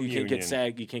people think The you can't get union.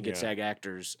 SAG, you can't get Yeah. SAG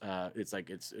actors. It's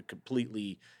like it's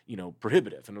completely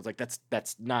prohibitive. And I was like,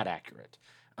 that's not accurate.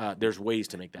 There's ways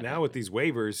to make that Now happen. with these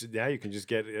waivers, now you can just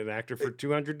get an actor for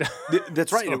 $200.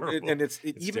 That's right, horrible. and it's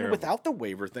It's even terrible. without the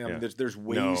waiver thing. I mean, Yeah. there's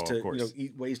ways No, of to course.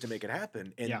 ways to make it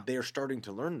happen, and Yeah. they're starting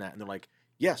to learn that, and they're like,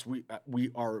 "Yes, we're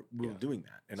doing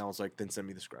that." And I was like, "Then send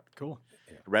me the script." Cool.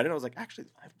 I read it. I was like, "Actually,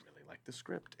 I really like the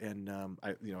script," and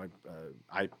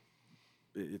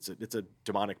it's a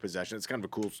demonic possession. It's kind of a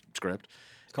cool script.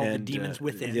 It's called And, The Demons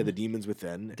Within. Yeah, The Demons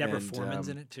Within. Deborah and, Foreman's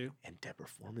in it too. And Deborah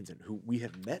Foreman's in it, who we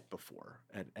have met before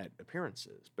at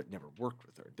appearances, but never worked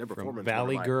with her. Deborah From Foreman's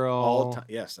Valley one of my Girl. all-time,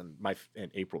 yes, and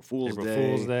April Fool's April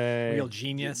Day. Fool's Day. Real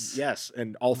genius. Yes,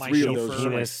 and all My 3 of those Chauffeur. are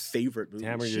my Penis. favorite movies.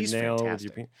 Hammer your She's nail with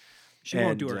fantastic. your She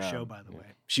won't do And, her show, by the way.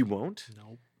 She won't?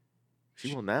 No.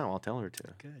 She will now. I'll tell her to.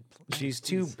 Good. She's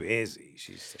too busy.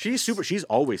 She's super. She's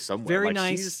always somewhere. Very Like,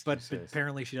 nice, she's- but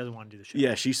apparently she doesn't want to do the show.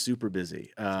 Yeah, she's super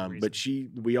busy. reason. But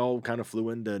we all kind of flew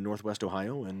into Northwest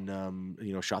Ohio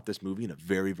and shot this movie in a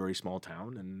very, very small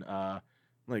town. And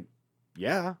like,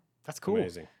 yeah, That's cool.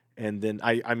 Amazing. And then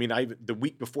the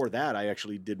week before that, I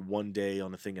actually did one day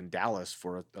on a thing in Dallas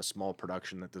for a small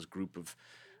production that this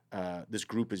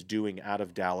group is doing out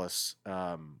of Dallas.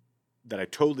 That I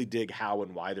totally dig how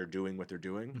and why they're doing what they're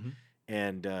doing. Mhm.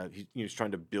 And he's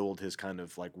trying to build his kind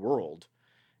of like world.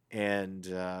 And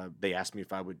they asked me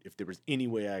if there was any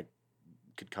way I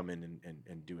could come in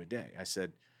and do a day. I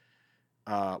said,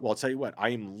 well, I'll tell you what, I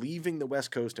am leaving the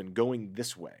West Coast and going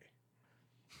this way.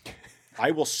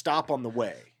 I will stop on the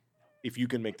way if you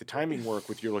can make the timing work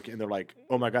with your look. And they're like,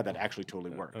 oh my God, that actually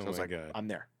totally works. Oh I was my like, God. I'm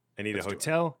there. I need Let's a do it.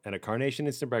 hotel and a Carnation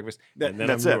instant breakfast, That- and then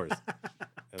that's I'm it. yours.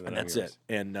 And that's it.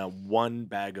 And one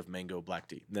bag of mango black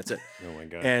tea. And that's it. Oh my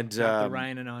God. And Got the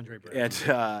Ryan and Andre break. And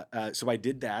so I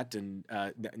did that, and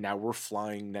now we're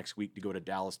flying next week to go to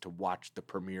Dallas to watch the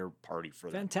premiere party for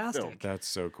that Fantastic. film. That's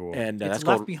so cool. And it's that's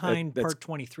Left called, Behind that's, Part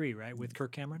 23, right, with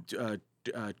Kirk Cameron?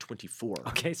 24.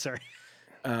 Okay, sorry.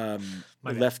 My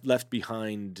bad. Left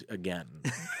behind again.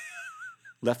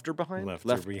 Left or behind? Left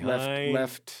or behind.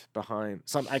 Left behind.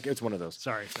 It's one of those.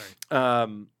 Sorry.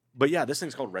 But yeah, this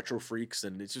thing's called Retro Freaks,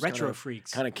 and it's just Retro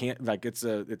Freaks. Kind of can't like it's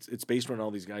based on all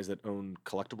these guys that own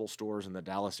collectible stores in the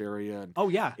Dallas area. And Oh,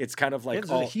 yeah. it's kind of like This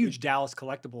is a huge Dallas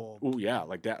collectible. Oh yeah,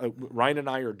 like that. Ryan and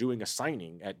I are doing a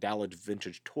signing at Dallas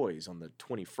Vintage Toys on the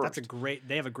 21st.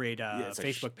 They have a great it's a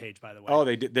Facebook page, by the way. Oh,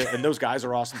 they did, and those guys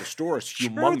are awesome. The store is Sure,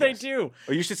 humongous. they do.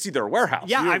 Oh, you should see their warehouse.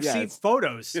 Yeah, I've seen it's,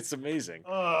 photos. it's amazing.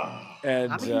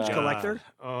 And I'm a huge uh, collector.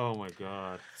 Oh my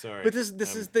God. Sorry. But this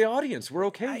is the audience. We're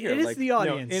okay here. It is Like, the No,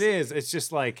 audience. it is. It's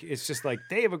just like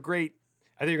they have a great.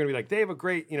 I think you're gonna be like they have a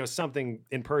great something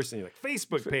in person. You're like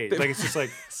Facebook page. Like it's just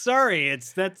like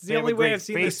That's They the have only a way great I've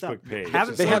seen this stuff. Facebook page.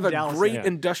 Haven't They seen have a Dallas great yet.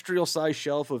 industrial size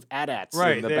shelf of AT-ATs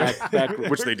Right, in the they- back,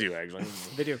 which they do actually.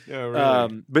 They do. yeah,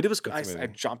 really. But it was I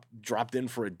amazing. dropped in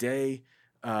for a day,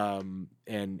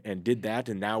 and did that,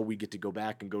 and now we get to go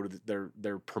back and go to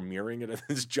they're premiering it at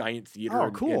this giant theater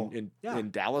Oh, cool.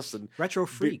 in Dallas, and Retro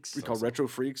Freaks. we call Retro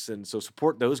Freaks, and so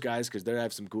support those guys because they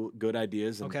have some good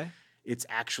ideas. And Okay. it's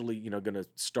actually going to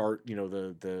start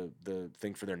the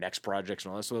thing for their next projects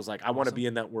and all that. So I was like, I want to be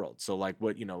in that world. So like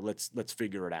what let's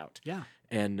figure it out. Yeah.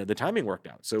 And the timing worked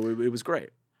out, so it was great.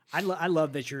 I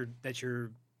love that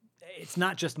you're it's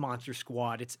not just Monster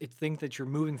Squad. It's things that you're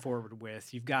moving forward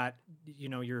with. You've got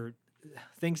your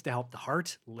things to help the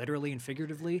heart, literally and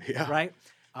figuratively, Yeah. right?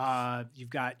 You've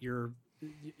got your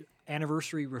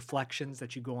anniversary reflections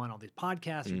that you go on all these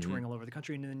podcasts. You're touring all over the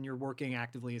country, and then you're working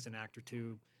actively as an actor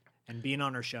too, and being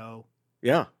on our show.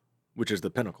 Yeah, which is the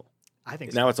pinnacle. I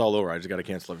think Now so. it's all over. I just got to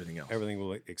cancel everything else. Everything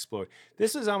will explode.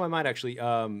 This is on my mind actually,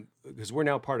 because we're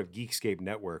now part of Geekscape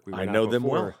Network. We were I not know them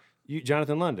before. well. You,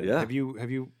 Jonathan London. Yeah. Have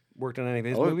you worked on any of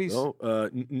his movies?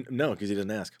 No, because he doesn't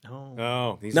ask. Oh.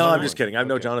 Oh, he's No, another I'm just one. kidding. I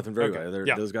know Okay. Jonathan very Okay. well.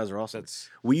 Yeah. Those guys are awesome. That's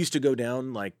We used to go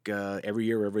down like every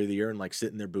year and like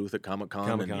sit in their booth at Comic-Con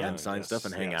Comic-Con, and sign yes, stuff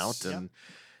and hang yes. out. And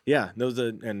yeah, those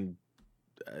and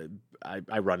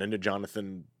I run into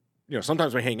Jonathan.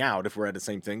 Sometimes we hang out if we're at the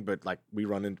same thing, but like we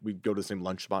go to the same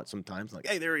lunch spot sometimes. Like,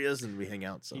 hey, there he is, and we hang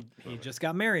out. So He just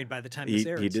got married by the time he this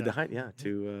aired. did so the Heidi,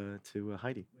 to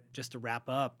Heidi. just to wrap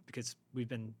up, because we've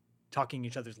been talking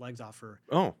each other's legs off for.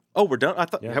 Oh, we're done. I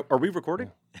thought. Yeah. Are we recording?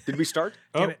 Did we start?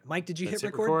 Damn it, Mike! Did you Let's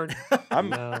hit record? I'm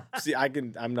No. see.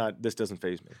 I'm not. This doesn't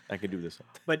phase me. I can do this.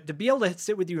 But to be able to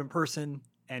sit with you in person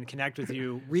and connect with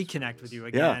you, reconnect with you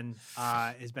again,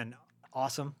 has been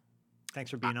awesome. Thanks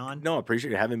for being on. No, I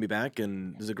appreciate you having me back,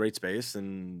 and this is a great space,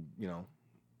 and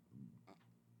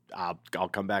I'll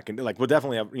come back and we'll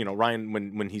definitely have Ryan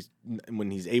when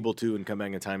he's able to and come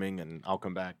back in timing, and I'll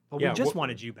come back. But Yeah, we just wh-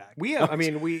 wanted you back. We have, I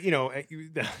mean,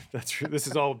 that's true. This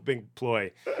is all a big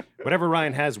ploy. Whatever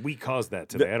Ryan has, we caused that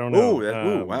today. I don't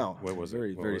know. Wow. What was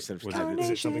Very, it? very Was it, sensitive. is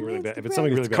it something really bad? If it's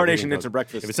something really bad, Carnation we didn't Instant cause-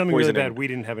 Breakfast If it's something really poisoning. bad, we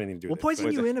didn't have anything to do We'll with it. poison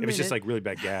But you in a If it's just minute. like really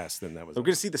bad gas, then that was. We're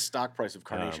gonna see the stock price of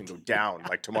Carnation go down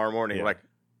like tomorrow morning. yeah. We're like,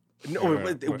 no,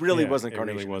 it really wasn't It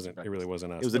Carnation. really wasn't. Instant It really Breakfast.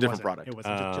 wasn't us. It was a different wasn't. product. It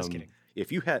wasn't. Just kidding.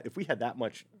 If we had that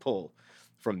much pull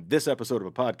from this episode of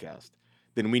a podcast,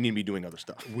 then we need to be doing other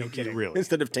stuff. We really.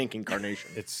 Instead of tanking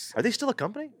Carnation. It's. Are they still a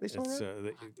company? They still It's.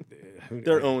 around? Who-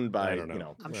 They're owned by I don't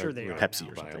know. I'm sure they are Pepsi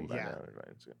now. or something. Buy 'em. by Yeah. now,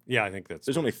 right? So Yeah, I think that's.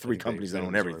 there's only I three think companies that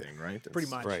own absorb- everything, right? Pretty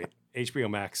much. Right. HBO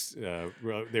Max.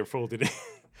 They're folded.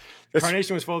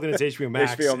 Carnation was folded into HBO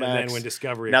Max, HBO and then Max. when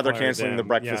Discovery Now they're acquired canceling the them-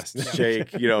 breakfast yes.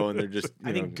 shake, and they're just.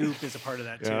 I think Goop is a part of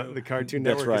that too. Yeah, the Cartoon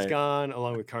That's Network is right. gone,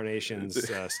 along with Carnation's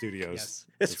studios. Yes.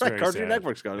 That's It's right. very Cartoon sad.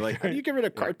 Network's gone. Like, how do you get rid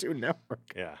of Cartoon Network?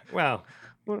 Yeah. Well,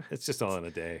 it's just all in a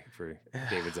day for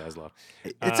David Zaslav.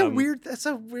 It's That's a I weird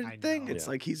thing. know. It's Yeah.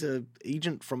 like he's a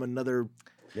agent from another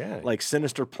Yeah. like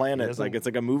sinister planet. doesn't- Like it's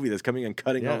like a movie that's coming and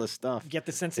cutting all Yeah. this stuff. Get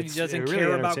the sense that he It's doesn't really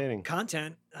care about entertaining.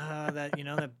 content that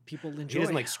that people enjoy. he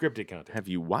doesn't like scripted content. Have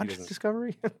you watched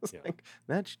doesn't- It's Yeah. like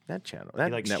that channel, He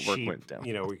that likes network sheep, went down.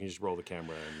 We can just roll the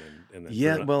camera and then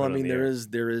Yeah, put it- well, put I it on mean, the there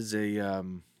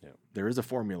air. is a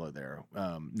formula there.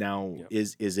 Now, Yeah.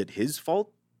 is it his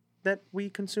fault that we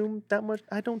consume that much?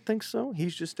 I don't think so.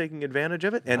 He's just taking advantage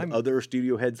of it, and I'm- other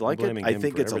studio heads like it. blaming I him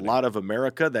think for it's everything. a lot of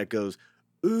America that goes,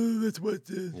 "Oh, let's watch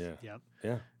this," Yeah. Yep.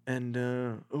 Yeah. and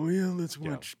 "Oh yeah, let's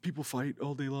Yeah. watch people fight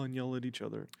all day long, yell at each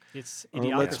other." It's Or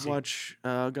let's idiocracy. watch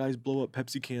guys blow up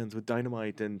Pepsi cans with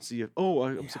dynamite and see if. Oh,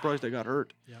 I'm surprised I got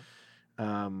hurt. Yep. I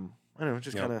don't know,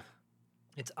 just Yep. kind of.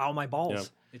 It's All My Balls. Yep.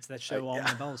 It's that show All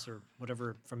My Balls or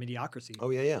whatever from Idiocracy.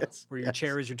 yeah. where your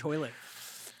chair is your toilet.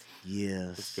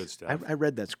 Yes, That's good stuff. I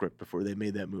read that script before they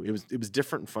made that movie. It was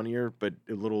different and funnier, but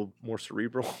a little more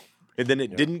cerebral. And then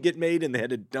it didn't get made, and they had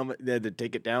to they had to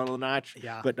take it down a notch.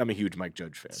 Yeah. But I'm a huge Mike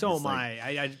Judge fan. So It's am like I.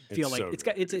 I feel It's like so it's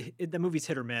got the movie's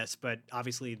hit or miss, but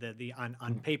obviously the on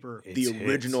paper It's the hits.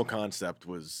 original concept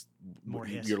was More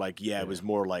hits. You're like, it was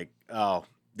more like, oh,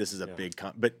 this is a Yeah. big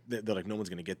but they're like, no one's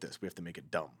gonna get this. We have to make it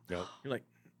dumb. Yep. You're like,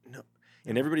 no.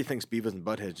 And everybody thinks Beavis and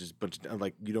Butthead is just a bunch of,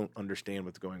 like, you don't understand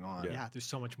what's going on. yeah, there's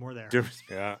so much more there.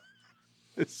 Yeah.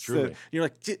 It's, Truly. you're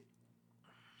like,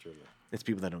 Truly. it's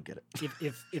people that don't get it.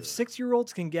 If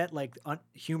 6-year-olds can get like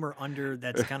humor under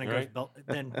that's kind of Right. belt,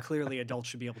 then clearly adults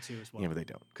should be able to as well. Yeah, but they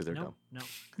don't because they're no, dumb. no.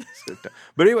 So dumb.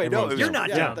 But anyway, no, Everyone's it was- You're not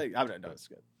yeah, dumb. No, it's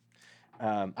good.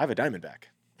 I have a Diamondback.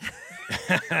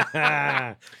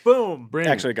 Boom. Bring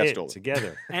Actually, it got it stolen.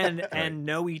 together. And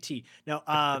no ET. No,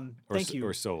 Or thank s- you.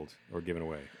 Or sold, or given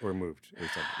away, or moved, or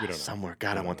something. We don't know. Somewhere. We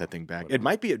God, I don't want know. that thing back. Whatever. It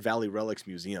might be at Valley Relics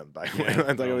Museum, by the way. Yeah.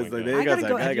 I thought it Oh was my like, God. they I got gotta that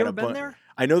go. guy Have you got ever a been bunch. there?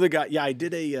 I know the guy. Yeah, I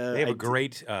did a. They have I a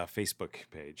great Facebook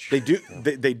page. They do.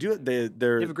 They do. They're.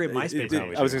 They have a great MySpace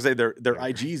page. I was gonna say their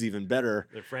IG's even better.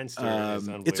 Their Friendster is It's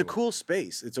a unbelievable. cool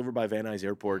space. It's over by Van Nuys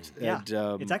Airport. Yeah,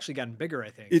 And, it's actually gotten bigger, I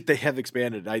think. they have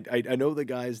expanded. I know the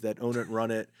guys that own it and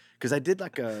run it because I did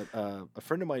like a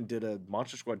friend of mine did a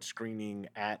Monster Squad screening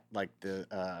at like the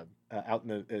out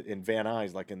in Van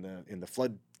Nuys, like in the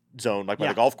flood zone, like by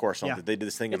Yeah. the golf course. Yeah. They did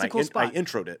this thing It's and a cool spot. I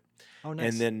introed it. Oh,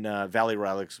 nice. And then Valley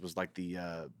Relics was like the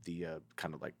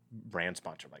kind of like brand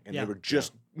sponsor, like, and Yeah. they were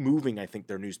just moving. I think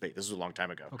their new space. This was a long time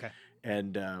ago. Okay.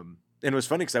 And it was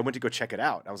funny because I went to go check it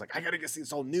out. I was like, I gotta get see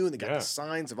this all new, and they got Yeah. the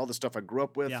signs of all the stuff I grew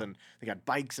up with, Yeah. and they got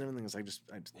bikes and everything. I just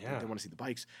Yeah. didn't want to see the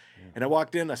bikes. And I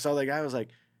walked in, I saw that guy. I was like,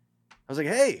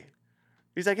 hey.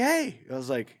 He's like, hey. I was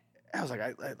like,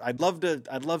 I'd love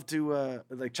to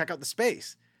like check out the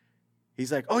space.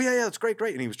 He's like, oh yeah, that's great.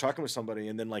 And he was talking with somebody,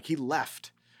 and then like he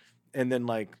left, and then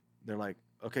like they're like,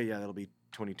 okay, yeah, that'll be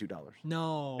 $22.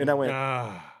 No. And I went,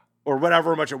 Ah, or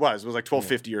whatever much it was. It was like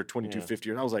 $12.50 or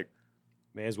 $22.50, and I was like,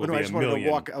 may as well no, I be just a wanted to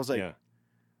million. walk. I was like, yeah.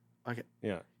 okay,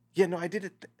 Yeah. yeah, no, I did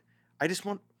it. I just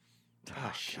want.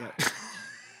 Oh, shit.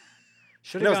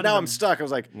 Should No, now I'm stuck. I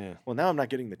was like, Yeah. well, now I'm not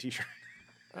getting the T-shirt.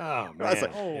 Oh, I man. was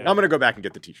like, Oh. now I'm gonna go back and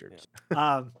get the T-shirt.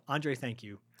 Andre, thank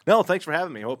you. No, thanks for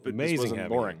having me. Hope this Amazing wasn't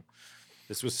having you. boring.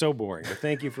 This was so boring, but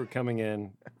thank you for coming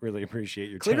in. Really appreciate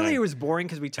your time. Clearly, it was boring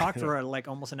because we talked for like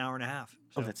almost an hour and a half.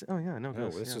 Oh, that's oh yeah, no, Oh,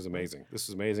 goes, this yeah. was amazing. This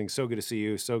was amazing. So good to see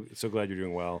you. So glad you're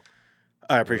doing well.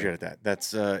 I appreciate that.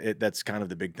 That's that's kind of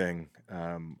the big thing.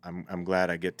 I'm glad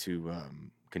I get to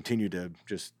continue to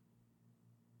just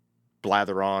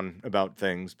blather on about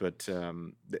things, but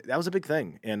that was a big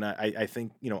thing, and I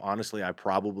think honestly, I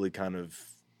probably kind of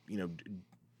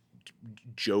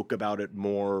joke about it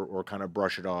more or kind of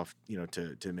brush it off,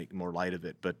 to make more light of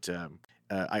it, but.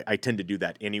 I tend to do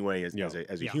that anyway as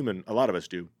a human. A lot of us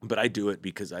do, but I do it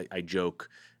because I joke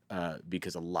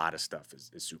because a lot of stuff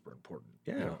is super important.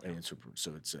 Yeah. And it's super,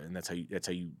 so it's and that's how you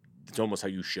it's almost how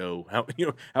you show how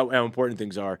how important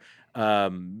things are.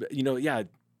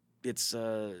 It's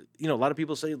a lot of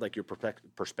people say like your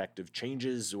perspective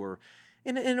changes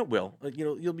and it will.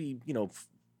 You'll be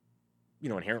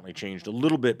inherently changed a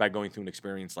little bit by going through an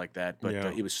experience like that. But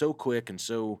Yeah. it was so quick and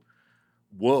so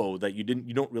whoa that you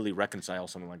don't really reconcile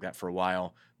something like that for a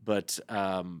while. But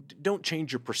don't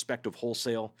change your perspective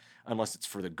wholesale unless it's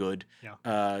for the good.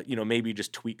 Yeah. Maybe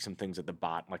just tweak some things at the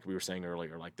bottom, like we were saying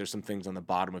earlier. Like there's some things on the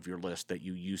bottom of your list that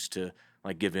you used to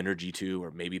like give energy to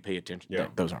or maybe pay attention. Yeah.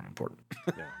 Those aren't important.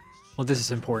 Yeah. Well, this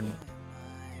is important.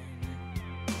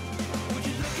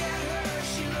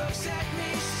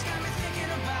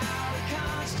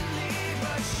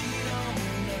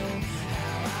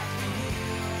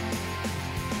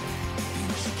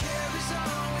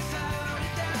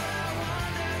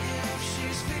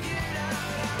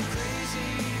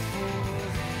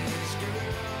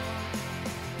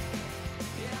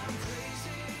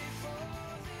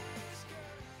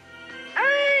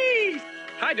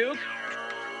 Hi, Duke.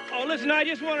 Oh, listen, I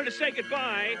just wanted to say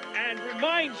goodbye and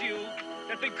remind you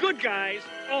that the good guys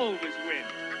always win,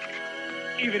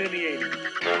 even in the 80s.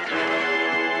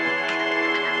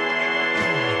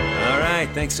 All right,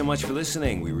 thanks so much for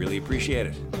listening. We really appreciate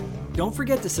it. Don't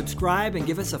forget to subscribe and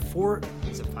give us a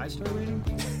 5-star rating?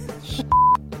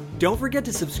 Don't forget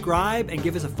to subscribe and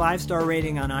give us a 5-star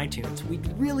rating on iTunes.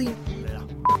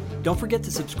 Don't forget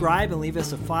to subscribe and leave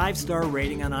us a 5-star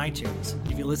rating on iTunes.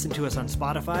 If you listen to us on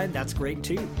Spotify, that's great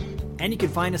too. And you can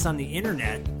find us on the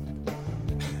internet.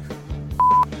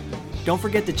 Don't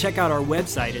forget to check out our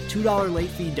website at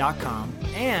 $2latefee.com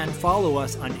and follow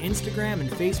us on Instagram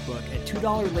and Facebook at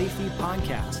 $2 Late Fee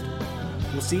Podcast.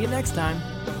 We'll see you next time.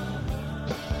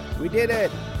 We did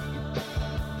it.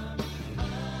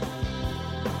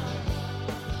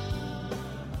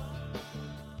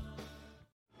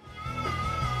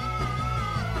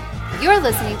 You're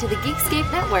listening to the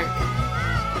Geekscape Network.